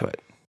getting to it.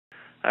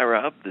 Hi,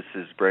 Rob. This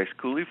is Bryce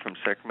Cooley from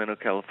Sacramento,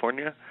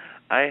 California.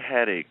 I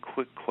had a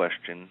quick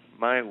question.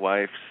 My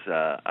wife's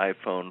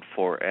iPhone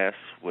 4S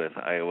with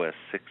iOS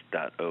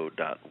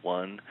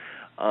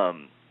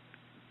 6.0.1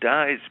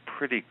 dies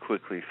pretty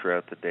quickly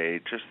throughout the day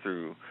just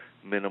through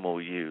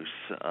minimal use.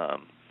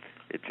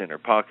 It's in her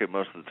pocket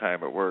most of the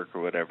time at work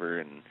or whatever,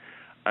 and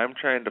I'm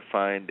trying to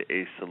find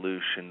a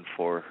solution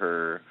for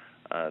her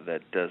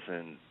that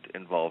doesn't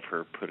involve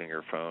her putting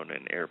her phone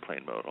in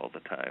airplane mode all the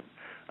time.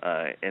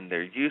 And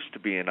there used to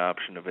be an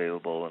option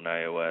available in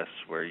iOS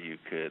where you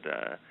could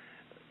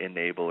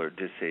enable or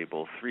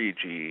disable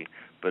 3G,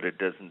 but it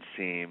doesn't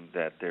seem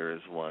that there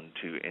is one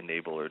to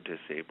enable or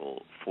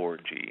disable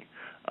 4G.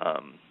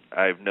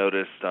 I've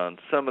noticed on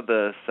some of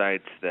the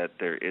sites that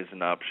there is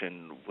an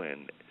option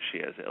when she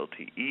has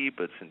LTE,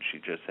 but since she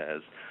just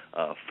has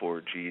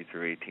 4G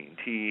through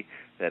AT&T,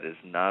 that is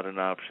not an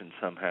option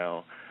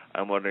somehow.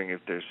 I'm wondering if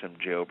there's some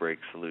jailbreak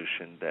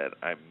solution that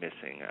I'm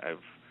missing.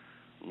 I've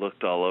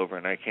looked all over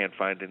and I can't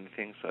find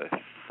anything, so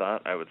I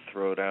thought I would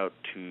throw it out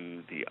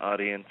to the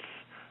audience.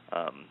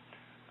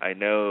 I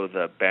know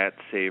the Bat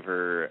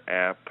Saver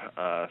app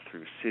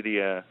through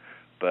Cydia,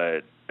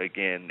 but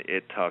again,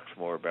 it talks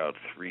more about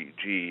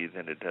 3G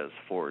than it does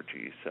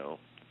 4G, so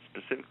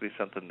specifically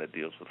something that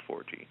deals with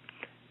 4G.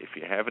 If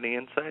you have any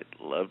insight,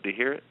 love to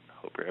hear it.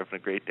 Hope you're having a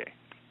great day.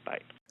 Bye.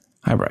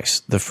 Hi,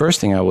 Bryce. The first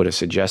thing I would have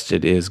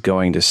suggested is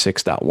going to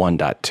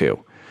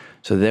 6.1.2.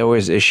 So there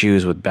was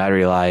issues with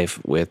battery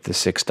life with the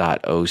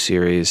 6.0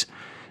 series,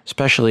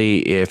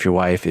 especially if your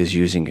wife is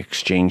using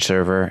Exchange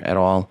Server at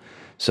all.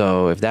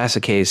 So if that's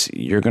the case,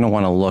 you're going to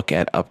want to look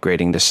at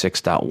upgrading to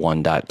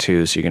 6.1.2.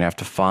 So you're going to have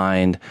to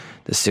find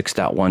the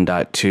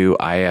 6.1.2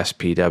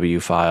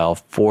 ISPW file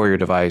for your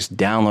device,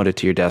 download it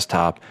to your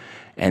desktop,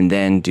 and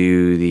then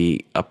do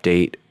the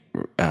update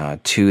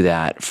to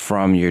that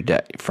from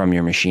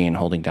your machine,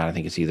 holding down, I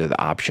think it's either the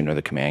Option or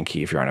the Command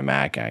key if you're on a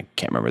Mac. I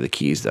can't remember the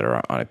keys that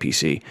are on a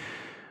PC.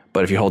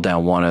 But if you hold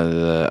down one of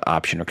the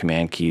Option or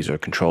Command keys or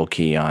Control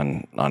key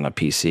on a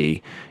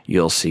PC,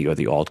 you'll see, or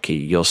the Alt key,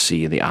 you'll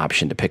see the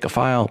option to pick a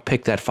file,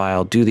 pick that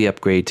file, do the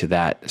upgrade to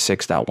that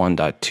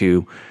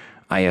 6.1.2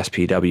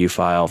 ISPW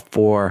file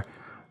for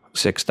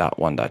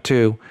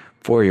 6.1.2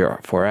 for your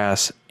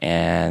 4S,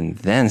 and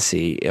then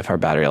see if our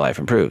battery life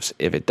improves.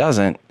 If it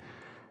doesn't,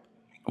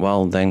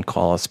 well, then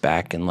call us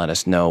back and let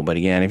us know. But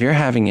again, if you're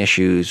having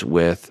issues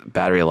with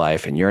battery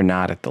life and you're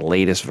not at the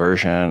latest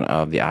version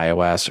of the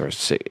iOS or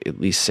at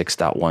least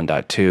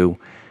 6.1.2,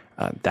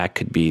 that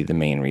could be the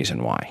main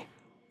reason why.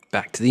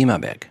 Back to the email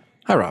bag.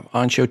 Hi, Rob.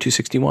 On show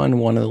 261,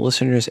 one of the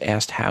listeners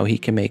asked how he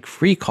can make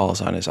free calls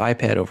on his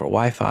iPad over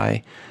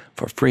Wi-Fi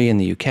for free in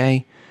the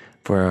UK.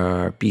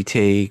 For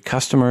BT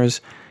customers,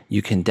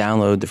 you can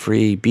download the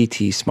free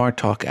BT Smart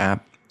Talk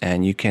app,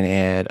 and you can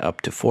add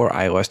up to 4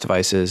 iOS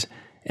devices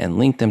and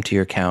link them to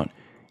your account.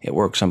 It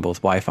works on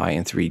both Wi-Fi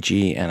and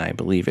 3G, and I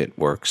believe it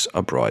works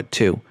abroad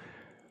too.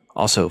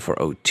 Also, for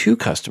O2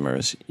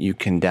 customers, you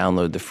can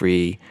download the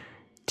free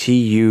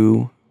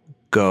TU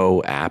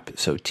Go app,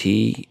 so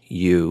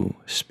TU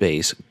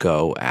space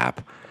Go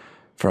app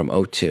from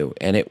O2,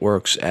 and it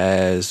works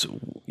as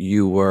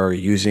you were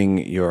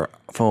using your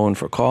phone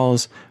for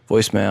calls,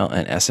 voicemail,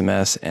 and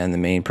SMS, and the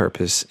main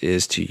purpose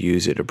is to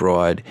use it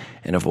abroad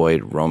and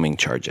avoid roaming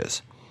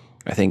charges.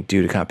 I think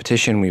due to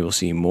competition, we will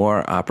see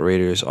more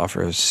operators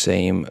offer the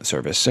same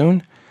service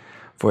soon.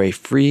 For a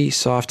free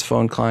soft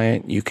phone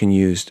client, you can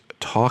use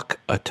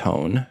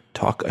Talk-A-Tone,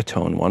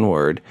 one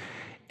word.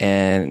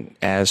 And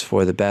as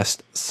for the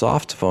best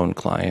soft phone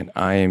client,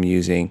 I am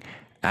using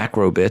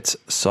Acrobit's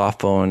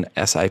soft phone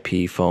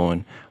SIP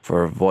phone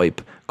for VoIP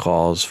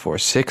calls for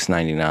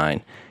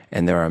 $6.99.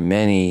 And there are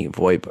many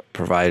VoIP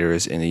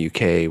providers in the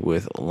UK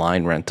with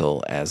line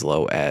rental as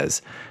low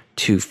as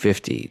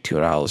 $2.50,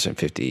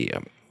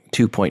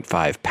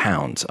 2.5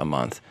 pounds a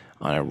month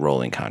on a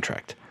rolling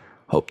contract.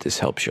 Hope this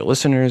helps your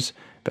listeners.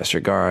 Best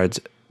regards,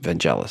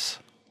 Vangelis.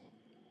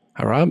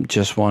 Hi, Rob.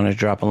 Just want to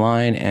drop a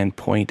line and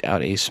point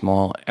out a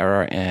small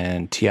error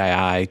in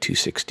TII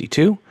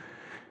 262.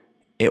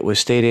 It was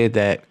stated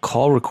that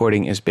call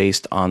recording is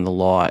based on the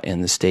law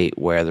in the state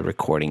where the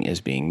recording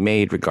is being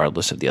made,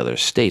 regardless of the other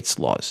state's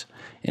laws.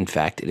 In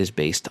fact, it is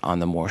based on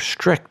the more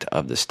strict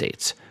of the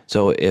states.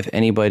 So if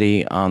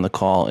anybody on the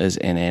call is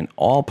in an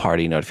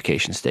all-party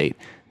notification state,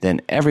 then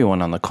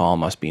everyone on the call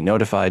must be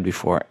notified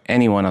before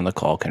anyone on the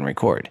call can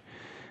record.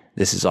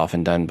 This is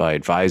often done by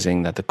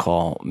advising that the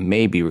call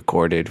may be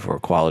recorded for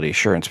quality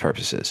assurance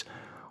purposes,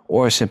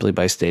 or simply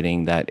by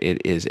stating that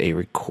it is a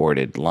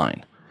recorded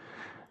line.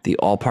 The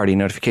all-party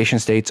notification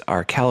states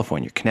are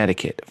California,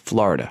 Connecticut,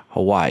 Florida,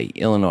 Hawaii,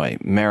 Illinois,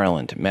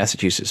 Maryland,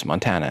 Massachusetts,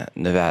 Montana,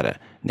 Nevada,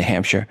 New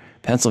Hampshire,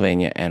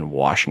 Pennsylvania, and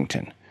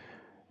Washington.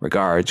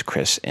 Regards,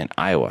 Chris in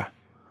Iowa.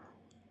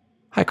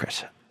 Hi,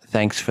 Chris.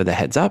 Thanks for the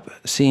heads up.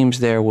 Seems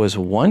there was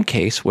one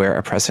case where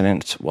a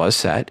precedent was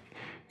set.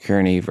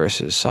 Kearney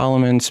versus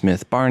Solomon,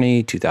 Smith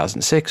Barney,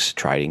 2006,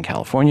 tried in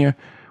California,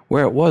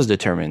 where it was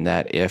determined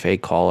that if a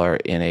caller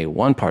in a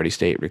one-party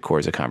state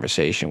records a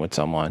conversation with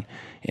someone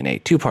in a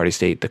two-party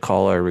state, the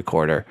caller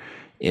recorder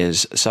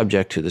is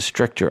subject to the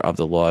stricter of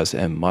the laws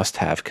and must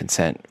have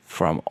consent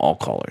from all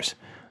callers.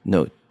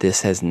 Note,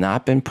 this has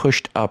not been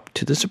pushed up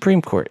to the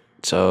Supreme Court,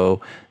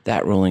 so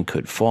that ruling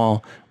could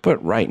fall,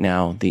 but right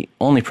now the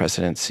only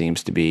precedent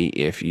seems to be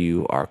if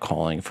you are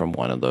calling from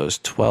one of those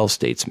 12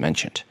 states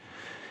mentioned.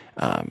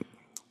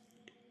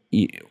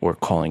 Or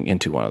calling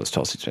into one of those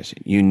 12 states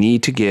mentioned. You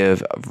need to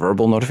give a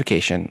verbal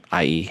notification,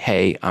 i.e.,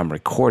 hey, I'm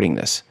recording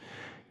this.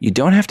 You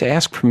don't have to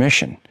ask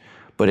permission,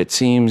 but it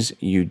seems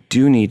you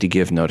do need to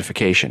give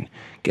notification.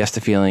 Guess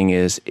the feeling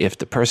is if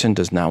the person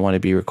does not want to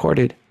be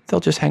recorded, they'll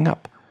just hang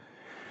up.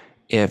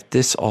 If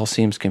this all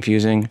seems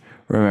confusing,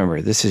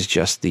 remember, this is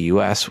just the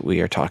U.S.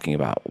 we are talking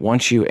about.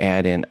 Once you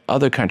add in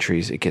other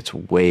countries, it gets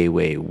way,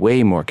 way,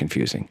 way more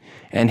confusing,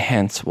 and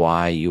hence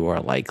why you are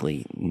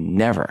likely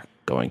never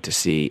going to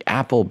see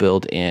Apple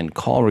build in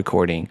call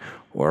recording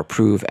or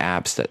approve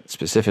apps that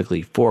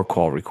specifically for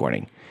call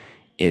recording.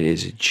 It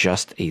is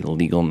just a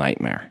legal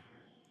nightmare.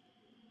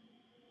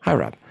 Hi,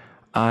 Rob.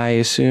 I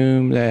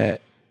assume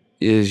that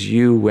is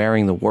you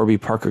wearing the Warby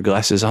Parker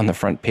glasses on the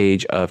front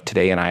page of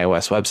Today in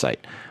iOS website.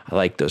 I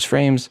like those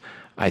frames.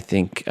 I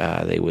think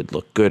they would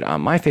look good on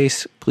my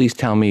face. Please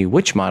tell me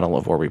which model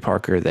of Warby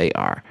Parker they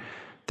are.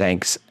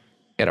 Thanks,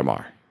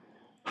 Itamar.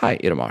 Hi,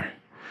 Itamar.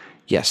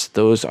 Yes,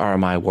 those are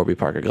my Warby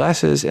Parker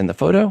glasses in the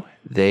photo.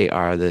 They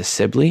are the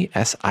Sibley,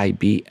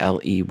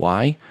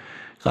 S-I-B-L-E-Y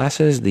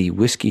glasses, the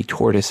Whiskey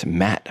Tortoise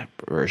matte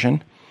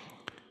version.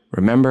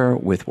 Remember,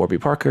 with Warby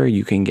Parker,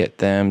 you can get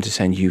them to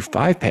send you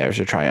 5 pairs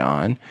to try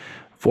on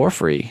for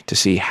free to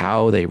see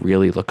how they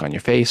really look on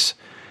your face.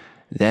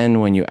 Then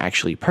when you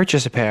actually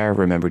purchase a pair,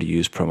 remember to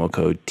use promo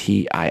code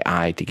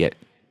TII to get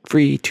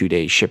free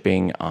 2-day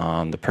shipping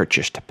on the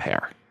purchased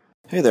pair.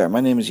 Hey there,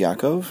 my name is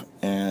Yakov,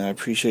 and I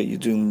appreciate you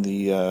doing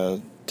the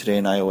Today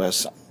in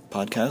iOS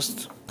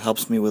podcast. It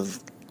helps me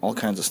with all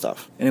kinds of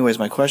stuff. Anyways,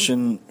 my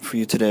question for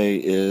you today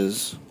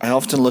is, I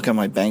often look at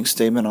my bank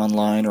statement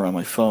online or on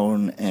my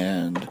phone,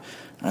 and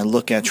I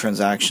look at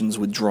transactions,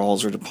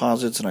 withdrawals, or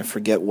deposits, and I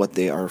forget what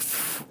they are,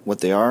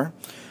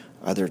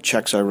 either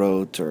checks I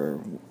wrote or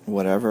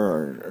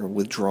whatever, or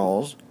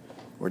withdrawals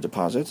or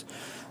deposits.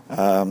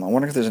 I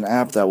wonder if there's an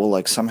app that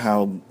will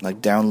somehow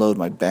download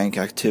my bank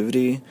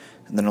activity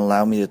and then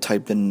allow me to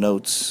type in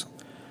notes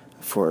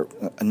for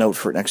a note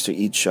for next to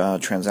each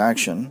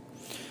transaction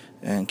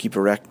and keep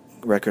a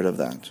record of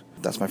that.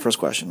 That's my first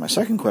question. My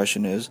second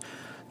question is,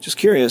 just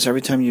curious, every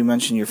time you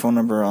mention your phone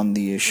number on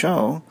the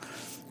show,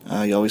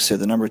 you always say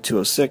the number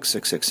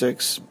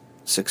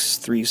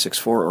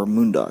 206-666-6364 or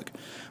Moondog.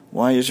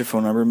 Why is your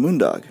phone number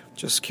Moondog?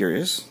 Just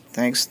curious.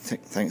 Thanks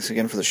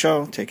again for the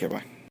show. Take care.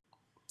 Bye.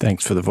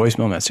 Thanks for the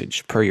voicemail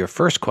message. Per your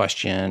first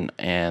question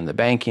and the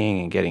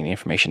banking and getting the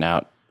information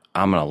out,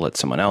 I'm going to let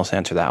someone else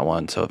answer that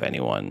one. So if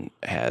anyone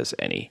has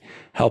any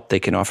help they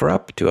can offer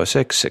up,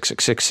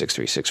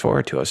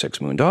 206-666-6364,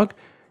 206-MOONDOG.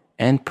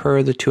 And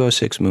per the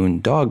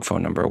 206-MOONDOG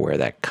phone number, where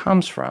that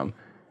comes from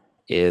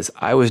is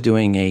I was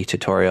doing a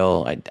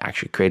tutorial. I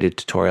actually created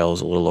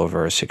tutorials a little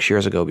over 6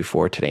 years ago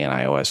before Today in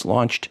iOS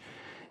launched.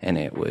 And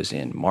it was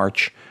in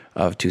March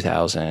of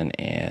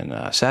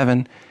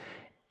 2007.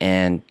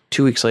 And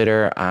 2 weeks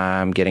later,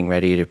 I'm getting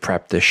ready to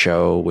prep the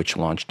show, which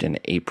launched in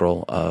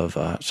April of,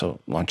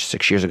 launched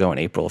 6 years ago in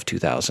April of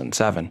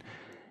 2007.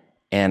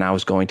 And I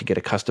was going to get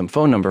a custom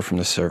phone number from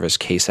the service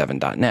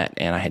k7.net.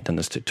 And I had done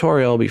this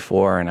tutorial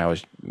before, and I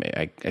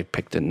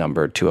picked the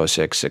number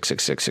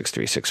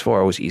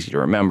 206-666-6364. It was easy to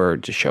remember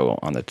to show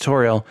on the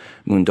tutorial.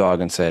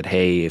 Moondog and said,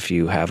 hey, if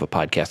you have a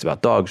podcast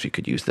about dogs, you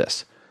could use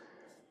this.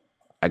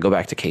 I go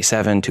back to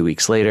K7 2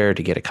 weeks later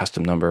to get a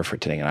custom number for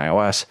Today in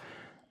iOS.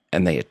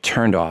 And they had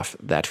turned off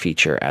that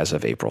feature as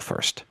of April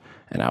 1st.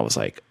 And I was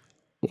like,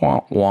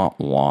 wah, wah,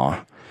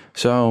 wah.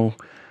 So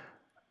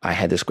I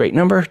had this great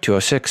number,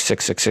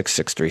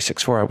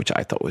 206-666-6364, which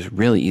I thought was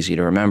really easy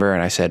to remember.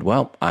 And I said,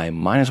 well, I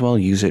might as well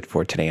use it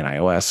for Today in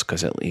iOS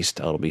because at least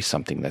it'll be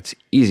something that's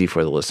easy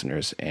for the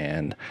listeners.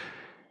 And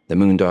The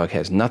Moondog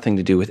has nothing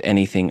to do with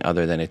anything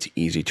other than it's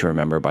easy to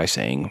remember by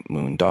saying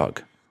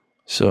Moondog.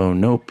 So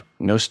nope,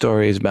 no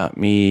stories about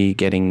me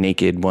getting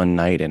naked one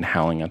night and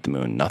howling at the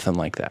moon. Nothing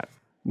like that.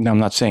 Now, I'm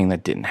not saying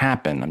that didn't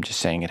happen. I'm just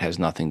saying it has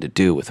nothing to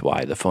do with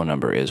why the phone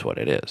number is what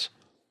it is.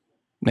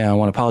 Now, I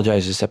want to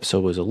apologize. This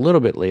episode was a little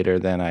bit later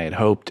than I had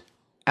hoped.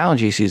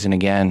 Allergy season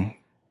again.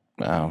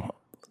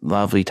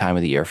 Lovely time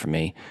of the year for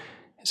me.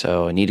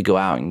 So I need to go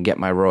out and get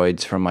my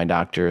roids from my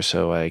doctor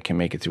so I can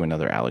make it through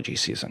another allergy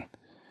season.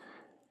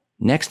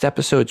 Next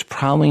episode's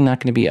probably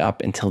not going to be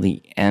up until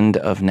the end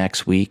of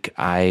next week.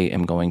 I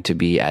am going to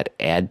be at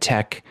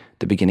AdTech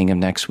the beginning of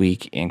next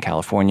week in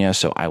California,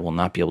 so I will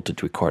not be able to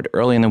record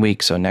early in the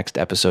week. So next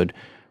episode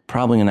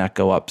probably will not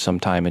go up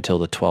sometime until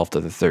the 12th or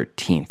the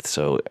 13th,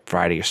 so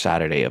Friday or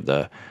Saturday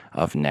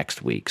of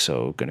next week.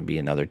 So going to be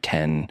another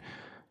 10,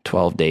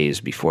 12 days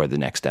before the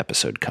next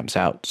episode comes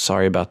out.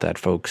 Sorry about that,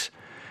 folks.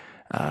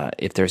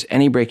 If there's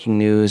any breaking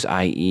news,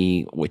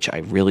 i.e., which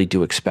I really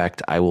do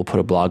expect, I will put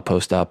a blog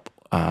post up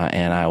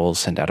and I will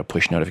send out a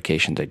push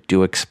notifications. I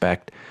do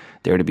expect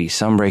there to be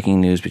some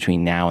breaking news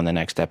between now and the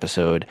next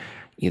episode,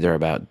 either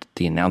about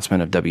the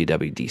announcement of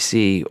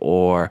WWDC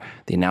or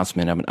the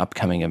announcement of an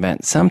upcoming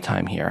event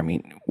sometime here. I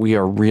mean, we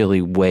are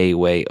really way,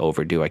 way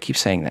overdue. I keep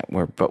saying that,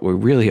 but we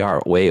really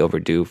are way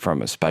overdue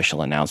from a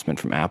special announcement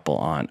from Apple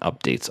on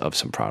updates of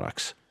some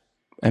products.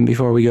 And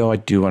before we go, I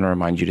do want to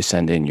remind you to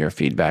send in your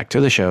feedback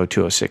to the show,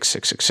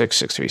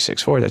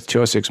 206-666-6364. That's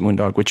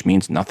 206-Moondog, which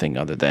means nothing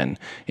other than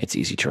it's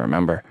easy to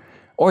remember.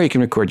 Or you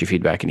can record your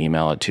feedback and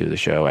email it to the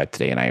show at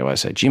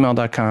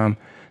todayios@gmail.com.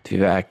 The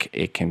feedback,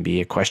 it can be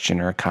a question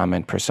or a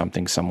comment per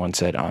something someone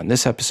said on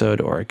this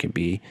episode, or it could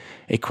be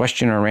a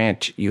question or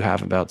rant you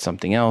have about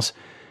something else,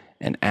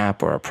 an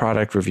app or a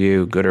product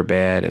review, good or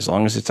bad. As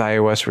long as it's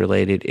iOS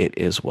related, it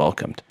is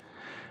welcomed.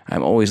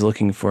 I'm always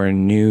looking for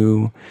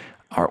new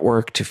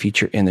artwork to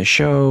feature in the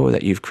show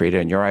that you've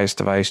created on your iOS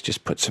device.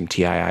 Just put some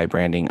TII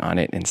branding on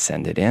it and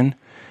send it in.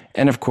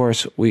 And of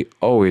course, we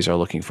always are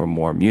looking for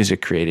more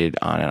music created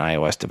on an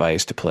iOS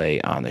device to play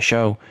on the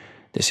show.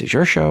 This is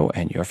your show,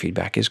 and your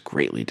feedback is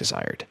greatly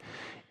desired.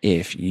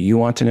 If you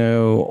want to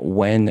know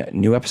when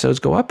new episodes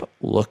go up,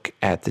 look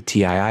at the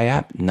TII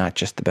app. Not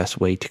just the best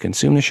way to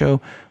consume the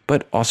show,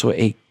 but also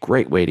a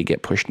great way to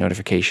get push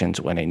notifications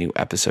when a new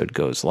episode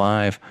goes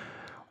live.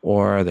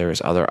 Or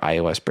there's other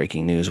iOS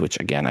breaking news, which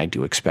again, I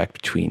do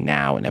expect between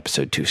now and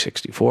episode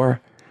 264.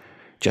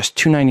 Just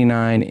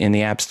 $2.99 in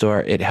the App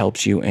Store. It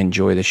helps you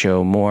enjoy the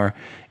show more,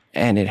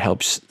 and it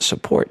helps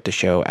support the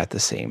show at the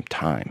same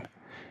time.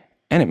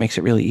 And it makes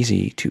it really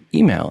easy to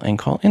email and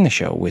call in the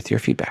show with your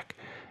feedback.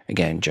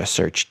 Again, just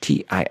search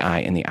TII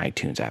in the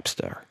iTunes App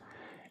Store.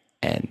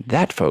 And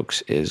that,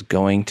 folks, is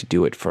going to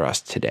do it for us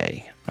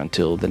today.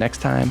 Until the next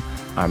time,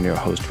 I'm your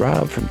host,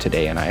 Rob, from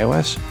Today in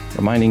iOS,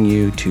 reminding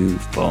you to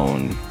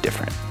phone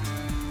different.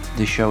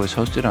 This show is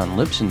hosted on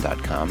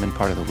Libsyn.com and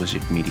part of the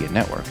Wizard Media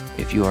Network.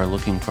 If you are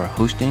looking for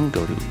hosting,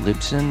 go to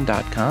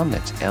Libsyn.com.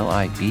 That's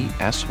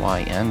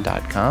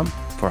Libsyn.com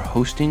for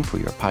hosting for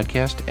your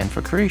podcast and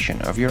for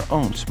creation of your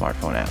own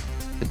smartphone app.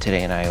 The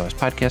Today in iOS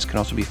podcast can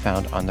also be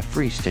found on the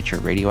free Stitcher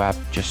radio app.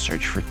 Just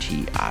search for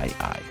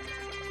TII.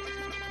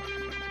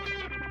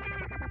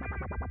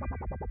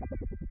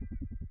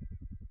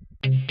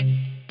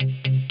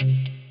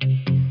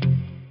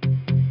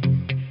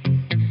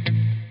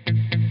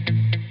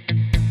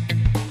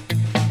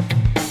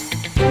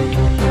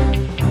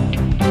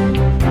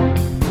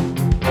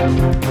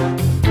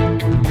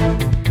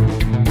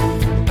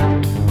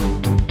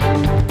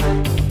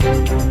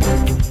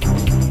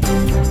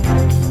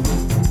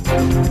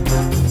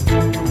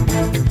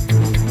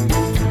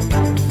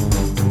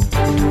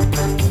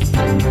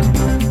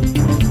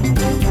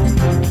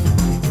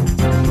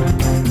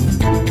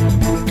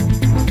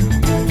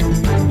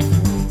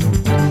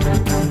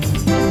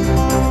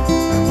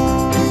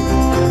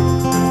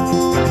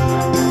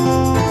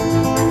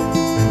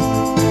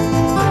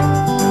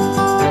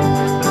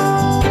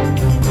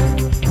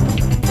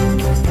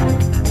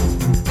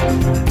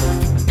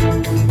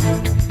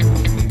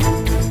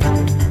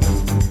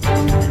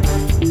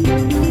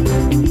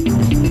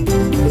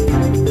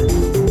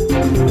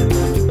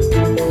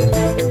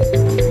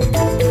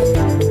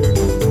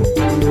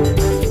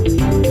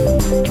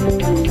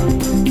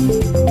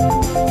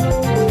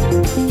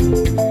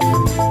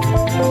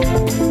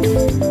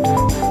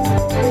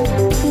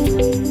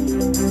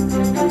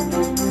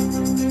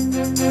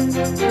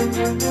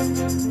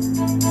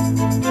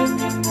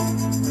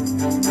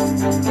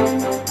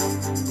 Thank you.